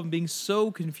being 12 and being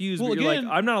so confused. Well, but you're again,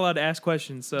 like, I'm not allowed to ask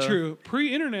questions. So True.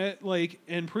 Pre-internet, like,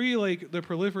 and the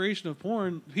proliferation of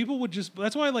porn, people would just.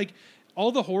 That's why, like,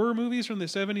 all the horror movies from the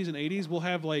 70s and 80s will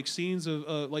have like scenes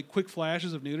of like quick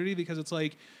flashes of nudity because it's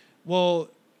like, well,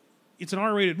 it's an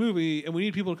R-rated movie and we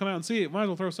need people to come out and see it. Might as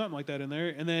well throw something like that in there.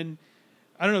 And then,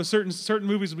 I don't know, certain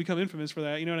movies will become infamous for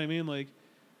that. You know what I mean? Like.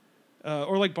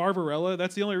 Or like Barbarella,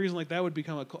 that's the only reason like that would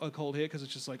become a cold hit because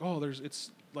it's just like, oh,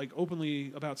 it's like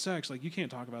openly about sex, like you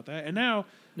can't talk about that. And now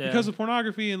because of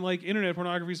pornography and like internet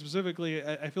pornography specifically,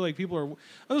 I feel like people are.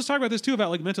 I was talking about this too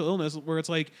about like mental illness, where it's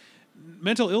like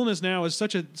mental illness now is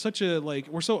such a like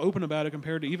we're so open about it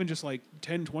compared to even just like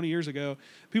 10, 20 years ago.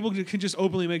 People can just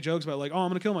openly make jokes about like, oh, I'm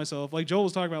gonna kill myself. Like Joel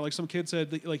was talking about, like some kid said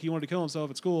that, like he wanted to kill himself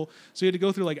at school, so he had to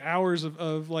go through like hours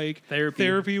of like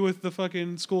therapy with the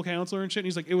fucking school counselor and shit. And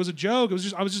he's like, it was a joke. I was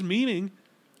just memeing.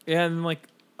 Yeah, and like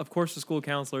of course the school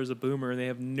counselor is a boomer and they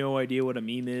have no idea what a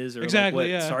meme is or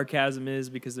exactly, like what sarcasm is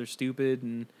because they're stupid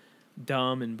and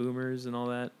dumb and boomers and all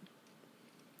that.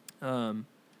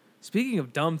 Speaking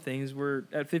of dumb things, we're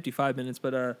at 55 minutes,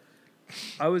 but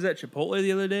I was at Chipotle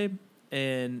the other day,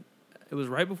 and it was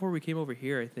right before we came over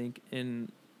here, I think,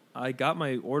 and I got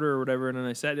my order or whatever, and then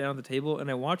I sat down at the table,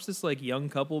 and I watched this like young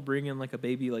couple bring in like a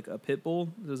baby, like a pit bull.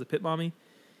 It was a pit mommy,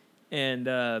 and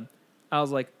I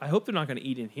was like, I hope they're not going to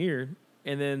eat in here.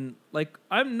 And then, like,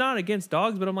 I'm not against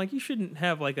dogs, but I'm like, you shouldn't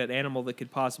have, like, an animal that could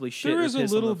possibly shit There is or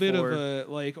piss a little on the bit floor. of a,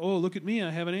 like, oh, look at me,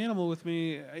 I have an animal with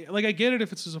me. I get it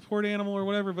if it's a support animal or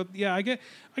whatever, but yeah, I get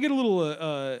a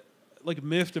little, like,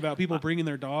 miffed about people bringing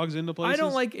their dogs into places. I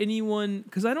don't like anyone,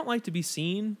 because I don't like to be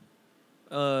seen.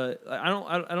 I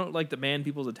don't like to demand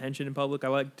people's attention in public. I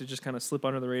like to just kind of slip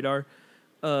under the radar.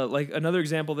 Like another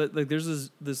example that like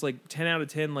there's this like 10 out of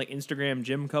 10 like Instagram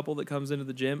gym couple that comes into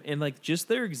the gym, and like just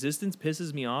their existence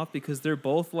pisses me off because they're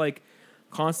both like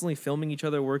constantly filming each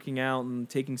other working out and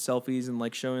taking selfies and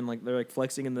like showing like they're like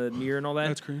flexing in the mirror and all that.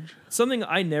 That's cringe. Something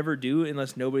I never do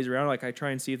unless nobody's around. Like I try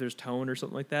and see if there's tone or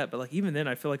something like that. But like even then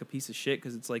I feel like a piece of shit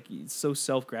because it's like it's so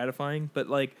self-gratifying. But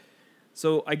like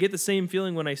so I get the same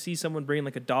feeling when I see someone bring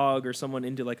like a dog or someone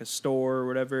into like a store or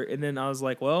whatever, and then I was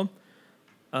like, well,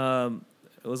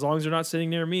 as long as they're not sitting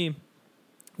near me.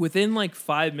 Within like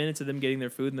 5 minutes of them getting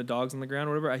their food and the dog's on the ground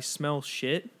or whatever, I smell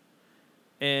shit.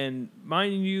 And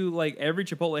mind you, like every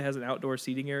Chipotle has an outdoor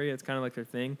seating area. It's kind of like their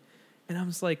thing. And I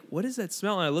was like, what is that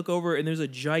smell? And I look over and there's a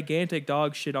gigantic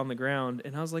dog shit on the ground.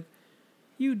 And I was like,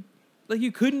 you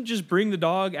couldn't just bring the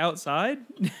dog outside?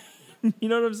 You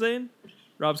know what I'm saying?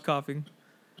 Rob's coughing.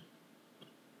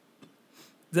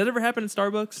 Does that ever happen at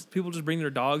Starbucks? People just bring their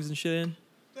dogs and shit in?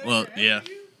 Well, yeah.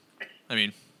 I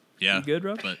mean, yeah. You good,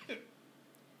 Rob? But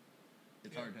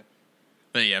it's hard.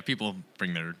 But yeah, people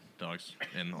bring their dogs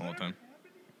in all the time.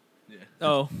 Yeah.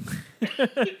 Oh.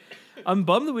 I'm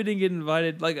bummed that we didn't get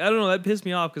invited. Like, I don't know, that pissed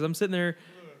me off because I'm sitting there.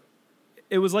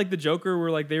 It was like the Joker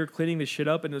where like they were cleaning the shit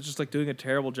up and it was just like doing a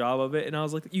terrible job of it. And I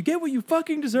was like, you get what you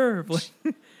fucking deserve. Like,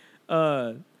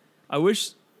 I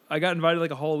wish I got invited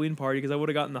like a Halloween party because I would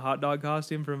have gotten the hot dog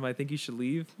costume from I Think You Should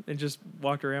Leave and just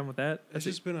walked around with that. It's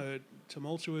just been a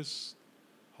tumultuous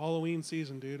Halloween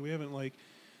season, dude. We haven't like.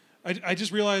 I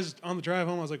just realized on the drive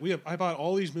home, I was like, I bought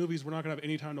all these movies we're not gonna have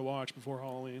any time to watch before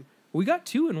Halloween. We got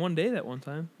 2 in one day that one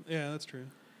time. Yeah, that's true.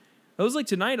 It was like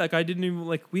tonight, like I didn't even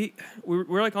like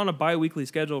we're like on a bi-weekly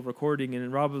schedule of recording,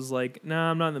 and Rob was like, "Nah,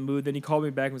 I'm not in the mood." Then he called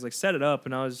me back and was like, "Set it up,"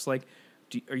 and I was just like,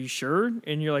 "Are you sure?"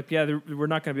 And you're like, "Yeah, we're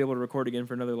not gonna be able to record again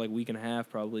for another like week and a half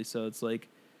probably." So it's like.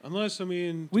 Unless, I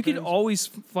mean... We could always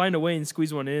find a way and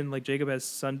squeeze one in. Like, Jacob has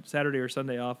Saturday or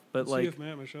Sunday off. But, see like... if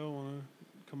Matt and Michelle want to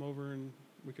come over and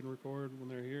we can record when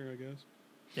they're here, I guess.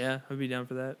 Yeah, I'd be down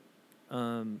for that.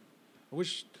 I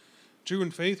wish Drew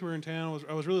and Faith were in town.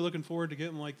 I was really looking forward to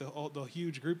getting, like, the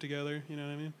huge group together. You know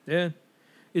what I mean? Yeah.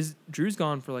 Drew's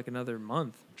gone for, like, another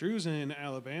month. Drew's in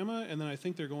Alabama, and then I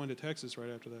think they're going to Texas right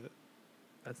after that.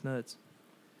 That's nuts.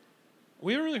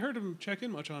 We haven't really heard him check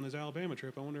in much on his Alabama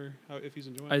trip. I wonder if he's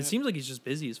enjoying it. It seems like he's just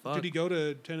busy as fuck. Did he go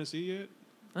to Tennessee yet?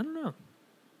 I don't know.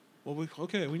 Well, we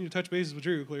need to touch bases with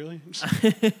Drew, clearly.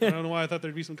 I don't know why I thought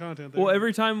there'd be some content there. Well,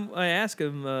 every time I ask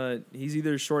him, he's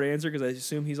either short answer because I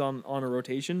assume he's on a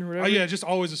rotation or whatever. Oh, yeah, just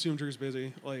always assume Drew's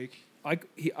busy. Like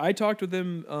I talked with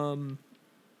him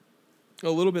a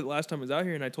little bit last time I was out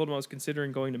here, and I told him I was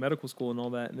considering going to medical school and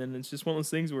all that. And then it's just one of those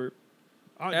things where...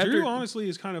 Drew, honestly,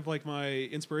 is kind of like my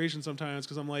inspiration sometimes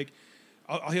because I'm like...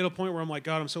 I'll hit a point where I'm like,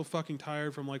 God, I'm so fucking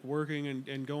tired from like working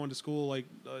and going to school like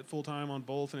full time on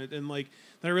both, and then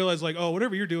I realized like, oh,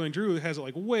 whatever you're doing, Drew has it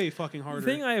like way fucking harder. The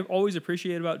thing I always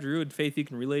appreciate about Drew, and Faith, you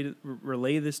can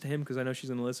relay this to him because I know she's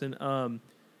gonna listen.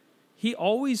 he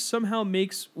always somehow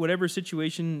makes whatever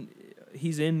situation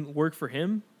he's in work for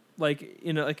him. Like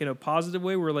in a positive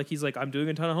way, where like he's like, I'm doing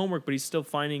a ton of homework, but he's still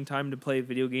finding time to play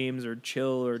video games or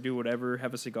chill or do whatever,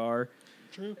 have a cigar.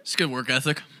 True. It's good work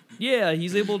ethic. Yeah,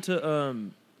 he's able to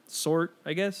sort,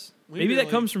 I guess. Maybe that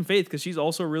comes from Faith, because she's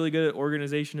also really good at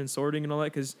organization and sorting and all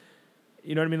that. Because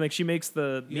you know what I mean. Like she makes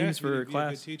the memes for her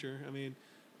class. A good teacher. I mean,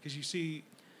 because you see.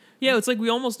 Yeah, it's like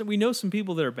we know some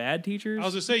people that are bad teachers. I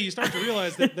was gonna say, you start to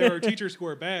realize that there are teachers who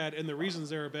are bad, and the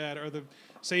reasons they're bad are the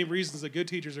same reasons that good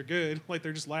teachers are good. Like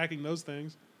they're just lacking those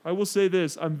things. I will say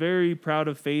this: I'm very proud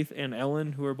of Faith and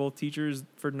Ellen, who are both teachers,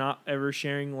 for not ever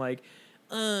sharing like,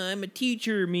 I'm a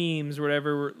teacher memes or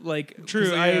whatever. Like,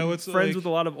 true. Yeah, I'm friends with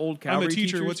a lot of old Calvary I'm a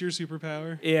teacher. teachers. What's your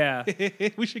superpower? Yeah,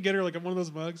 we should get her like one of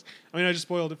those mugs. I mean, I just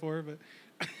spoiled it for her,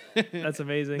 but that's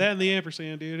amazing. That and the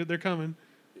ampersand, dude. They're coming.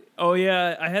 Oh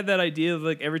yeah, I had that idea of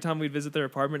like every time we'd visit their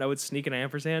apartment, I would sneak an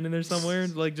ampersand in there somewhere,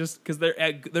 like just because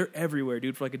they're everywhere,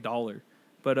 dude, for like $1.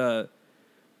 But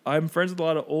I'm friends with a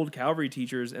lot of old Calvary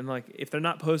teachers, and like if they're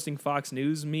not posting Fox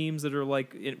News memes that are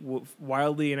like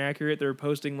wildly inaccurate, they're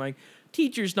posting like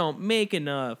teachers don't make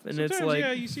enough, and sometimes, it's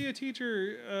like you see a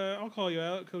teacher, I'll call you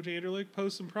out, Coach Anderlich,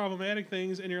 post some problematic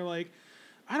things, and you're like,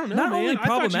 I don't know, not man. only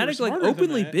problematic, like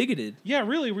openly that. bigoted. Yeah,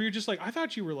 really. Where you're just like, I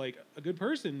thought you were like a good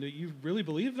person. Do you really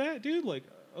believe that, dude? Like,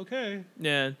 okay.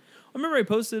 Yeah, I remember I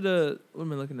posted a. What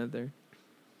am I looking at there?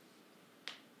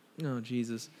 Oh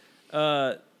Jesus,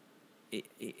 I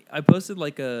posted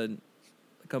like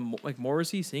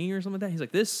Morrissey singing or something like that. He's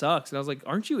like, this sucks, and I was like,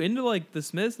 aren't you into like the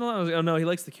Smiths? And all that? I was like, oh no, he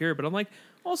likes The Cure, but I'm like,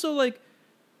 also like,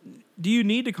 do you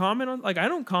need to comment on like I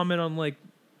don't comment on like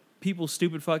people's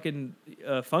stupid fucking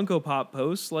Funko Pop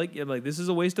posts. Like this is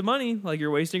a waste of money. Like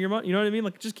you're wasting your money. You know what I mean?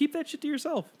 Like just keep that shit to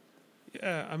yourself.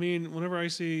 Yeah, I mean, whenever I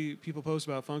see people post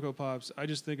about Funko Pops, I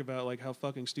just think about like how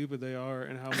fucking stupid they are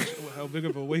and how big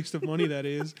of a waste of money that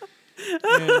is.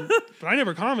 But I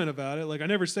never comment about it. Like I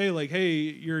never say like, "Hey,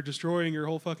 you're destroying your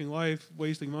whole fucking life,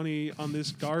 wasting money on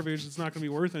this garbage. It's not going to be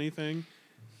worth anything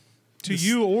to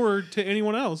you or to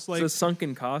anyone else." Like it's a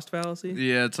sunken cost fallacy.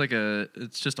 Yeah,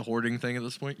 it's just a hoarding thing at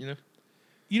this point, you know.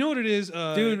 You know what it is,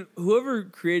 dude? Whoever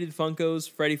created Funkos,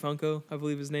 Freddie Funko, I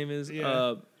believe his name is.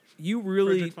 Yeah. You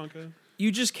really,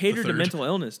 you just cater to mental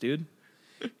illness, dude.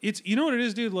 It's you know what it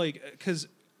is, dude. Like because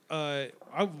a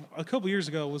couple years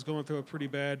ago was going through a pretty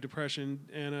bad depression,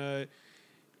 and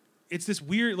it's this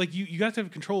weird like you got to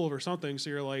have control over something.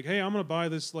 So you're like, hey, I'm gonna buy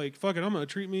this. Like fuck it, I'm gonna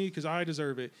treat me because I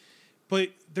deserve it. But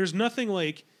there's nothing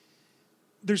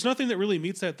that really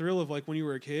meets that thrill of like when you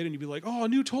were a kid and you'd be like, oh, a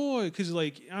new toy, because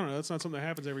like I don't know, that's not something that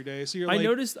happens every day. So I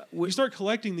noticed you start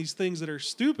collecting these things that are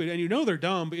stupid and you know they're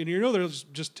dumb and you know they're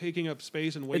just taking up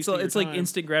space and wasting. It's your like time.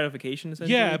 instant gratification,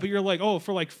 essentially. Yeah, but you're like, oh,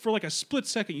 for like a split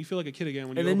second, you feel like a kid again.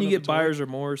 When and you then you get the buyer's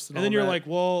remorse, and then you're like,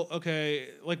 well, okay,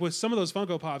 like with some of those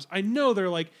Funko Pops, I know they're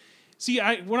like. See,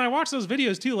 when I watch those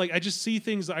videos too, like I just see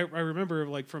things I remember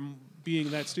like from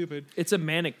being that stupid. It's a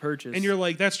manic purchase, and you're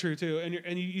like, that's true too.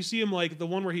 And you see him like the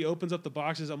one where he opens up the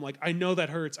boxes. I'm like, I know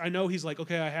that hurts. I know he's like,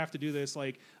 okay, I have to do this.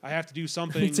 Like I have to do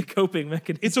something. It's a coping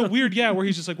mechanism. It's a weird, where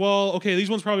he's just like, well, okay,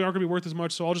 these ones probably aren't gonna be worth as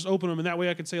much, so I'll just open them, and that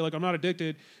way I can say like I'm not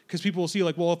addicted, because people will see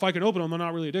like, well, if I can open them, I'm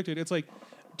not really addicted. It's like,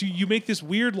 do you make this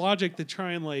weird logic to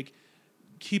try and like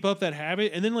keep up that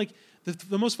habit, and then like.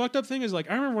 The most fucked up thing is like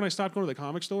I remember when I stopped going to the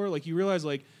comic store, like you realize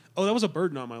like, oh, that was a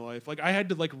burden on my life. Like I had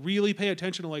to like really pay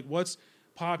attention to like what's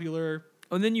popular.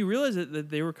 And then you realize that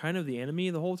they were kind of the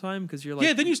enemy the whole time, because you're like,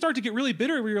 yeah. Then you start to get really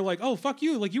bitter where you're like, oh fuck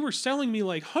you, like you were selling me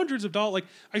like hundreds of dollars. Like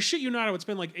I shit you not, I would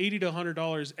spend like $80 to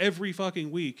 $100 every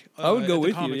fucking week. I would go at the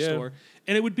with comic you, yeah. store,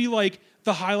 and it would be like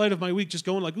the highlight of my week, just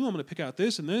going like, ooh, I'm gonna pick out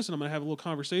this and this, and I'm gonna have a little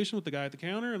conversation with the guy at the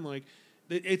counter, and like.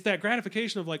 It's that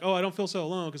gratification of like, oh, I don't feel so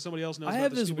alone because somebody else knows. I about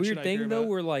have the this stupid weird shit thing though, about.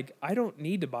 where like I don't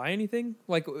need to buy anything.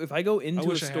 Like if I go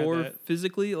into a store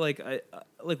physically, like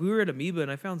like we were at Amoeba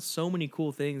and I found so many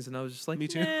cool things, and I was just like, me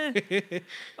too.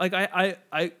 Like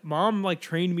I mom like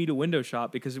trained me to window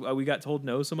shop because we got told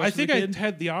no so much. I think I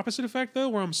had the opposite effect though,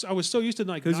 where I was so used to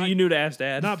like because you knew to ask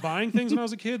dad, not buying things when I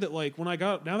was a kid, that like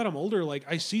now that I'm older, like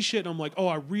I see shit and I'm like, oh,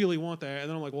 I really want that, and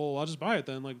then I'm like, well, I'll just buy it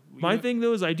then. Like my thing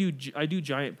though is I do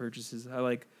giant purchases. I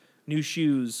like. New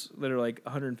shoes that are like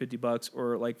 $150,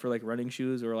 or like for like running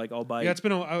shoes, or like I'll buy. Yeah, it's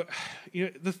been okay.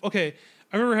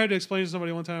 I remember I had to explain to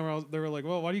somebody one time where they were like,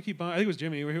 "Well, why do you keep buying?" I think it was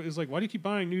Jimmy. Where he was like, "Why do you keep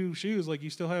buying new shoes? Like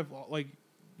you still have like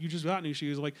you just got new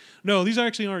shoes." I'm like, no, these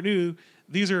actually aren't new.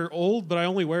 These are old, but I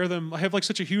only wear them. I have like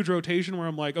such a huge rotation where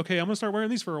I'm like, okay, I'm gonna start wearing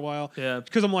these for a while. Yeah,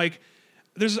 because I'm like.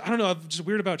 I don't know, I'm just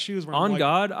weird about shoes. Where I'm On like,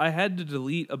 God, I had to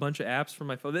delete a bunch of apps from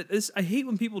my phone. I hate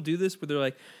when people do this where they're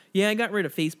like, yeah, I got rid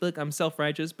of Facebook. I'm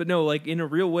self-righteous. But no, like in a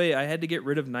real way, I had to get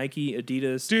rid of Nike,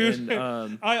 Adidas, dude,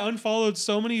 and I unfollowed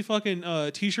so many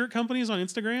fucking t-shirt companies on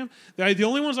Instagram. The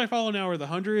only ones I follow now are the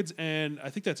Hundreds, and I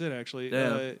think that's it actually.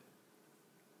 Yeah.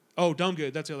 Dumb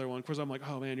Good. That's the other one. Because I'm like,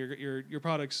 oh man, your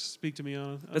products speak to me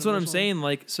on. that's what I'm saying.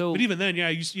 Like, so. But even then, yeah,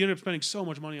 you end up spending so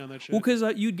much money on that shit. Well, because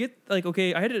you'd get like,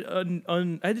 okay, I had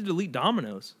to delete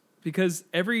Domino's because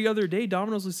every other day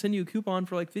Domino's would send you a coupon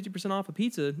for like 50% off a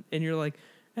pizza, and you're like,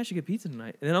 I should get pizza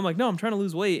tonight. And then I'm like, no, I'm trying to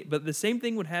lose weight. But the same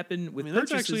thing would happen with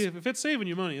that's purchases. actually if it's saving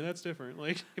you money, that's different.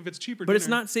 Like if it's cheaper, but it's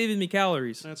dinner, not saving me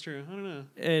calories. That's true. I don't know.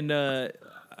 And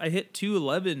I hit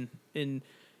 211, and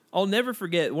I'll never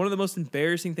forget one of the most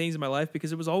embarrassing things in my life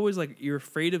because it was always like you're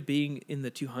afraid of being in the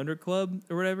 200 club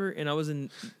or whatever. And I was in.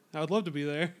 I would love to be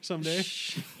there someday.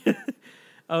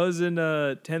 I was in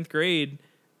 10th grade,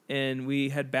 and we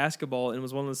had basketball, and it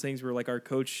was one of those things where like our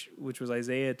coach, which was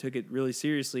Isaiah, took it really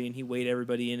seriously, and he weighed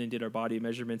everybody in and did our body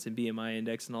measurements and BMI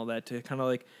index and all that to kind of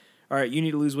like, all right, you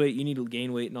need to lose weight, you need to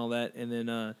gain weight and all that. And then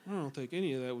I don't think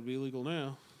any of that would be legal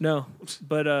now. no,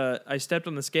 but I stepped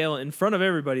on the scale in front of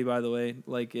everybody, by the way,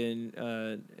 like in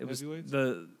it was Heavyweights?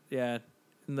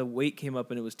 and the weight came up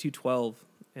and it was 212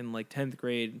 in like 10th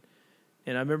grade.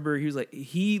 And I remember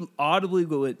he audibly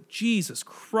went, Jesus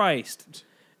Christ.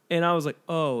 And I was like,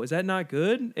 oh, is that not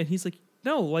good? And he's like,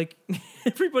 no, like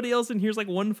everybody else in here's like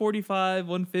 145,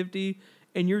 150,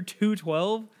 and you're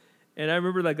 212. And I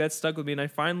remember like that stuck with me. And I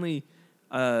finally,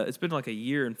 it's been like a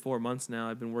year and 4 months now.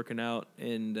 I've been working out,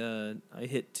 and I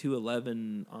hit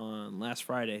 211 on last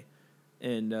Friday.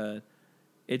 And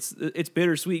it's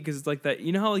bittersweet because it's like that.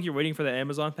 You know how like you're waiting for the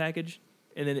Amazon package,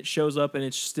 and then it shows up and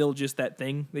it's still just that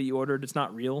thing that you ordered. It's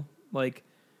not real. Like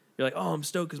you're like, oh, I'm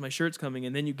stoked because my shirt's coming,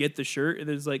 and then you get the shirt, and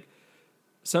it's like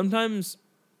sometimes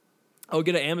I'll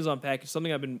get an Amazon package,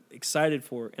 something I've been excited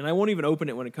for, and I won't even open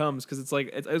it when it comes because it's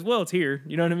like it's here.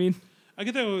 You know what I mean? I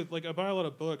get that with, like, I buy a lot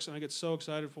of books and I get so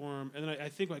excited for them, and then I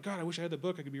think like, God, I wish I had the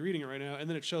book. I could be reading it right now, and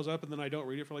then it shows up, and then I don't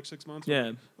read it for like 6 months. Yeah.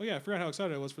 Like, oh yeah, I forgot how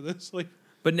excited I was for this. Like,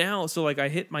 But now, so like I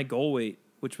hit my goal weight,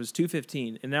 which was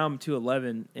 215, and now I'm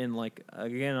 211, and like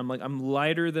again, I'm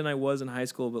lighter than I was in high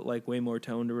school, but like way more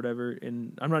toned or whatever.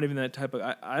 And I'm not even that type of.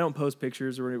 I don't post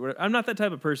pictures or whatever. I'm not that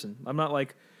type of person. I'm not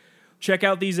like, check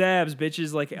out these abs,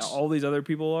 bitches, like all these other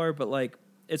people are. But like,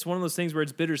 it's one of those things where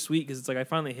it's bittersweet because it's like I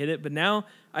finally hit it, but now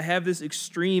I have this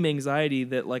extreme anxiety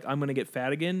that like I'm gonna get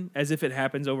fat again, as if it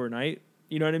happens overnight.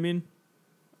 You know what I mean?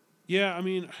 yeah, I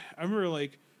mean, I remember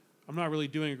like, I'm not really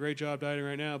doing a great job dieting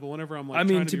right now, but whenever I'm like, I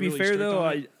mean, trying to be really fair strict though,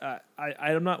 on it,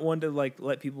 I'm not one to like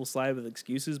let people slide with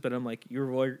excuses, but I'm like,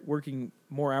 you're working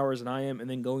more hours than I am, and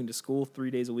then going to school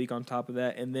 3 days a week on top of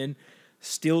that, and then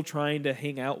still trying to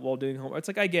hang out while doing homework. It's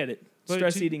like I get it. But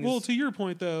Stress eating. Well, to your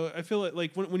point though, I feel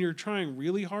like when you're trying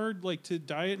really hard, like to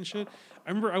diet and shit. I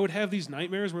remember I would have these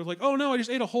nightmares where it's like, oh no, I just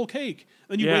ate a whole cake.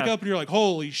 Then you wake up and you're like,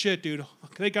 holy shit, dude!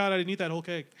 Thank God I didn't eat that whole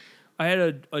cake. I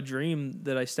had a dream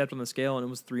that I stepped on the scale and it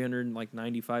was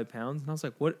 395 pounds, and I was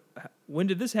like, "What? When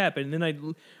did this happen?" And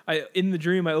then I in the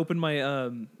dream I opened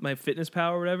my my Fitness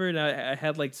Pal or whatever, and I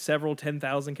had like several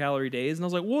 10,000 calorie days, and I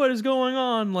was like, "What is going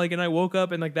on?" Like, and I woke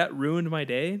up and like that ruined my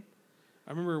day.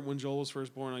 I remember when Joel was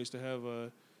first born, I used to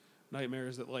have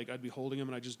nightmares that like I'd be holding him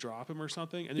and I'd just drop him or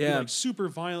something, and it'd be like super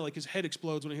violent, like his head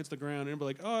explodes when it hits the ground, and it'd be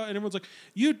like, oh, and everyone's like,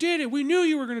 you did it, we knew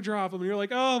you were gonna drop him, and you're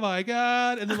like, oh my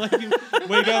God, and then like you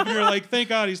wake up and you're like, thank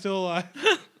God he's still alive.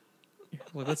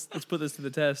 Well, let's put this to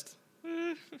the test.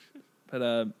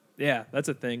 But yeah, that's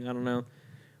a thing. I don't know,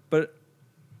 but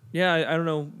yeah, I don't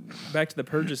know. Back to the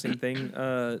purchasing thing.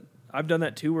 I've done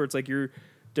that too, where it's like you're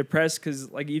depressed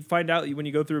because like you find out when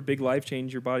you go through a big life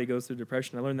change, your body goes through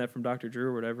depression. I learned that from Dr. Drew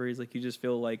or whatever. He's like, you just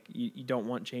feel like you don't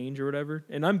want change or whatever.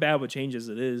 And I'm bad with change as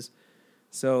it is.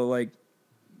 So like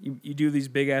you do these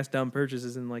big ass dumb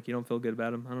purchases and like you don't feel good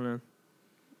about them. I don't know.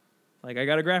 Like I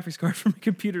got a graphics card for my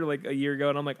computer like a year ago,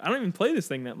 and I'm like, I don't even play this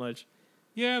thing that much.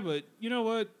 Yeah, but you know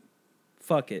what?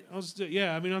 Fuck it.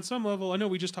 I mean, on some level, I know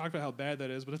we just talked about how bad that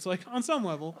is, but it's like on some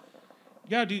level, you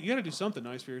gotta do something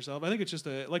nice for yourself. I think it's just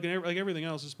like everything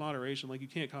else, is moderation. Like you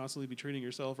can't constantly be treating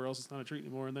yourself, or else it's not a treat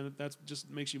anymore, and then that just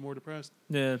makes you more depressed.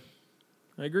 Yeah,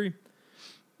 I agree.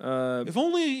 If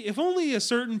only a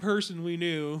certain person we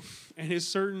knew and his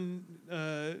certain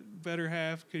better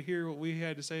half could hear what we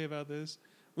had to say about this.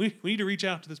 We need to reach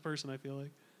out to this person. I feel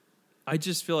like. I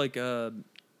just feel like,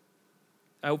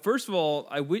 first of all,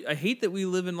 I hate that we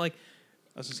live in like.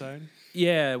 A society.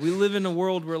 Yeah, we live in a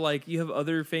world where like you have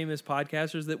other famous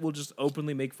podcasters that will just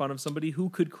openly make fun of somebody who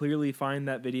could clearly find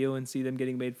that video and see them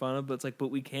getting made fun of, but it's like, but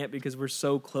we can't because we're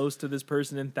so close to this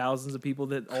person and thousands of people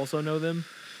that also know them.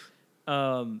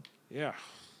 Yeah.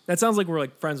 That sounds like we're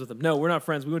like friends with them. No, we're not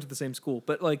friends. We went to the same school,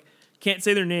 but like can't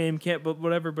say their name, can't, but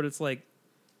whatever. But it's like,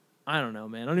 I don't know,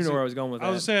 man. I don't even know where I was going with that.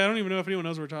 I was saying I don't even know if anyone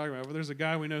knows what we're talking about, but there's a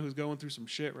guy we know who's going through some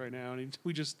shit right now, and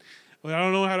I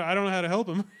don't know how to help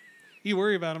him. You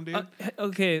worry about him, dude.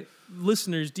 Okay,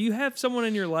 listeners, do you have someone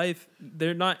in your life?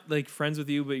 They're not like friends with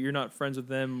you, but you're not friends with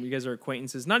them. You guys are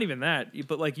acquaintances. Not even that,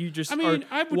 but like you just are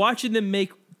watching them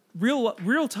make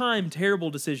real time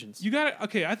terrible decisions. You got it.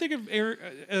 Okay, I think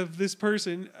of this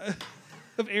person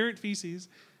of errant feces.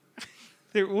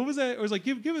 What was that? It was like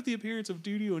give it the appearance of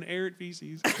doo-doo and errant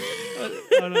feces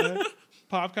on a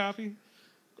pop copy.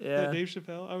 Yeah, Dave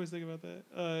Chappelle. I always think about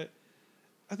that.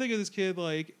 I think of this kid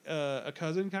like a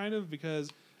cousin, kind of, because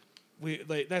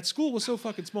that school was so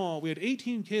fucking small. We had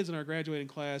 18 kids in our graduating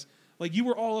class. Like, you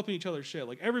were all up in each other's shit.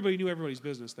 Like, everybody knew everybody's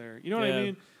business there. You know what I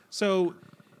mean? So,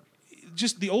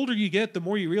 just the older you get, the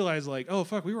more you realize, like, oh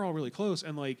fuck, we were all really close,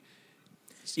 and like.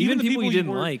 Even the people you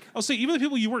didn't like. I'll say even the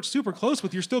people you weren't super close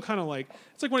with, you're still kind of like.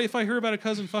 It's like if I hear about a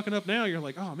cousin fucking up now, you're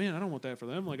like, oh man, I don't want that for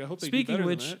them. Like, I hope they do better Speaking of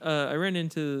which, than that. I ran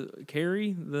into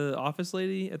Carrie, the office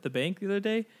lady at the bank the other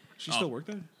day. She still work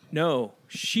there? No,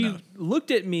 she looked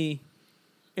at me,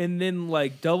 and then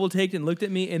like double taked and looked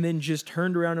at me, and then just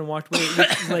turned around and walked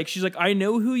away. She's like, I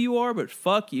know who you are, but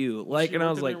fuck you. Like, and I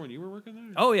was like, when you were working there?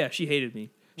 oh yeah, she hated me.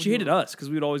 She hated us because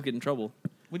we would always get in trouble.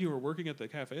 When you were working at the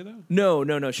cafe, though?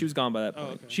 No. She was gone by that point.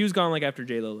 Okay. She was gone like after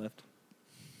J-Lo left.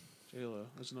 J-Lo,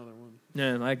 that's another one.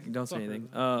 No, I don't say Fuck anything.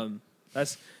 her.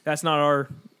 That's not our.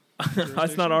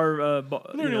 That's not our. I'm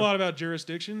learning a lot about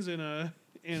jurisdictions in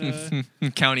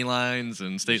county lines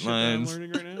and state shit that I'm lines.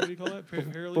 learning right now. What do you call that?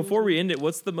 Paralegal Before school? we end it,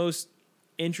 what's the most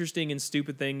interesting and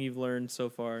stupid thing you've learned so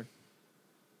far?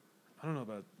 I don't know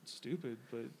about stupid,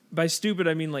 but By stupid,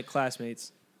 I mean like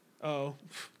classmates. oh,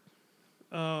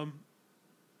 God,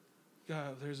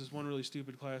 there's this one really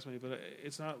stupid classmate, but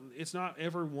it's not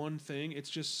ever one thing. It's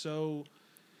just so.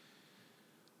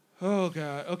 Oh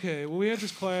God. Okay. Well, we had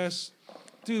this class.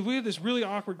 Dude, we had this really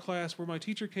awkward class where my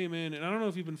teacher came in, and I don't know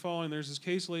if you've been following. There's this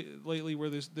case lately where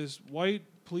this white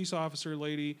police officer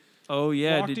lady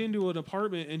walked into an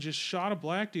apartment and just shot a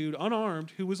black dude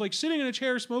unarmed who was like sitting in a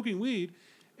chair smoking weed,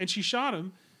 and she shot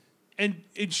him, and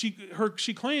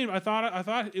she claimed I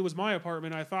thought it was my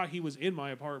apartment. I thought he was in my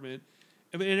apartment,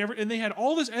 and they had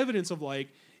all this evidence of like,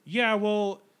 yeah,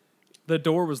 well, the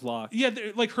door was locked. yeah,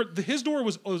 like his door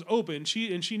was open.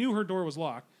 She knew her door was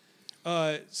locked,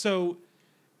 so.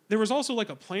 There was also like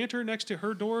a planter next to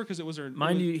her door because it was her.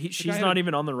 Mind you, she's not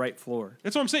even on the right floor.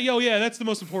 That's what I'm saying. Oh yeah, that's the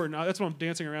most important. That's what I'm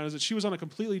dancing around. Is that she was on a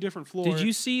completely different floor. Did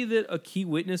you see that a key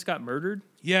witness got murdered?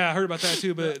 Yeah, I heard about that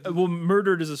too. But well,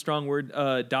 murdered is a strong word.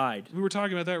 Died. We were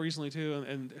talking about that recently too,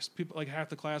 and people like half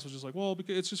the class was just like, "Well,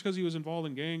 it's just because he was involved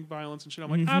in gang violence and shit."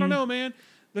 I'm like, I don't know, man.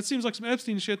 That seems like some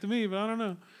Epstein shit to me, but I don't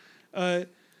know.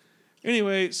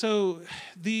 Anyway, so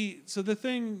the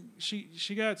thing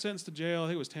she got sentenced to jail. I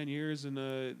think it was 10 years, and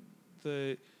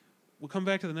we'll come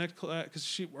back to the next class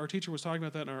because our teacher was talking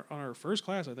about that on our first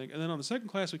class, I think, and then on the second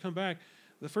class we come back.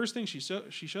 The first thing she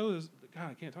shows us.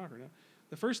 God, I can't talk right now.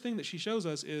 The first thing that she shows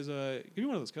us is give me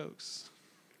one of those Cokes.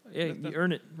 Yeah, you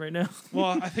earn it right now.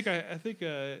 Well, I think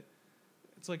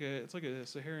it's like a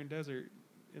Saharan desert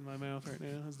in my mouth right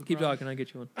now. Keep talking. I'll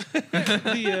get you one.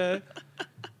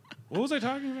 What was I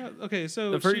talking about? Okay,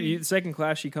 so the second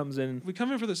class she comes in. We come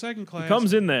in for the second class. She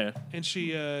comes in there, and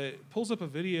she pulls up a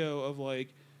video of like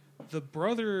the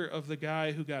brother of the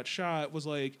guy who got shot was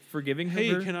like forgiving her.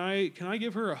 Hey, can I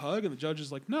give her a hug? And the judge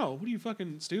is like, no. What are you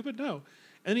fucking stupid? No.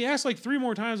 And he asked like 3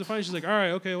 more times, and finally she's like, all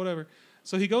right, okay, whatever.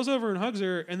 So he goes over and hugs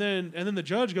her, and then the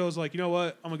judge goes like, you know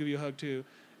what? I'm gonna give you a hug too.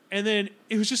 And then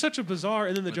it was just such a bizarre.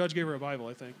 And then the judge gave her a Bible,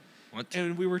 I think. What?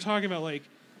 And we were talking about like.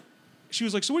 She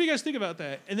was like, so what do you guys think about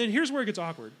that? And then here's where it gets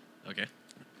awkward. Okay.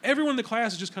 Everyone in the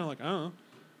class is just kind of like, I don't know.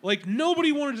 Like,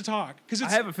 nobody wanted to talk. I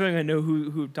have a feeling I know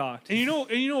who talked. And you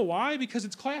know why? Because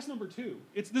it's class number 2.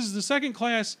 This is the second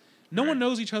class. No one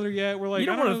knows each other yet. We're like, you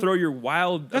don't want to throw your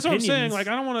wild That's opinions. what I'm saying. Like,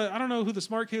 I don't know who the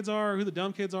smart kids are, or who the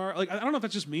dumb kids are. Like, I don't know if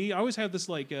that's just me. I always have this,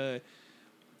 like,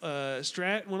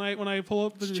 strat when I pull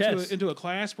up into a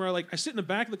class where I sit in the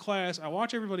back of the class, I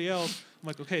watch everybody else. I'm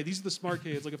like, okay, these are the smart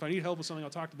kids. Like, if I need help with something, I'll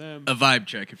talk to them. A vibe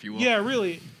check, if you will. Yeah,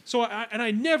 really. So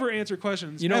I never answer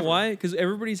questions. You know ever. why? Because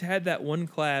everybody's had that one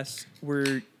class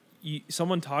where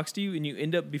someone talks to you and you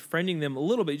end up befriending them a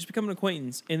little bit. You just become an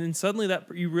acquaintance, and then suddenly that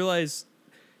you realize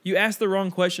you ask the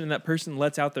wrong question and that person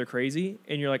lets out their crazy,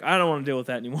 and you're like, I don't want to deal with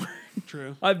that anymore.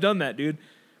 True. I've done that, dude.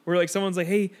 Where like someone's like,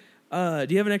 hey, do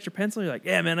you have an extra pencil? You're like,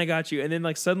 yeah, man, I got you. And then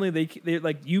like suddenly they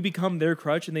like you become their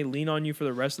crutch and they lean on you for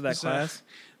the rest of that class.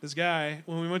 This guy,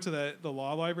 when we went to the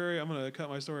law library, I'm gonna cut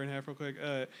my story in half real quick.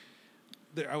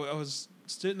 I was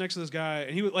sitting next to this guy,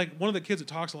 and he was like one of the kids that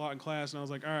talks a lot in class, and I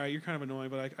was like, all right, you're kind of annoying,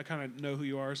 but I kind of know who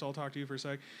you are, so I'll talk to you for a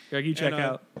sec. Like you check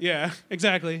out. Yeah,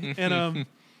 exactly. And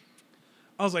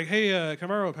I was like, hey, can I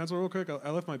borrow a pencil real quick? I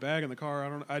left my bag in the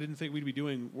car. I didn't think we'd be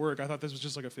doing work. I thought this was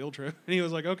just like a field trip. And he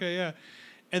was like, okay, yeah.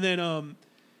 And then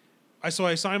I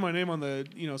signed my name on the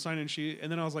sign-in sheet,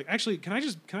 and then I was like, actually, can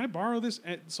I borrow this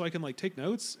so I can like take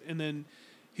notes? And then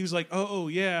he was like, oh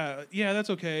yeah, that's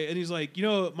okay. And he's like,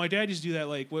 my dad used to do that.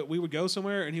 Like, we would go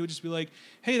somewhere, and he would just be like,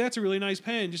 hey, that's a really nice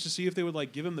pen, just to see if they would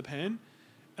like give him the pen.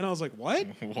 And I was like, what?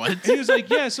 What? And he was like,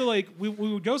 yeah. So like we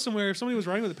would go somewhere. If somebody was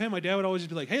writing with a pen, my dad would always just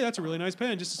be like, hey, that's a really nice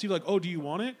pen, just to see like, oh, do you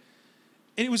want it?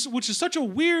 And which is such a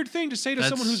weird thing to say to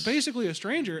someone who's basically a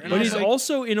stranger. And but he's like,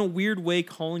 also in a weird way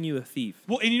calling you a thief.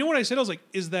 Well, and you know what I said? I was like,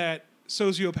 is that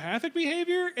sociopathic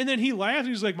behavior? And then he laughed and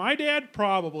he was like, my dad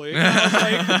probably. And I was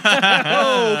like,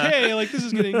 oh, okay, like this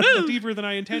is getting deeper than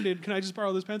I intended. Can I just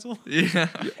borrow this pencil? Yeah.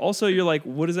 Also, you're like,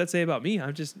 what does that say about me? I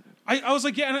was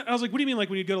like, yeah, and I was like, what do you mean, like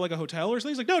when you go to like a hotel or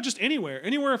something? He's like, no, just anywhere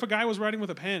if a guy was writing with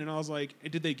a pen. And I was like,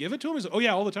 did they give it to him? He's like, oh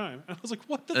yeah, all the time. And I was like,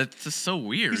 what the? That's just so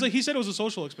weird. He said it was a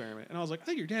social experiment, and I was like, I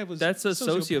think your dad was. That's a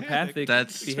sociopathic.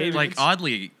 That's behavior. like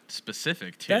oddly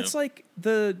specific too. That's like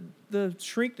the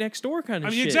shrink next door kind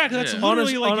of shit. Exactly. That's Yeah.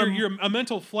 literally like you're a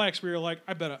mental flex where you're like,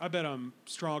 I bet I'm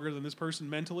stronger than this person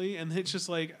mentally, and it's just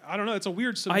like I don't know. It's a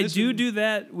weird. I do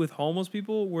that with homeless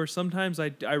people, where sometimes I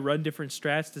run different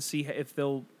strats to see if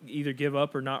they'll either give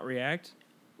up or not react,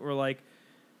 or like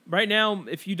right now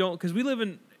if you don't, because we live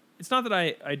in. It's not that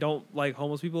I don't like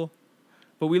homeless people,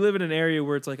 but we live in an area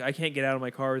where it's like I can't get out of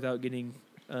my car without getting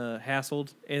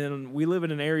hassled, and then we live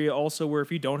in an area also where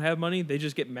if you don't have money, they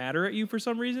just get madder at you for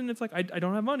some reason. It's like I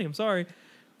don't have money. I'm sorry.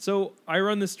 So I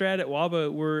run this strat at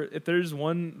WABA where if there's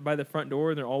one by the front door,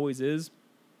 and there always is,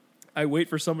 I wait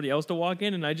for somebody else to walk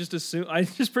in, and I just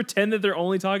pretend that they're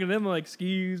only talking to them. I'm like,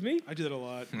 excuse me. I do that a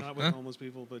lot, not with homeless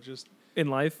people, but just in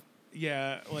life.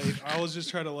 Yeah, like I always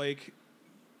just try to like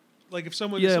if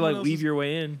someone weave your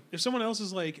way in. If someone else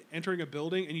is like entering a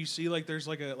building and you see like there's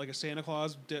like a Santa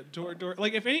Claus door,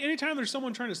 like if anytime there's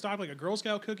someone trying to stop like a Girl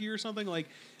Scout cookie or something, like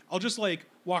I'll just like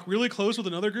walk really close with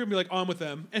another group and be like, oh, I'm with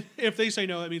them, and if they say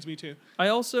no, that means me too. I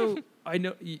also I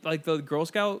know like the Girl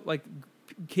Scout like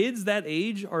kids that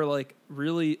age are like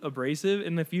really abrasive,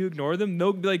 and if you ignore them,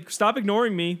 they'll be like, stop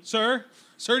ignoring me, sir,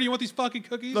 do you want these fucking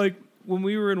cookies? Like when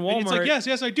we were in Walmart, and it's like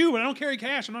yes I do, but I don't carry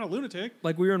cash. I'm not a lunatic.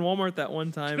 Like we were in Walmart that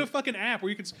one time. Get a fucking app where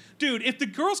you could, dude. If the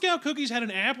Girl Scout cookies had an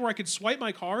app where I could swipe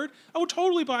my card, I would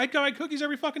totally buy. I'd buy cookies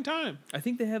every fucking time. I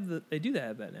think they have that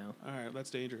now. All right, that's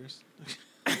dangerous.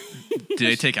 Do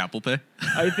they take Apple Pay?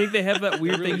 I think they have that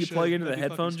weird really thing you plug should. into the That'd be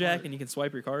headphone fucking jack smart. and you can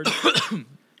swipe your card.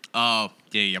 Oh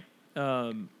yeah.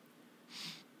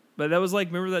 But that was like,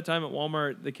 remember that time at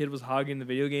Walmart, the kid was hogging the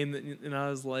video game, and I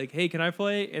was like, hey, can I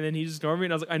play? And then he just ignored me,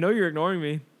 and I was like, I know you're ignoring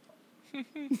me.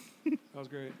 That was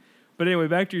great. But anyway,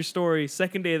 back to your story.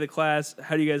 Second day of the class,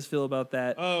 how do you guys feel about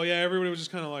that? Oh yeah, everybody was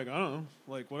just kind of like, I don't know,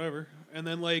 like whatever. And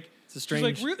then like It's a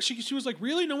strange... she was like,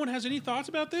 really, no one has any thoughts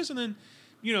about this? And then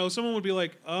someone would be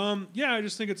like, yeah, I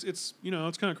just think it's it's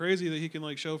kind of crazy that he can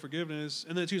like show forgiveness.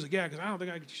 And then she was like, yeah, because I don't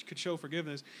think I could show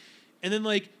forgiveness. And then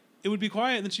like it would be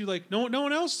quiet, and then she'd be like, no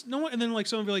one else, and then like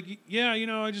someone would be like, yeah,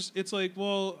 it's like,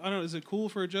 well, I don't know, is it cool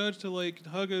for a judge to like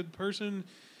hug a person?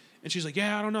 And she's like,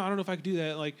 yeah, I don't know if I could do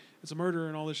that, like it's a murder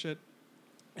and all this shit.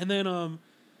 And then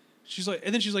she's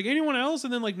like, anyone else?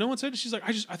 And then like no one said. She's like,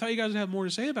 I thought you guys would have more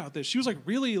to say about this. She was like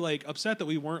really like upset that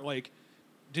we weren't like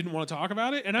didn't want to talk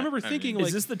about it. And I remember thinking like,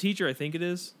 is this the teacher I think it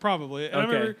is? Probably.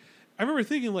 And okay. I remember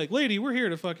thinking, like, lady, we're here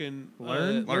to fucking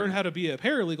learn how to be a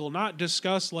paralegal, not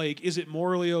discuss, like, is it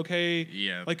morally okay?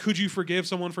 Yeah. Like, could you forgive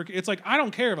someone for... It's like, I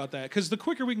don't care about that, because the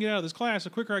quicker we can get out of this class,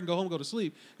 the quicker I can go home and go to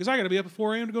sleep, because I got to be up at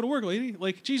 4 a.m. to go to work, lady.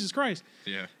 Like, Jesus Christ.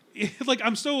 Yeah. Like,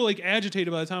 I'm so, like,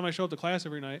 agitated by the time I show up to class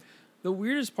every night. The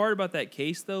weirdest part about that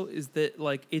case, though, is that,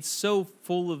 like, it's so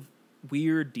full of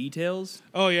weird details.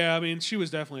 Oh, yeah, I mean, she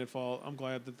was definitely at fault. I'm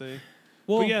glad that they...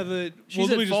 Well, but yeah, she's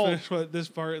let me at just fault. finish this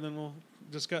part, and then we'll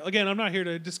discuss. Again, I'm not here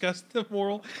to discuss the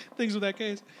moral things with that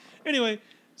case. Anyway,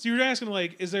 so you were asking,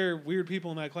 like, is there weird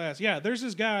people in that class? Yeah, there's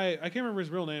this guy. I can't remember his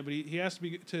real name, but he asked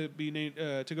me to be named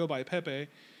to go by Pepe,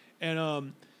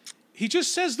 and he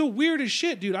just says the weirdest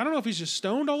shit, dude. I don't know if he's just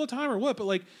stoned all the time or what, but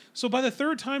like, so by the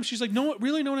third time, she's like, no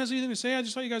one has anything to say. I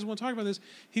just thought you guys want to talk about this.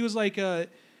 He was like,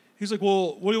 He's like,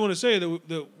 well, what do you want to say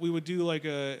that we would do like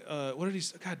what did he?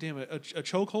 God damn it, a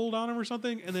chokehold on him or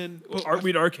something, and then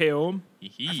We'd RKO him.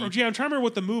 I'm trying to remember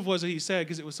what the move was that he said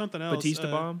because it was something else. Batista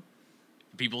bomb.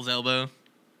 People's elbow.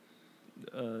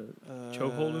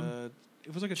 Chokehold him.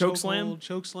 It was like a Choke slam?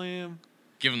 Choke slam.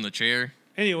 Give him the chair.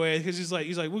 Anyway, because he's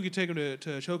like, we could take him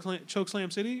to choke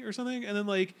slam city or something, and then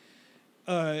like,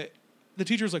 the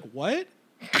teacher was like, what?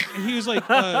 And he was like,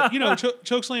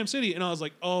 choke slam city, and I was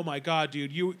like, oh my god,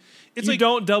 dude, you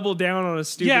don't double down on a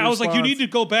stupid. Yeah, I was like, you response. need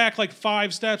to go back like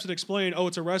 5 steps and explain. Oh,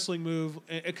 it's a wrestling move,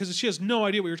 because she has no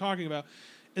idea what you're talking about.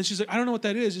 And she's like, I don't know what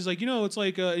that is. He's like, it's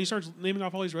like, and he starts naming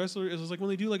off all these wrestlers. It's like when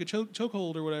they do like a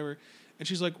chokehold or whatever. And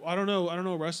she's like, I don't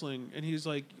know wrestling. And he's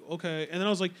like, okay. And then I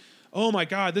was like, oh my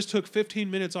god, this took 15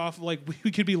 minutes off. Like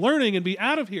we could be learning and be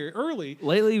out of here early.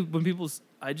 Lately, when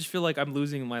I just feel like I'm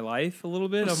losing my life a little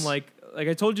bit. I'm like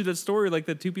I told you that story, like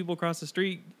the 2 people across the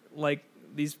street, like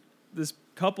this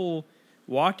couple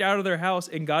walked out of their house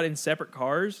and got in separate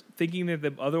cars, thinking that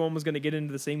the other one was going to get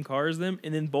into the same car as them,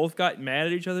 and then both got mad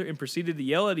at each other and proceeded to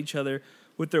yell at each other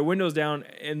with their windows down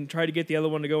and try to get the other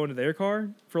one to go into their car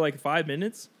for like 5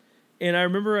 minutes. And I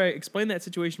remember I explained that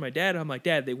situation to my dad. I'm like,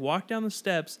 Dad, they walked down the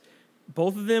steps.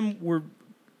 Both of them were,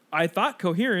 I thought,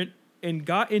 coherent and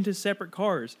got into separate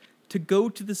cars to go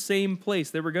to the same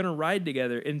place. They were going to ride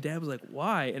together. And Dad was like,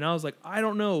 why? And I was like, I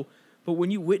don't know. But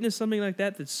when you witness something like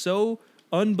that that's so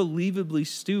unbelievably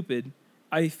stupid,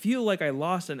 I feel like I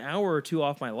lost an hour or 2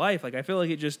 off my life. Like I feel like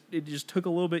it just took a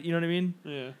little bit, you know what I mean?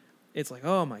 Yeah. It's like,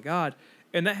 oh my God.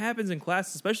 And that happens in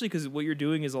class, especially because what you're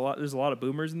doing is there's a lot of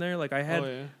boomers in there. Like I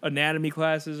had anatomy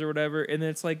classes or whatever. And then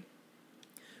it's like,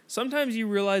 sometimes you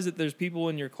realize that there's people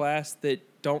in your class that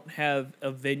don't have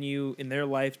a venue in their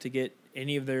life to get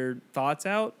any of their thoughts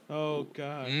out. Oh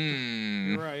God.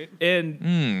 You're right.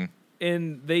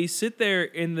 And they sit there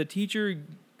and the teacher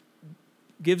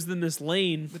gives them this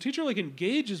lane. The teacher like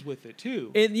engages with it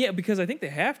too. And yeah, because I think they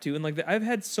have to. And like I've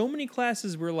had so many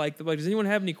classes where like does anyone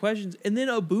have any questions? And then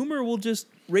a boomer will just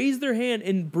raise their hand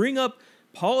and bring up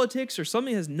politics or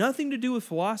something that has nothing to do with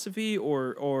philosophy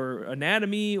or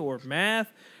anatomy or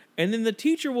math. And then the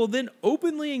teacher will then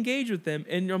openly engage with them.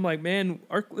 And I'm like, man,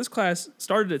 this class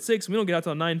started at 6. We don't get out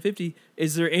till 9:50.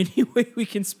 Is there any way we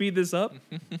can speed this up?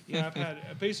 Yeah, I've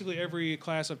had basically every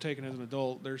class I've taken as an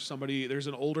adult. There's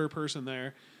an older person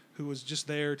there who was just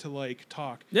there to like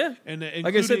talk. Yeah, and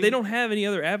like I said, they don't have any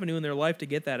other avenue in their life to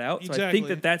get that out. So I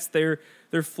think that's they're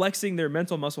flexing their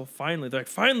mental muscle. Finally, they're like,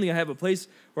 finally, I have a place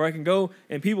where I can go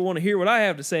and people want to hear what I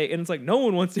have to say. And it's like no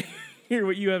one wants to hear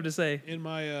what you have to say. In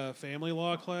my family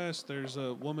law class, there's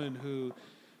a woman who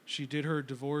she did her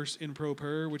divorce in pro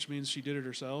per, which means she did it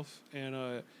herself,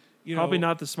 and probably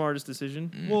not the smartest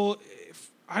decision. Well,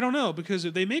 I don't know, because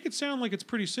they make it sound like it's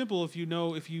pretty simple if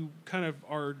you kind of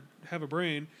have a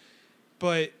brain,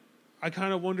 but I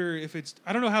kind of wonder if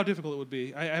I don't know how difficult it would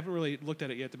be. I haven't really looked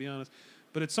at it yet, to be honest,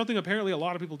 but it's something apparently a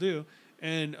lot of people do.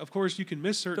 And of course, you can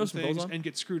miss certain things and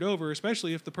get screwed over,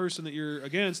 especially if the person that you're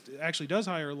against actually does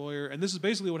hire a lawyer. And this is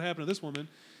basically what happened to this woman.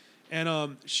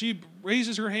 And she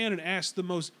raises her hand and asks the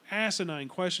most asinine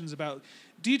questions about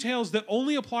details that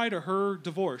only apply to her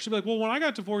divorce. She'd be like, well, when I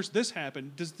got divorced, this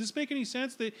happened. Does this make any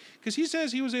sense? Because he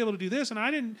says he was able to do this, and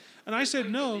I didn't. And I said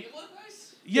no.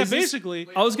 Yeah, basically.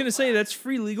 I was gonna say that's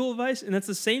free legal advice, and that's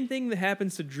the same thing that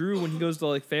happens to Drew when he goes to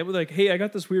like family. Like, hey, I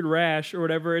got this weird rash or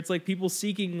whatever. It's like people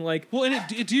seeking like. Well, and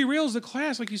it derails the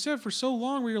class, like you said, for so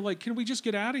long. Where you're like, can we just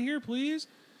get out of here, please?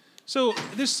 So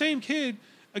this same kid,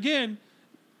 again,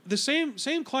 the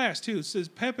same class too. It says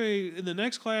Pepe in the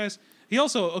next class. He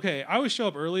also I always show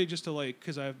up early just to like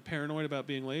because I'm paranoid about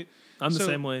being late. I'm the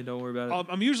same way. Don't worry about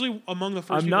it. I'm usually among the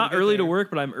first. I'm not early to work,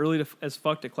 but I'm early as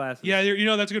fuck to classes. Yeah,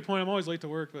 that's a good point. I'm always late to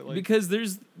work, but like because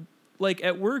there's like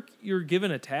at work you're given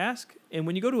a task, and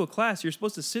when you go to a class, you're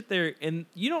supposed to sit there, and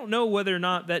you don't know whether or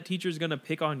not that teacher's gonna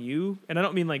pick on you. And I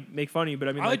don't mean like make fun of you, but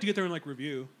I mean I like to get there and like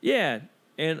review. Yeah.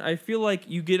 And I feel like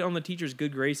you get on the teacher's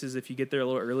good graces if you get there a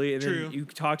little early, and then you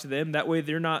talk to them. That way,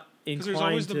 they're not inclined. Because there's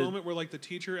always the moment where like the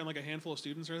teacher and like a handful of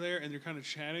students are there, and you're kind of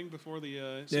chatting before the.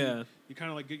 You kind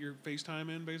of like get your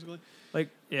FaceTime in, basically. Like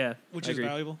which is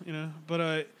valuable,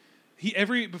 But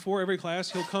before every class,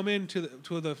 he'll come in to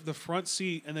the front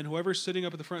seat, and then whoever's sitting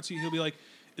up at the front seat, he'll be like,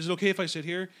 "Is it okay if I sit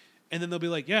here?" And then they'll be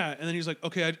like, "Yeah," and then he's like,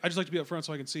 "Okay, I just like to be up front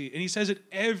so I can see." And he says it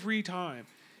every time,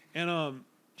 and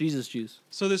Jesus juice.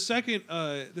 So the second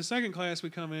class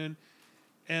we come in,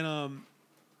 and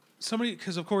somebody,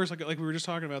 because of course like we were just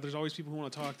talking about, there's always people who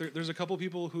want to talk. There's a couple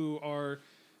people who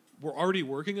were already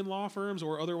working in law firms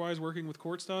or otherwise working with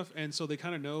court stuff, and so they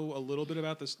kind of know a little bit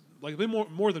about this, like a bit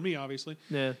more than me, obviously.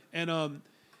 Yeah. And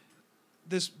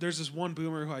there's this one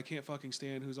boomer who I can't fucking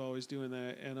stand who's always doing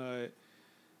that, and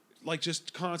like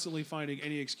just constantly finding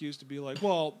any excuse to be like,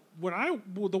 well,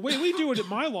 the way we do it at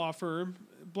my law firm,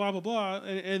 blah blah blah,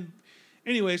 and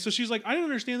anyway, so she's like, I don't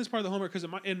understand this part of the homework because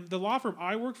in the law firm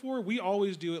I work for, we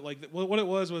always do it like what it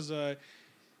was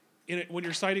when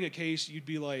you're citing a case, you'd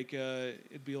be like,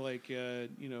 it'd be like, you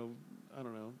know, I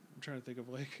don't know, I'm trying to think of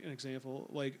like an example,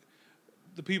 like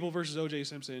the People versus O.J.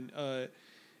 Simpson.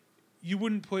 You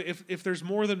wouldn't put if there's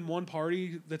more than one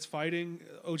party that's fighting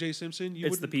O.J. Simpson, you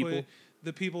wouldn't put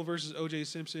the People versus O.J.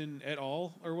 Simpson et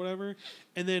al. Or whatever.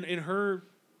 And then in her,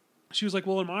 she was like,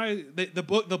 well, in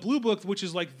the blue book, which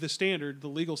is like the standard, the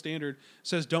legal standard,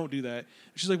 says don't do that.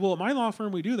 She's like, well, at my law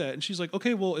firm we do that. And she's like,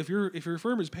 okay, well, if your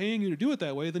firm is paying you to do it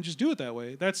that way, then just do it that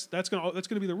way. That's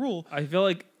gonna be the rule. I feel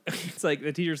like it's like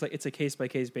the teacher's like, it's a case by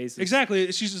case basis.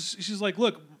 Exactly. She's like,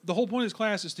 look, the whole point of this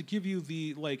class is to give you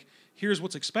the like, here's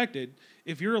what's expected.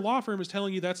 If your law firm is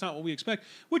telling you that's not what we expect,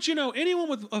 which, you know, anyone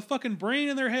with a fucking brain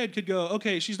in their head could go,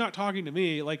 okay, she's not talking to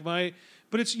me, like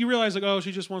but it's, you realize like, oh,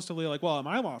 she just wants to be like, well, at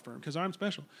my law firm because I'm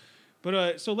special.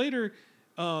 But so later,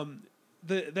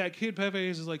 that kid Pepe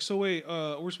is like, so wait,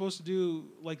 we're supposed to do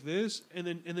like this, and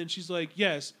then she's like,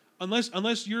 yes,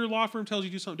 unless your law firm tells you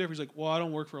to do something different. He's like, well, I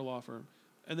don't work for a law firm.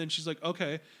 And then she's like,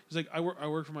 okay. He's like, I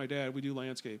work for my dad. We do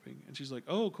landscaping. And she's like,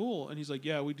 oh, cool. And he's like,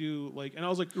 yeah, we do like. And I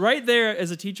was like, right there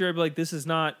as a teacher, I'd be like, this is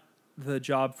not the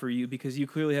job for you because you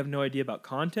clearly have no idea about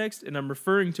context. And I'm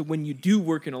referring to when you do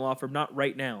work in a law firm, not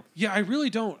right now. Yeah, I really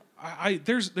don't.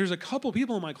 There's a couple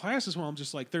people in my classes where I'm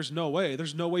just like, there's no way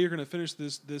you're going to finish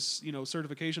this you know,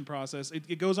 certification process.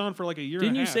 It goes on for like a year.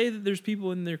 Didn't and a half. you say that there's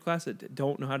people in their class that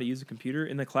don't know how to use a computer?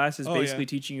 And the class is basically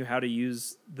teaching you how to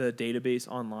use the database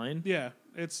online. Yeah.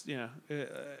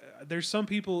 There's some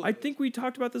people. I think we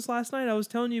talked about this last night. I was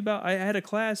telling you about. I had a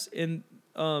class, and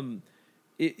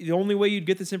the only way you'd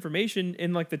get this information,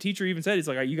 and like the teacher even said, he's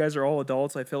like, "You guys are all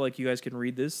adults. I feel like you guys can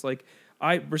read this." Like,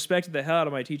 I respected the hell out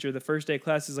of my teacher. The first day of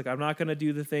class is like, I'm not going to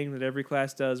do the thing that every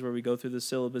class does, where we go through the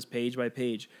syllabus page by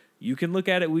page. You can look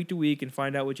at it week to week and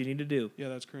find out what you need to do. Yeah,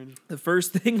 that's cringe. The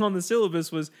first thing on the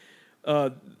syllabus was.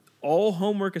 All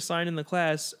homework assigned in the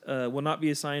class will not be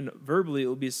assigned verbally. It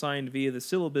will be assigned via the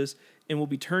syllabus and will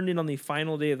be turned in on the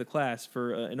final day of the class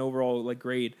for an overall like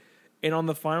grade. And on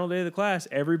the final day of the class,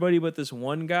 everybody but this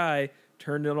one guy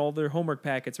turned in all their homework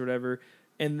packets or whatever.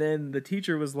 And then the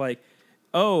teacher was like,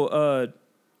 "Oh,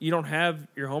 you don't have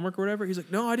your homework or whatever?" He's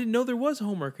like, "No, I didn't know there was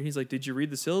homework." And he's like, "Did you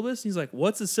read the syllabus?" And he's like,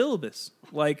 "What's a syllabus?"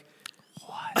 Like,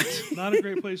 what? Not a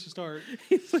great place to start.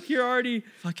 He's like, you're already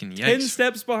fucking 10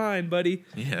 steps behind, buddy.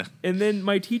 Yeah. And then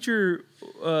my teacher,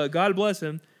 God bless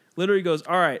him, literally goes,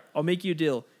 all right, I'll make you a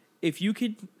deal. If you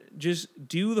could just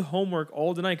do the homework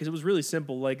all tonight, because it was really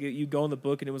simple. Like, you go in the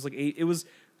book, and it was like it was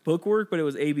book work, but it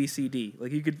was A, B, C, D.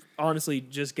 Like, you could honestly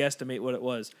just guesstimate what it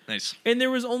was. Nice. And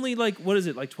there was only, like, what is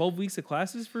it, like 12 weeks of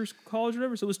classes for college or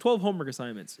whatever? So it was 12 homework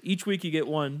assignments. Each week you get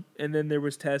one, and then there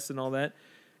was tests and all that.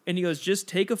 And he goes, just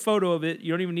take a photo of it.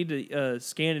 You don't even need to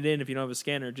scan it in if you don't have a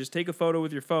scanner. Just take a photo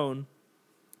with your phone.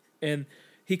 And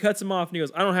he cuts him off, and he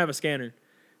goes, I don't have a scanner. And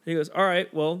he goes, all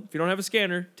right, well, if you don't have a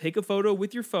scanner, take a photo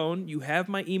with your phone. You have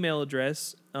my email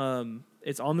address.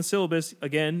 It's on the syllabus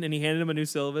again. And he handed him a new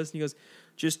syllabus. And he goes,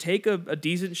 just take a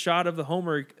decent shot of the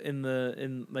homework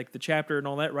in like the chapter and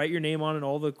all that. Write your name on it,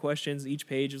 all the questions. Each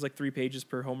page is like 3 pages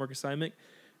per homework assignment.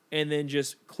 And then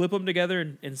just clip them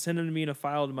together and send them to me in a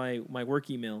file to my work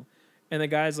email. And the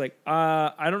guy's like,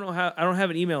 I don't have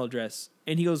an email address.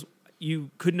 And he goes,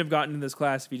 you couldn't have gotten in this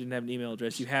class if you didn't have an email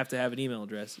address. You have to have an email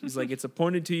address. He's like, it's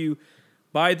appointed to you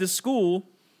by the school.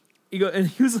 And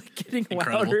he was like getting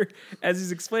louder as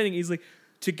he's explaining. He's like,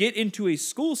 to get into a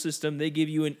school system, they give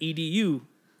you an EDU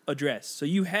address. So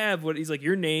you have what he's like,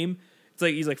 your name. It's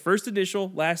like, he's like first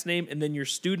initial, last name, and then your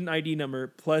student ID number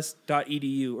plus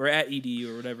 .edu or @edu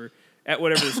or whatever, at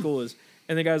whatever the school is.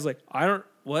 And the guy's like,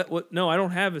 no, I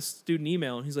don't have a student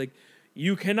email. And he's like,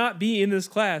 you cannot be in this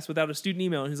class without a student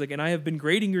email. And he's like, and I have been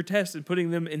grading your tests and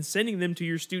putting them and sending them to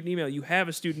your student email. You have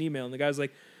a student email. And the guy's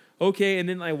like, okay. And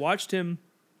then I watched him.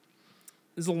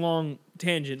 This is a long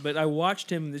tangent, but I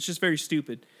watched him. It's just very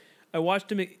stupid. I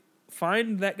watched him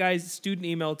find that guy's student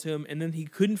email to him, and then he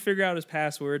couldn't figure out his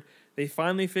password. They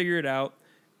finally figure it out,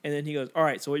 and then he goes, all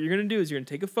right, so what you're going to do is you're going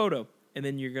to take a photo, and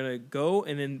then you're going to go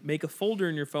and then make a folder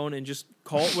in your phone and just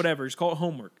call it whatever. Just call it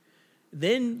homework.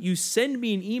 Then you send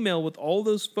me an email with all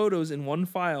those photos in one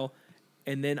file,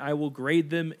 and then I will grade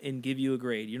them and give you a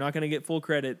grade. You're not going to get full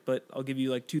credit, but I'll give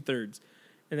you like 2/3.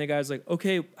 And the guy's like,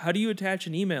 okay, how do you attach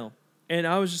an email? And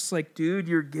I was just like, dude,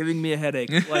 you're giving me a headache.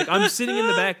 Like, I'm sitting in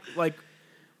the back, like,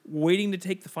 waiting to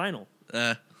take the final.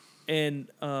 And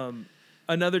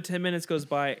another 10 minutes goes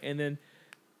by, and then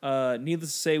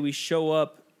needless to say, we show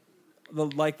up.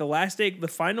 The last day, the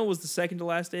final was the second to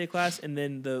last day of class, and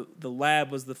then the lab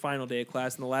was the final day of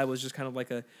class, and the lab was just kind of like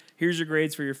here's your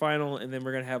grades for your final, and then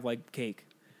we're gonna have like cake.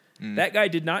 That guy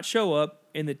did not show up,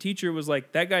 and the teacher was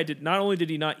like, not only did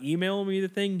he not email me the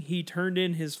thing, he turned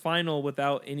in his final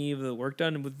without any of the work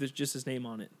done and with just his name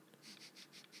on it.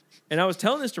 And I was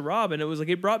telling this to Rob, and it was like,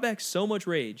 it brought back so much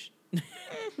rage.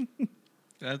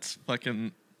 That's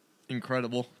fucking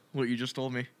incredible, what you just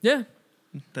told me. Yeah.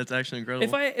 That's actually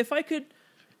incredible. If I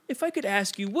could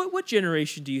ask you, what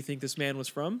generation do you think this man was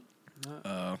from?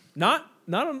 Not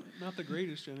the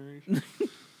greatest generation.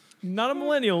 Not a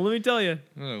millennial, let me tell you.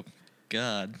 Oh,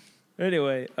 God.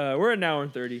 Anyway, we're at an hour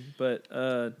and 30,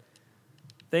 but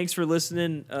thanks for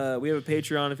listening. We have a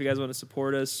Patreon if you guys want to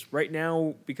support us. Right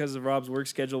now, because of Rob's work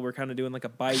schedule, we're kind of doing like a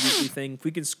bi-weekly thing. If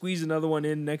we can squeeze another one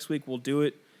in next week, we'll do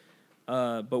it.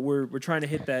 But we're trying to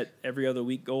hit that every other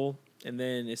week goal. And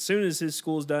then as soon as his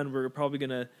school's done, we're probably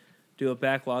going to do a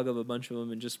backlog of a bunch of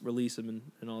them and just release them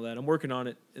and all that. I'm working on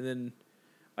it. And then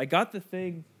I got the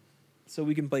thing so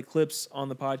we can play clips on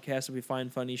the podcast if we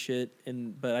find funny shit.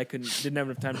 But I didn't have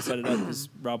enough time to set it up because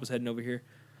Rob was heading over here.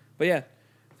 But yeah,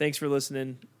 thanks for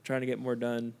listening. Trying to get more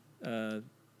done. To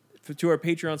our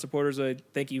Patreon supporters, I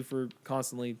thank you for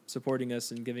constantly supporting us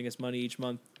and giving us money each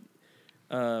month.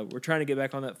 We're trying to get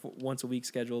back on that once a week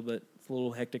schedule, but it's a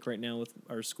little hectic right now with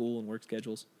our school and work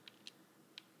schedules.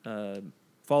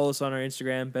 Follow us on our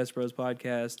Instagram, Best Bros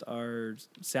Podcast, our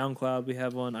SoundCloud we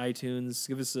have on iTunes.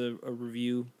 Give us a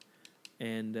review,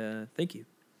 and thank you.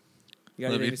 You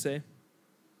got anything to say?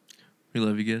 We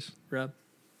love you guys. Rob?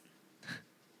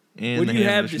 And what do you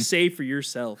have to say for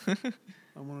yourself?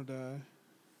 I want to die.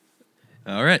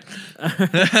 All right.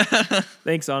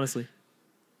 Thanks, honestly.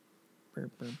 Burr,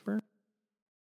 burr, burr.